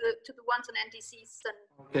to the ones on NDCs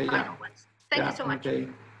and final ones. Thank you so much. Okay.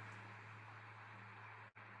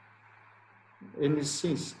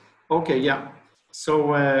 NDCs. Okay, yeah.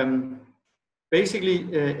 So basically,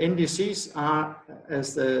 NDCs are,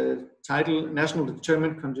 as the title, nationally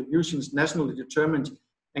determined contributions, nationally determined,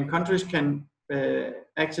 and countries can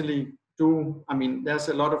actually do, I mean, there's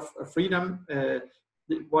a lot of freedom.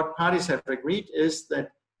 What parties have agreed is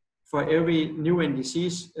that for every new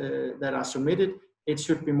NDCs that are submitted, it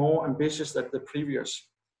should be more ambitious than the previous.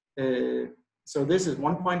 So this is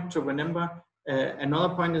one point to remember.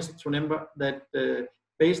 Another point is to remember that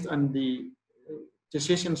based on the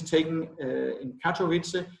decisions taken in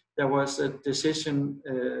Katowice, there was a decision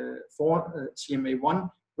for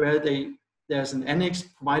CMA1 where there's an annex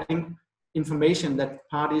providing information that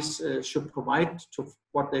parties should provide to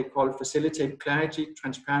what they call facilitate clarity,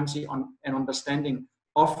 transparency and understanding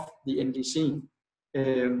of the NDC.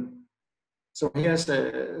 So here's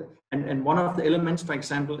and one of the elements, for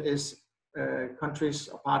example, is countries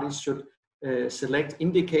or parties should select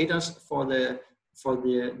indicators for their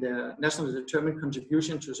nationally determined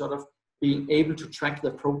contribution to sort of being able to track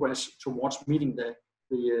the progress towards meeting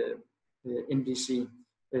the NDC.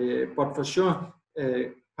 But for sure,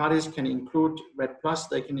 parties can include RED+,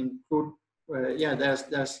 they can include,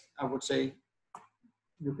 there's, I would say,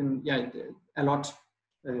 you can, a lot,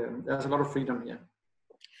 there's a lot of freedom here.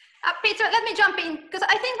 Peter, let me jump in, because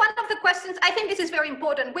I think one of the questions, I think this is very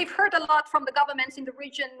important. We've heard a lot from the governments in the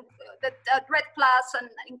region that RED+ and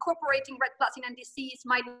incorporating RED+ in NDCs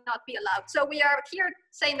might not be allowed. So we are here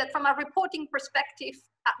saying that from a reporting perspective,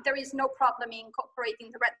 there is no problem in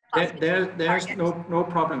incorporating the RED+. There's no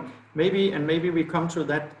problem. Maybe we come to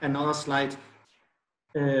that another slide,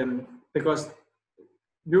 because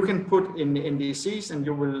you can put in the NDCs and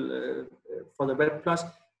you will, for the RED+,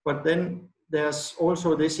 but then there's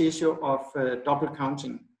also this issue of double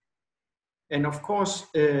counting. And of course,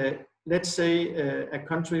 let's say a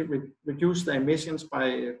country reduced the emissions by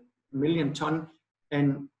 1 million ton,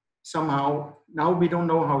 and somehow, now we don't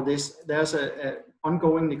know how there's a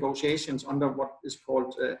ongoing negotiations under what is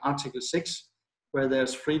called Article 6, where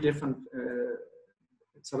there's 3 different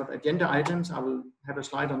sort of agenda items. I will have a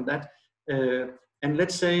slide on that. And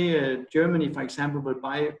let's say Germany, for example, will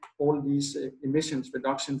buy all these emissions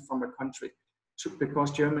reduction from a country because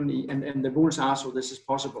Germany, and the rules are so this is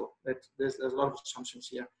possible, that there's a lot of assumptions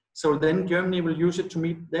here. So then Germany will use it to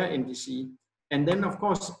meet their NDC. And then of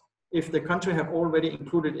course, if the country have already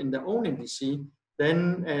included in their own NDC,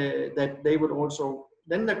 then that they would also,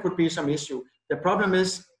 then there could be some issue. The problem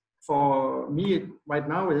is for me right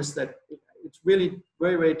now is that it's really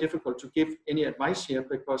very, very difficult to give any advice here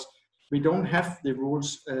because we don't have the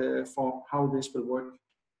rules for how this will work.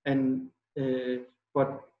 And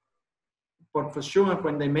but for sure,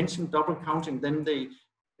 when they mention double counting, then they,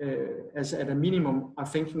 as at a minimum, are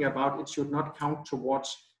thinking about it should not count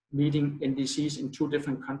towards meeting NDCs in 2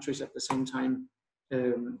 different countries at the same time.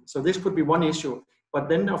 So this could be one issue. But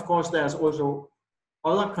then, of course, there's also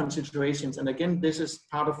other considerations. And again, this is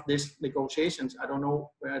part of this negotiations. I don't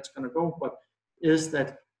know where it's going to go, but is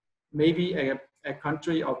that maybe a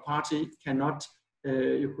country or party cannot,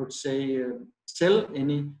 you could say, sell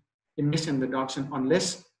any emission reduction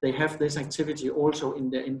unless they have this activity also in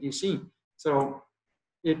their NDC. So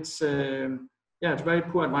it's, it's very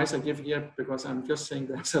poor advice I give here because I'm just saying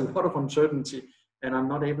there's a lot of uncertainty and I'm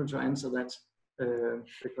not able to answer that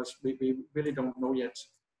because we really don't know yet.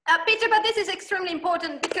 Peter, but this is extremely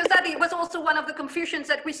important because that was also one of the confusions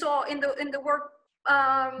that we saw in the work,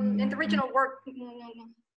 in the regional work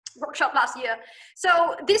workshop last year.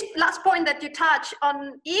 So this last point that you touch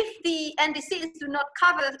on, if the NDCs do not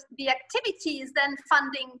cover the activities, then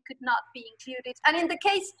funding could not be included. And in the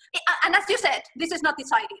case, and as you said, this is not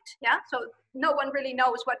decided, yeah? So no one really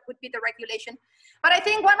knows what would be the regulation. But I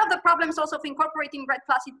think one of the problems also of incorporating REDD+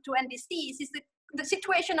 into NDCs is the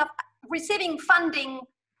situation of receiving funding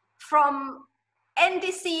from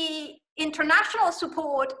NDC international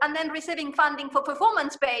support and then receiving funding for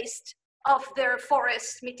performance-based of their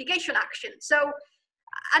forest mitigation action. So,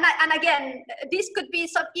 and again, this could be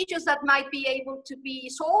some issues that might be able to be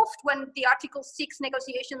solved when the Article 6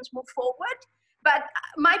 negotiations move forward. But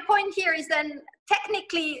my point here is then,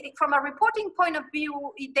 technically, from a reporting point of view,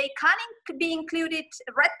 they can be included,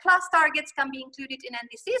 REDD+ targets can be included in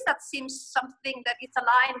NDCs. That seems something that is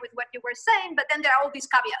aligned with what you were saying, but then there are all these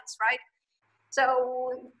caveats, right?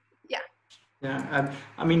 So, yeah. Yeah,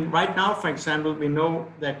 I mean, right now, for example, we know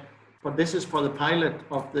that, but this is for the pilot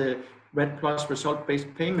of the REDD+ result-based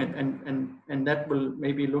payment, and that will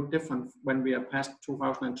maybe look different when we are past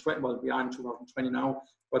 2020. Well, we are in 2020 now,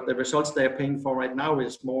 but the results they are paying for right now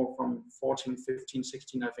is more from 14, 15,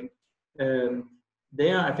 16, I think.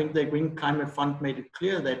 There, I think the Green Climate Fund made it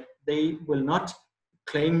clear that they will not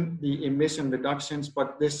claim the emission reductions,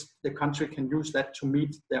 but the country can use that to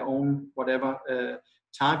meet their own whatever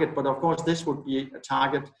target. But of course, this would be a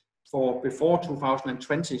target for before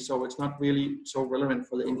 2020, so it's not really so relevant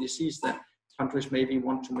for the NDCs that countries maybe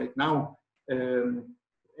want to make now.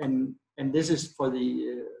 And this is for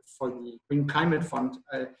the Green Climate Fund.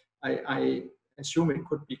 I assume it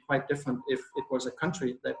could be quite different if it was a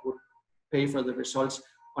country that would pay for the results,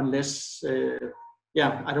 unless,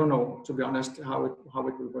 yeah, I don't know, to be honest, how it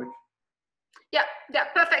will work. Yeah,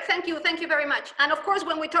 perfect. Thank you very much. And of course,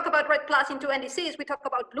 when we talk about REDD+ into NDCs, we talk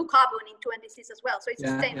about blue carbon into NDCs as well. So it's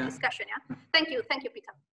the same discussion, yeah? Thank you,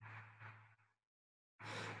 Peter.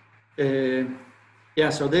 Yeah,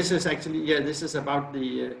 so this is actually, this is about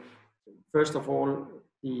the, first of all,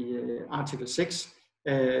 the Article 6.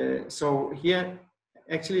 So here,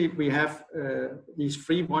 actually, we have these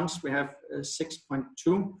three ones. We have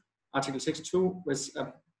 6.2, Article 6.2, which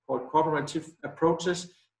called cooperative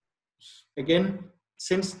approaches. Again,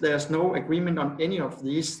 since there's no agreement on any of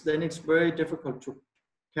these, then it's very difficult to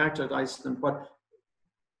characterize them. But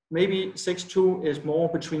maybe 6.2 is more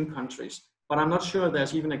between countries, but I'm not sure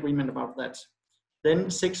there's even agreement about that. Then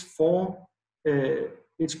 6.4,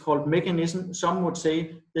 it's called mechanism. Some would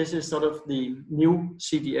say this is sort of the new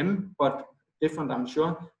CDM, but different, I'm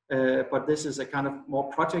sure. But this is a kind of more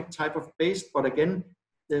project type of based, but again,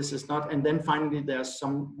 this is not. And then finally, there's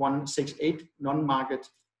some 168 non-market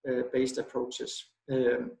based approaches.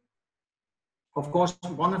 Of course,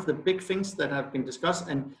 one of the big things that have been discussed,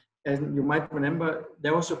 and you might remember,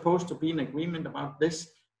 there was supposed to be an agreement about this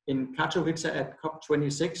in Katowice at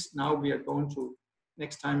COP26. Now we are going to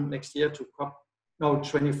next year to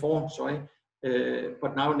COP24, sorry.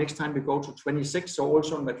 But now next time we go to 26, so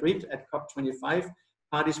also in Madrid at COP25,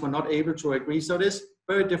 parties were not able to agree. So it is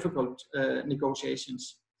very difficult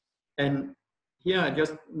negotiations. And here I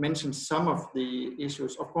just mentioned some of the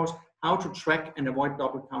issues. Of course, how to track and avoid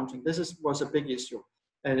double counting. This was a big issue.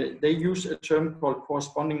 They use a term called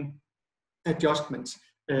corresponding adjustments.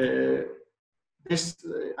 I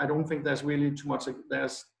don't think there's really too much.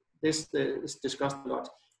 This is discussed a lot.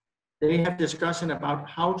 They have discussion about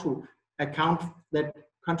how to account that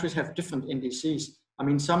countries have different NDCs. I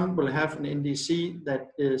mean, some will have an NDC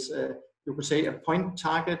that is, you could say, a point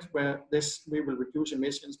target where we will reduce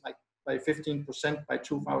emissions by 15% by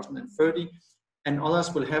 2030, and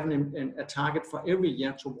others will have a target for every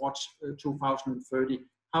year towards 2030.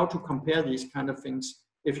 How to compare these kind of things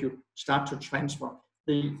if you start to transfer.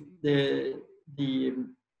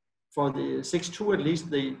 For the 6.2 at least,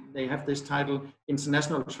 they have this title,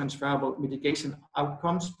 International Transferable Mitigation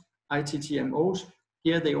Outcomes, ITTMOs.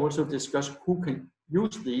 Here they also discuss who can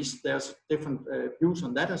use these. There's different views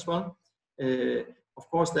on that as well. Of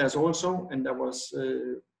course, there's also, and there was,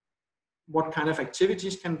 what kind of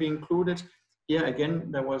activities can be included. Here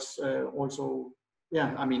again, there was also,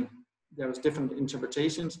 I mean, there was different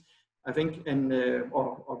interpretations, I think, and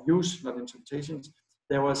or views, not interpretations.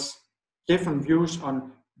 There was different views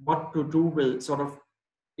on what to do with sort of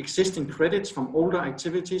existing credits from older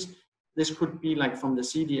activities. This could be like from the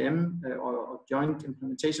CDM or joint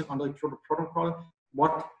implementation under the Kyoto Protocol.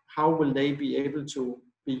 How will they be able to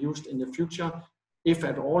be used in the future, if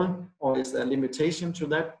at all, or is there a limitation to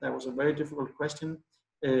that? That was a very difficult question.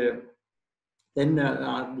 Then there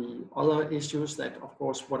are the other issues that, of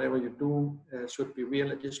course, whatever you do should be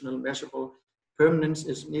real, additional, measurable. Permanence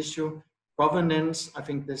is an issue. governance, I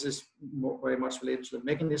think this is very much related to the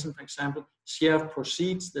mechanism, for example. Share of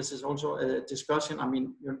proceeds, this is also a discussion. I mean,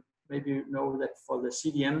 maybe you know that for the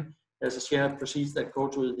CDM, there's a share of proceeds that go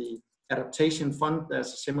to the adaptation fund.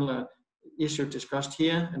 There's a similar issue discussed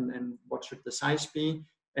here, and what should the size be?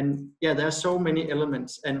 And yeah, there are so many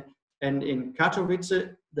elements. And in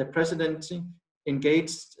Katowice, the presidency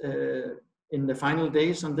engaged in the final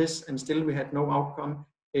days on this, and still we had no outcome.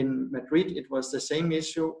 In Madrid, it was the same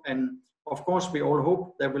issue. And of course, we all hope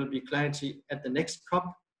there will be clarity at the next COP,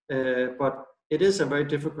 but it is a very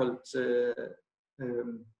difficult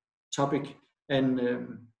topic. And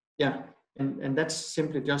yeah, and that's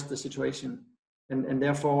simply just the situation. And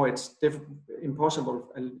therefore, it's impossible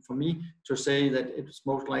for me to say that it's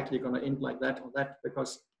most likely going to end like that or that,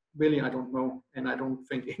 because really I don't know, and I don't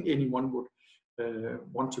think anyone would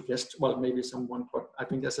want to guess. Well, maybe someone, but I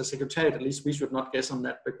think as a secretariat, at least we should not guess on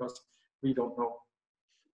that, because we don't know.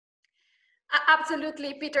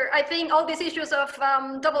 Absolutely, Peter. I think all these issues of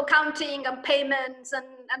double counting and payments,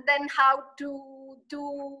 and then how to do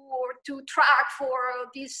or to track for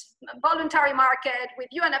this voluntary market with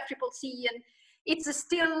UNFCCC, and it's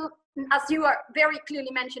still, as you are very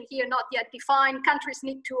clearly mentioned here, not yet defined. Countries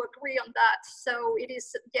need to agree on that, so it is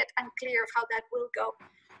yet unclear how that will go.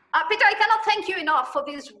 Peter, I cannot thank you enough for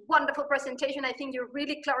this wonderful presentation. I think you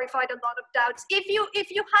really clarified a lot of doubts. If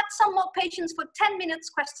you had some more patience for 10 minutes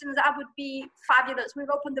questions, that would be fabulous.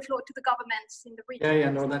 We'll open the floor to the governments in the region. Yeah,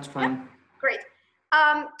 no, that's fine. Yeah? Great.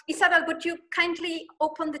 Isabel, would you kindly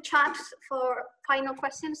open the chat for final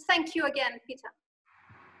questions? Thank you again, Peter.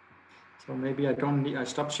 So maybe I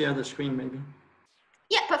stop share the screen maybe.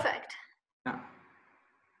 Yeah, perfect. Yeah.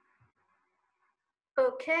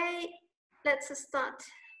 Okay, let's start.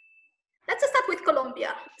 Let's start with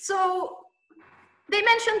Colombia. So they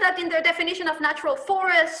mentioned that in their definition of natural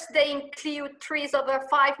forests, they include trees over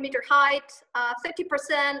 5 meter height,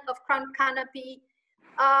 30% of crown canopy,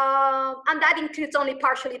 and that includes only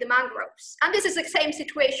partially the mangroves. And this is the same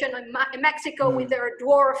situation in Mexico with their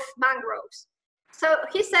dwarf mangroves. So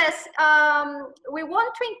he says, we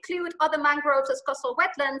want to include other mangroves as coastal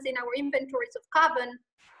wetlands in our inventories of carbon,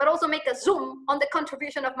 but also make a zoom on the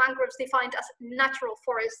contribution of mangroves defined as natural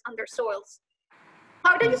forests under soils.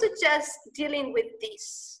 How do you suggest dealing with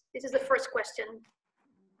this? This is the first question.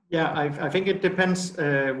 Yeah, I think it depends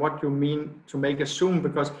what you mean to make a zoom,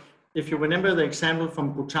 because if you remember the example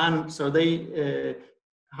from Bhutan, so they,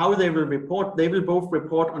 how they will report, they will both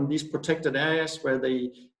report on these protected areas where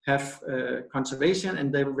they have conservation,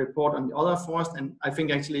 and they will report on the other forest. And I think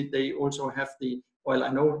actually they also have the, well, I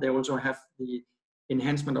know they also have the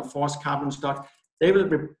enhancement of forest carbon stock. They will,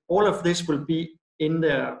 all of this will be in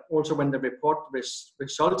there also when they report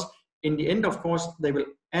results. In the end, of course, they will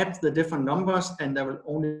add the different numbers, and there will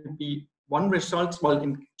only be one result, well,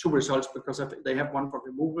 in two results, because they have one for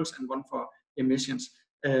removals and one for emissions.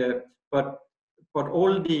 But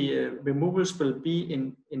all the removals will be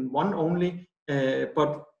in one only,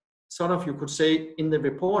 but sort of you could say in the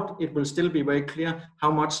report, it will still be very clear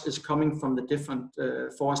how much is coming from the different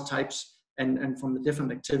forest types and from the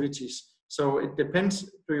different activities. So it depends,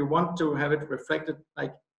 do you want to have it reflected,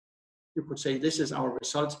 like you could say this is our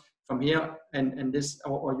result from here and this,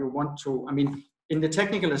 or you want to, I mean, in the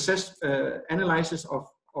technical analysis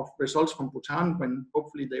of results from Bhutan, when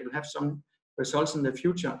hopefully they will have some results in the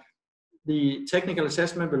future, the technical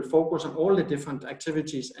assessment will focus on all the different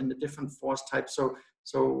activities and the different forest types.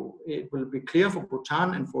 So it will be clear for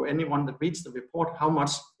Bhutan and for anyone that reads the report how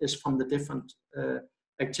much is from the different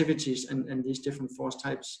activities and these different forest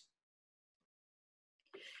types.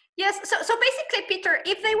 Yes, so basically, Peter,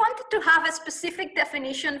 if they wanted to have a specific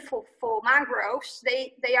definition for mangroves,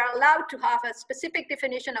 they are allowed to have a specific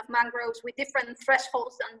definition of mangroves with different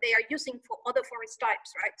thresholds than they are using for other forest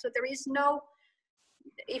types, right? So there is no,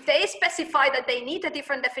 if they specify that they need a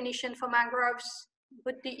different definition for mangroves,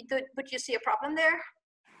 would you see a problem there?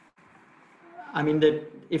 I mean,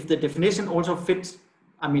 if the definition also fits,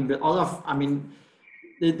 I mean, the other, I mean,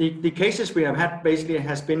 the cases we have had basically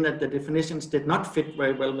has been that the definitions did not fit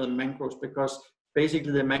very well with the mangroves, because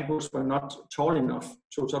basically the mangroves were not tall enough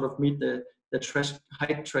to sort of meet the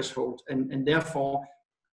height threshold, and therefore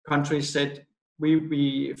countries said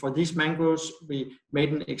we for these mangroves we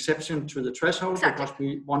made an exception to the threshold. Exactly. Because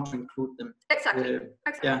we want to include them. Exactly.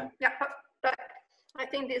 Yeah. Yeah. I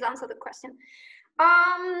think this answered the question.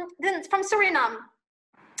 Then from Suriname.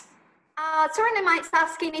 Suriname is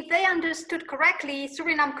asking if they understood correctly,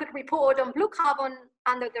 Suriname could report on blue carbon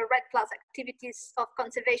under the REDD+ activities of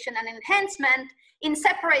conservation and enhancement in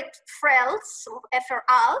separate FRELs or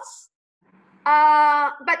FRLs,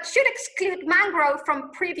 but should exclude mangrove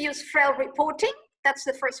from previous FREL reporting. That's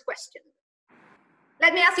the first question.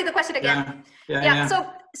 let me ask you the question again. Yeah.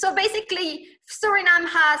 So basically, Suriname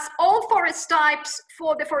has all forest types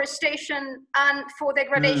for deforestation and for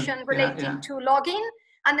degradation relating to logging.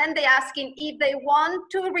 And then they're asking if they want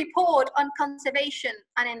to report on conservation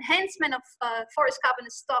and enhancement of forest carbon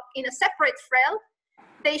stock in a separate FREL,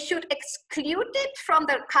 they should exclude it from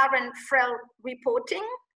the current FREL reporting.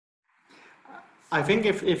 I think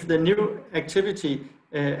if the new activity,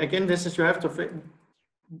 again, this is, you have to,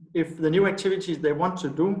 if the new activities they want to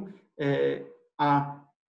do are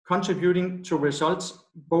contributing to results,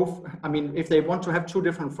 both, I mean, if they want to have two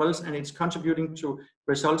different FRELs and it's contributing to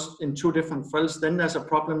results in two different FRELs, then there's a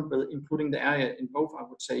problem with including the area in both, I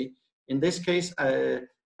would say. In this case,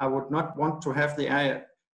 I would not want to have the area,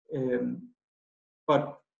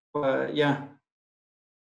 but yeah,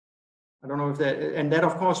 I don't know if that, and that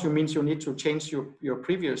of course means you need to change your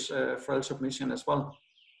previous FREL submission as well.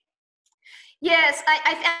 Yes,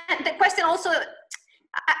 the question also,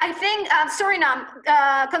 I think, Suriname,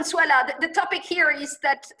 Consuela, the topic here is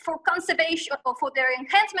that for conservation or for their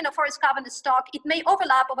enhancement of forest carbon stock, it may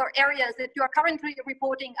overlap over areas that you are currently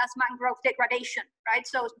reporting as mangrove degradation, right?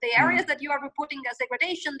 So the areas that you are reporting as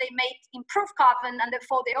degradation, they may improve carbon, and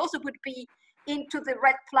therefore they also would be into the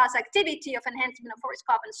REDD+ activity of enhancement of forest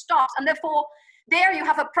carbon stocks. And therefore, there you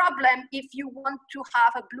have a problem if you want to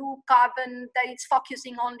have a blue carbon that is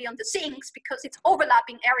focusing only on the sinks, because it's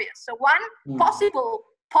overlapping areas. So one possible,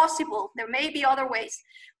 there may be other way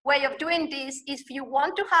of doing this is if you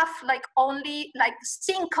want to have like only like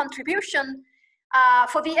sink contribution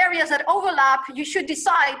for the areas that overlap, you should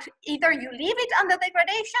decide either you leave it under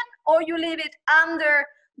degradation or you leave it under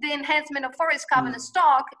the enhancement of forest carbon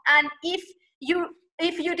stock. And if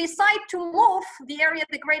you decide to move the area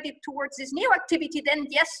degraded towards this new activity, then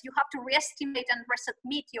yes, you have to re-estimate and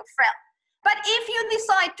resubmit your FREL. But if you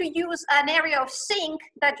decide to use an area of sink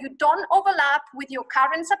that you don't overlap with your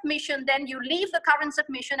current submission, then you leave the current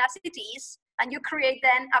submission as it is, and you create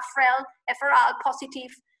then a FREL, FRL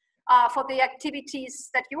positive for the activities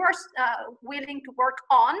that you are willing to work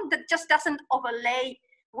on, that just doesn't overlay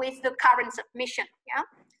with the current submission, yeah?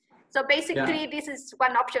 So basically, this is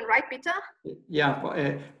one option, right, Peter? Yeah,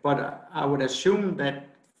 but I would assume that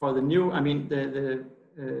for the new, I mean, the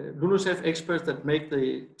LULUCF experts that make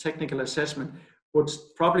the technical assessment would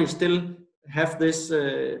probably still have this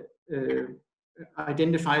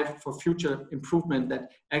identified for future improvement,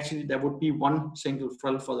 that actually there would be one single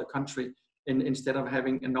FREL for the country instead of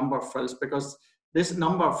having a number of FRELs, because this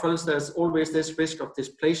number of FRELs, there's always this risk of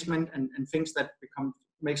displacement and things that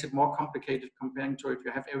makes it more complicated comparing to if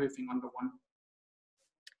you have everything under one.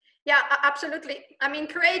 Yeah, absolutely. I mean,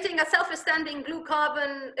 creating a self-standing blue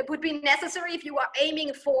carbon, it would be necessary if you are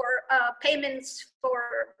aiming for payments for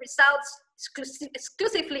results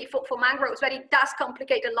exclusively for mangroves, but it does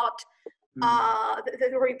complicate a lot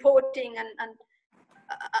the reporting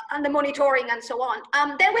and the monitoring and so on.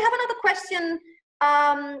 Then we have another question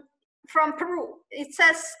from Peru. It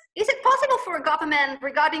says, is it possible for a government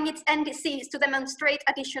regarding its NDCs to demonstrate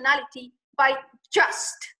additionality by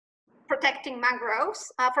just protecting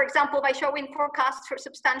mangroves, for example, by showing forecasts for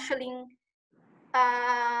substantially,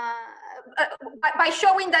 by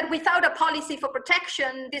showing that without a policy for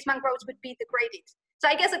protection, these mangroves would be degraded? So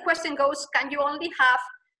I guess the question goes, can you only have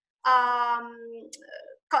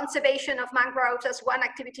conservation of mangroves as one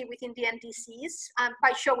activity within the NDCs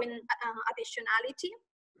by showing additionality?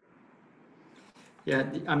 Yeah,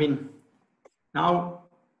 I mean, now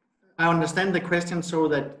I understand the question, so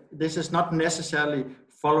that this is not necessarily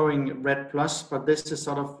following REDD+, but this is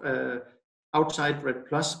sort of outside REDD+.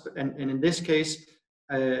 And in this case,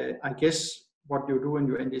 I guess what you do in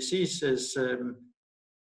your NDCs is, I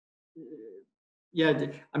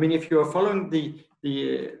mean, if you are following the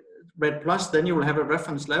REDD+, then you will have a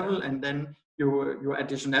reference level, and then your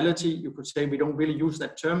additionality, you could say we don't really use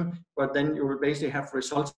that term, but then you will basically have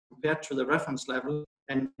results compared to the reference level.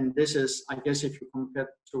 And this is, I guess, if you compare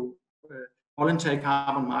to voluntary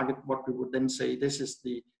carbon market, what we would then say, this is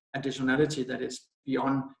the additionality that is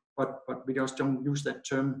beyond, but we just don't use that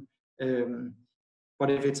term.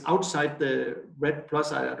 But if it's outside the REDD+,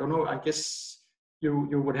 I don't know, I guess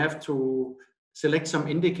you would have to select some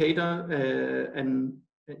indicator and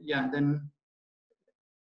then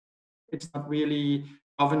it's not really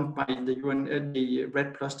governed by the UN, the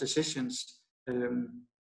REDD+ decisions.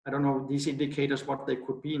 I don't know these indicators, what they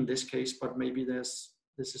could be in this case, but maybe this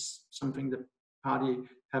is something the party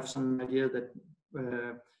have some idea that,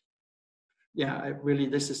 really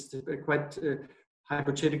this is quite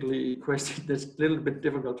hypothetically question that's a little bit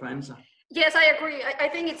difficult to answer. Yes, I agree. I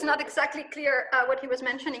think it's not exactly clear what he was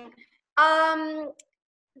mentioning. Then,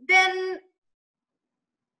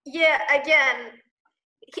 again,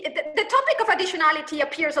 the topic of additionality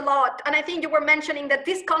appears a lot, and I think you were mentioning that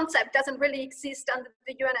this concept doesn't really exist under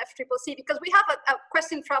the UNFCCC, because we have a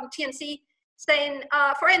question from TNC saying,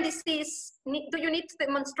 for NDCs, do you need to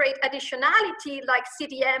demonstrate additionality like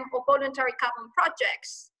CDM or voluntary carbon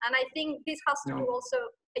projects? And I think this has to do also,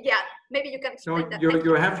 yeah, maybe you can explain that.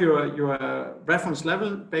 You have your reference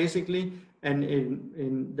level, basically, and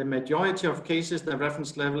in the majority of cases, the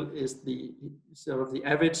reference level is the sort of the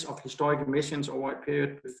average of historic emissions over a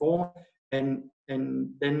period before, and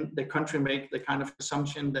then the country make the kind of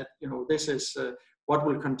assumption that, you know, this is what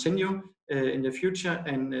will continue in the future,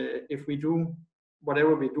 and if we do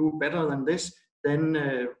whatever we do better than this,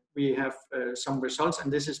 then we have some results,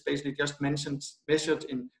 and this is basically just measured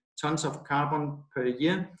in tons of carbon per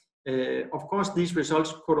year. Of course, these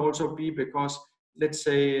results could also be because, let's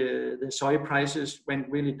say, the soy prices went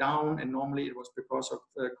really down, and normally it was because of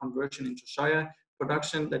conversion into soya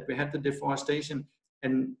production that we had the deforestation,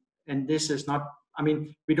 and this is not, I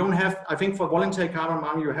mean, we don't have, I think for voluntary carbon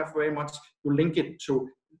marking, you have very much, you link it to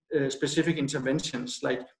specific interventions.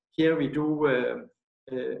 Like here we do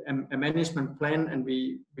a management plan, and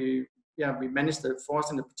we manage the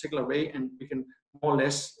forest in a particular way, and we can more or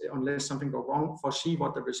less, unless something goes wrong, foresee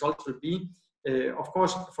what the results will be. Of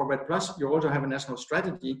course, for REDD+, you also have a national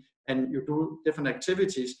strategy, and you do different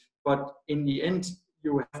activities, but in the end,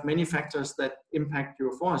 you have many factors that impact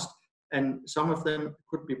your forest, and some of them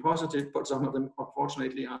could be positive, but some of them,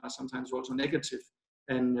 unfortunately, are sometimes also negative.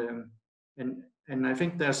 And I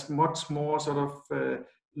think there's much more sort of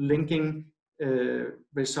linking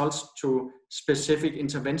results to specific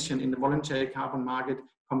intervention in the voluntary carbon market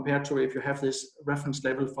compared to if you have this reference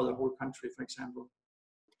level for the whole country, for example.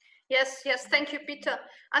 Yes, thank you, Peter.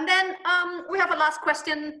 And then we have a last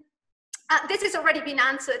question. This has already been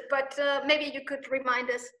answered, but maybe you could remind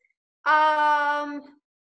us. Well,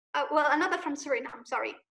 another from Suriname,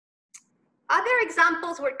 sorry. Are there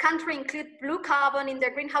examples where countries include blue carbon in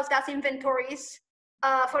their greenhouse gas inventories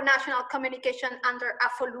for national communication under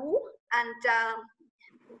AFOLU? And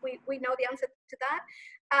we know the answer to that.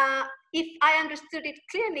 If I understood it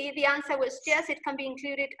clearly, the answer was yes, it can be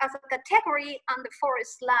included as a category under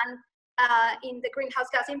forest land in the greenhouse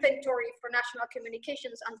gas inventory for national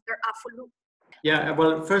communications under AFOLU. Yeah,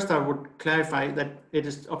 well, first I would clarify that it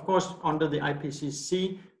is, of course, under the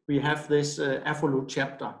IPCC, we have this AFOLU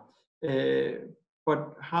chapter.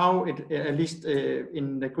 But how it, at least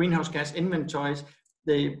in the greenhouse gas inventories,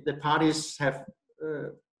 the parties have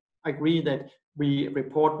agreed that we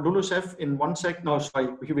report LULUCF in one sector. No, sorry,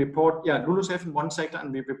 we report LULUCF in one sector,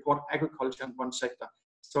 and we report agriculture in one sector.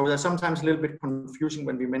 So there's sometimes a little bit confusing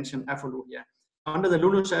when we mention AFOLU here. Under the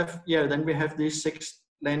LULUCF, then we have these 6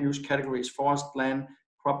 land use categories: forest land,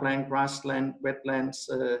 cropland, grassland, wetlands,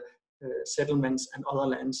 settlements, and other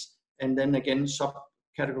lands. And then again,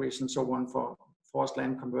 subcategories and so on for forest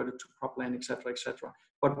land converted to cropland, etc., etc.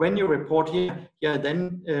 But when you report here,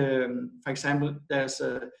 then, for example, there's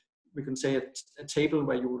we can say a table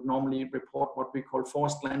where you would normally report what we call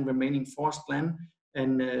forest land, remaining forest land,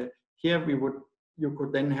 and here you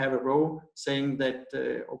could then have a row saying that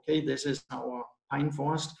okay, this is our pine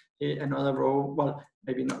forest. Another row, well,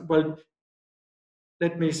 maybe not. Well,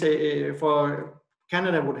 let me say for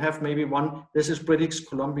Canada would have maybe one. This is British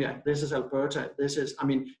Columbia. This is Alberta. This is,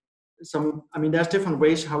 there's different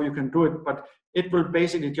ways how you can do it, but it will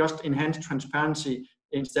basically just enhance transparency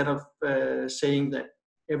instead of saying that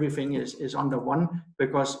everything is under one,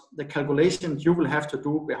 because the calculations you will have to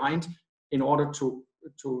do behind in order to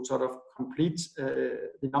sort of complete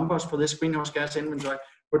the numbers for this greenhouse gas inventory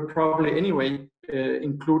would probably anyway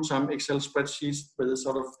include some Excel spreadsheets with a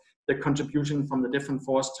sort of the contribution from the different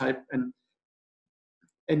forest type, and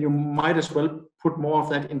you might as well put more of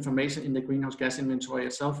that information in the greenhouse gas inventory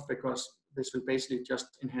itself, because this will basically just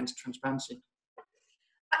enhance transparency.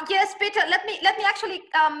 Yes, Peter, let me actually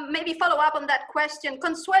maybe follow up on that question.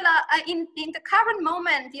 Consuela, in the current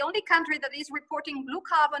moment, the only country that is reporting blue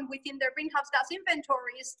carbon within their greenhouse gas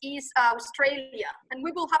inventories is Australia. And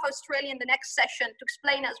we will have Australia in the next session to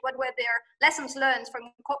explain us what were their lessons learned from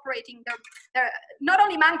incorporating their not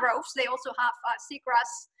only mangroves, they also have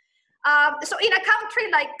seagrass. So in a country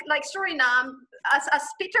like Suriname, as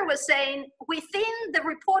Peter was saying, within the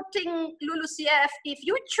reporting LULUCF, if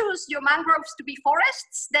you choose your mangroves to be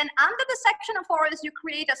forests, then under the section of forests, you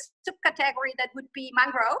create a subcategory that would be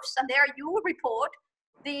mangroves, and there you report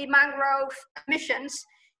the mangrove emissions,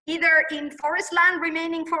 either in forest land,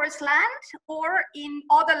 remaining forest land, or in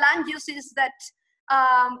other land uses that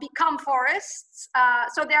become forests.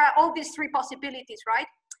 So there are all these 3 possibilities, right?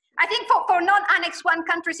 I think for non-Annex 1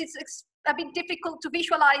 countries, it's a bit difficult to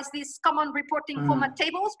visualize these common reporting format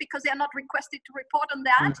tables because they are not requested to report on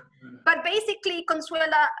that. But basically,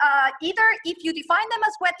 Consuela, either if you define them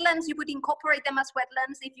as wetlands, you would incorporate them as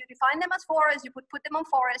wetlands. If you define them as forests, you would put them on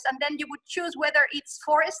forests, and then you would choose whether it's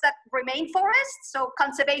forests that remain forests, so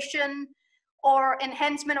conservation or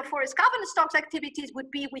enhancement of forest carbon stocks activities would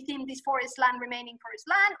be within this forest land remaining forest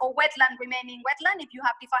land, or wetland remaining wetland if you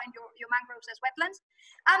have defined your mangroves as wetlands.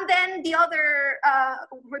 And then the other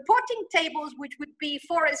reporting tables, which would be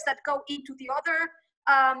forests that go into the other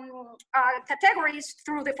categories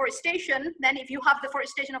through deforestation. Then if you have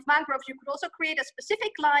deforestation of mangroves, you could also create a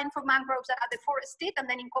specific line for mangroves that are deforested and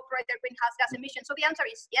then incorporate their greenhouse gas emissions. So the answer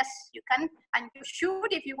is yes, you can, and you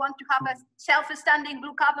should, if you want to have a self-standing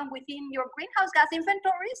blue carbon within your greenhouse gas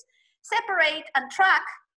inventories, separate and track.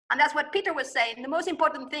 And that's what Peter was saying. The most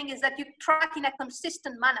important thing is that you track in a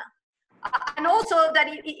consistent manner. And also that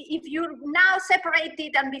if you now separate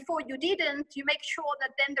it and before you didn't, you make sure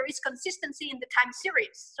that then there is consistency in the time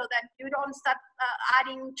series so that you don't start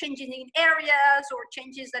adding changes in areas or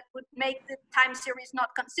changes that would make the time series not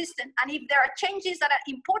consistent. And if there are changes that are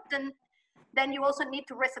important, then you also need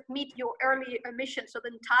to resubmit your early emissions so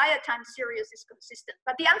the entire time series is consistent.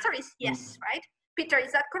 But the answer is yes, right? Peter,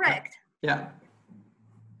 is that correct? Yeah.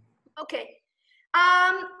 Okay.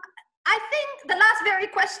 I think the last very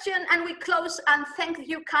question, and we close, and thank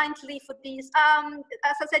you kindly for this.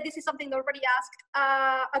 As I said, this is something already asked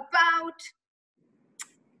about,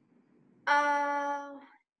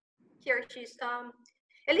 here she's,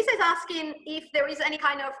 Elisa is asking if there is any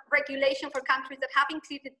kind of regulation for countries that have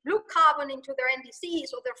included blue carbon into their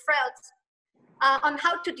NDCs or their FRELs on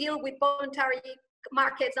how to deal with voluntary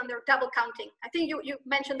markets and their double counting. I think you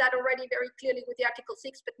mentioned that already very clearly with the Article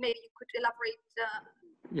 6, but maybe you could elaborate.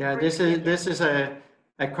 Yeah, this is a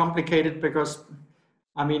complicated, because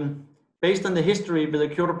I mean, based on the history with the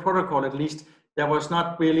Kyoto Protocol, at least, there was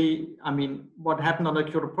not really, I mean, what happened on the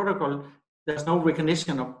Kyoto Protocol, there's no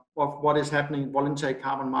recognition of what is happening in voluntary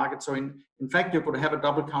carbon markets. So in fact, you could have a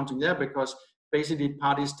double counting there because basically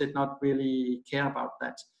parties did not really care about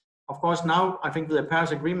that. Of course, now I think with the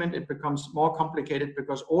Paris Agreement, it becomes more complicated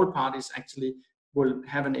because all parties actually will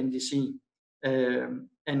have an NDC.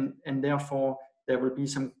 And therefore, there will be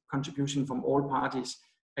some contribution from all parties.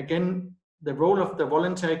 Again, the role of the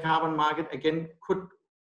voluntary carbon market, again, could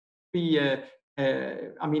be,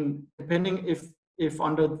 I mean, depending if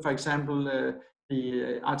under, for example,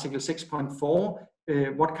 the Article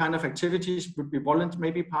 6.4, what kind of activities would be voluntary.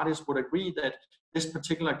 Maybe parties would agree that this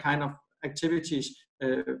particular kind of activities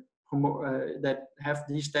that have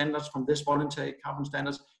these standards from this voluntary carbon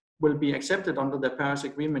standards will be accepted under the Paris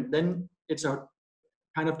Agreement. Then it's a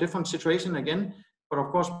kind of different situation again, but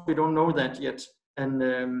of course we don't know that yet,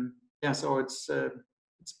 and yeah, so it's a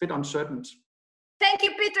bit uncertain. Thank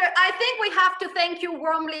you, Peter. I think we have to thank you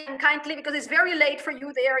warmly and kindly because it's very late for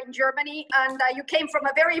you there in Germany, and you came from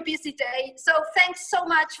a very busy day. So thanks so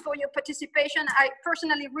much for your participation. I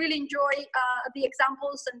personally really enjoy the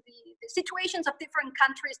examples and the situations of different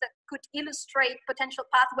countries that could illustrate potential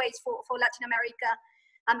pathways for Latin America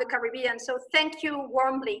and the Caribbean. So thank you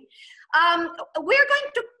warmly. We're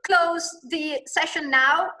going to close the session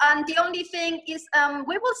now, and the only thing is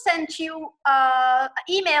we will send you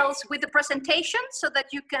emails with the presentation so that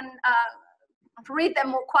you can read them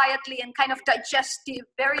more quietly and kind of digest the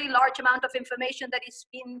very large amount of information that is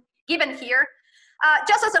being given here.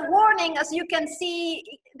 Just as a warning, as you can see,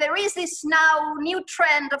 there is this now new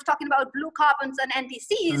trend of talking about blue carbons and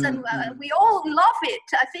NDCs, and we all love it.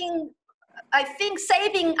 I think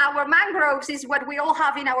saving our mangroves is what we all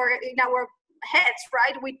have in our heads,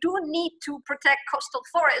 right? We do need to protect coastal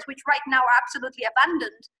forests, which right now are absolutely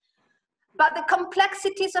abandoned. But the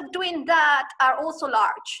complexities of doing that are also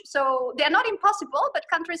large. So they're not impossible, but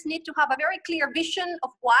countries need to have a very clear vision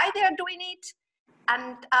of why they're doing it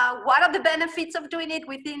and what are the benefits of doing it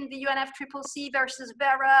within the UNFCCC versus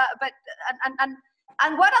Verra,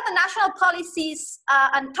 and what are the national policies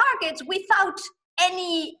and targets without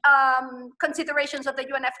any considerations of the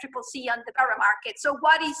UNFCCC and the Verra market. So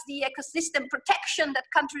what is the ecosystem protection that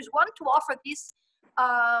countries want to offer these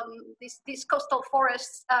coastal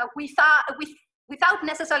forests without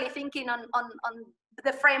necessarily thinking on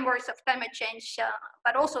the frameworks of climate change,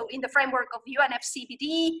 but also in the framework of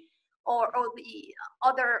UNFCCC or the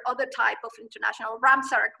other type of international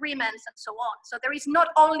Ramsar agreements and so on. So there is not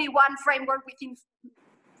only one framework within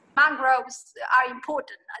mangroves are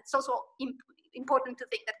important. It's also important to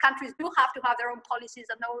think that countries do have to have their own policies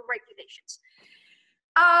and their own regulations.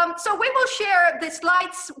 So we will share the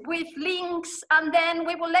slides with links, and then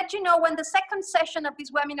we will let you know when the second session of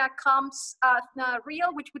this webinar comes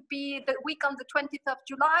real, which would be the week on the 20th of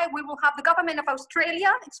July. We will have the government of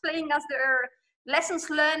Australia explaining us their lessons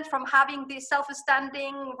learned from having this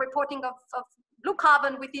self-standing reporting of blue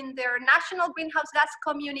carbon within their national greenhouse gas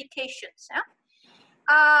communications. Yeah?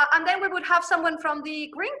 And then we would have someone from the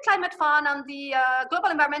Green Climate Fund and the Global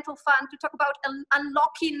Environmental Fund to talk about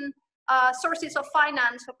unlocking sources of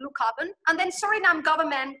finance for blue carbon. And then Suriname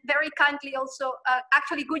government very kindly also,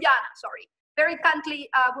 actually Guyana, sorry, very kindly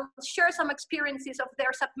will share some experiences of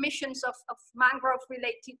their submissions of mangrove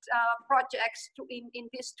related projects in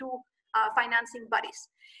these two financing bodies.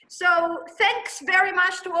 So thanks very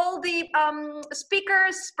much to all the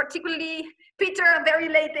speakers, particularly Peter, very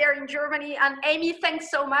late there in Germany, and Amy,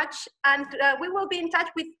 thanks so much. And we will be in touch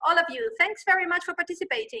with all of you. Thanks very much for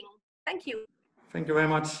participating. Thank you. Thank you very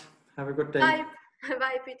much. Have a good day. Bye.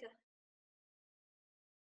 Bye, Peter.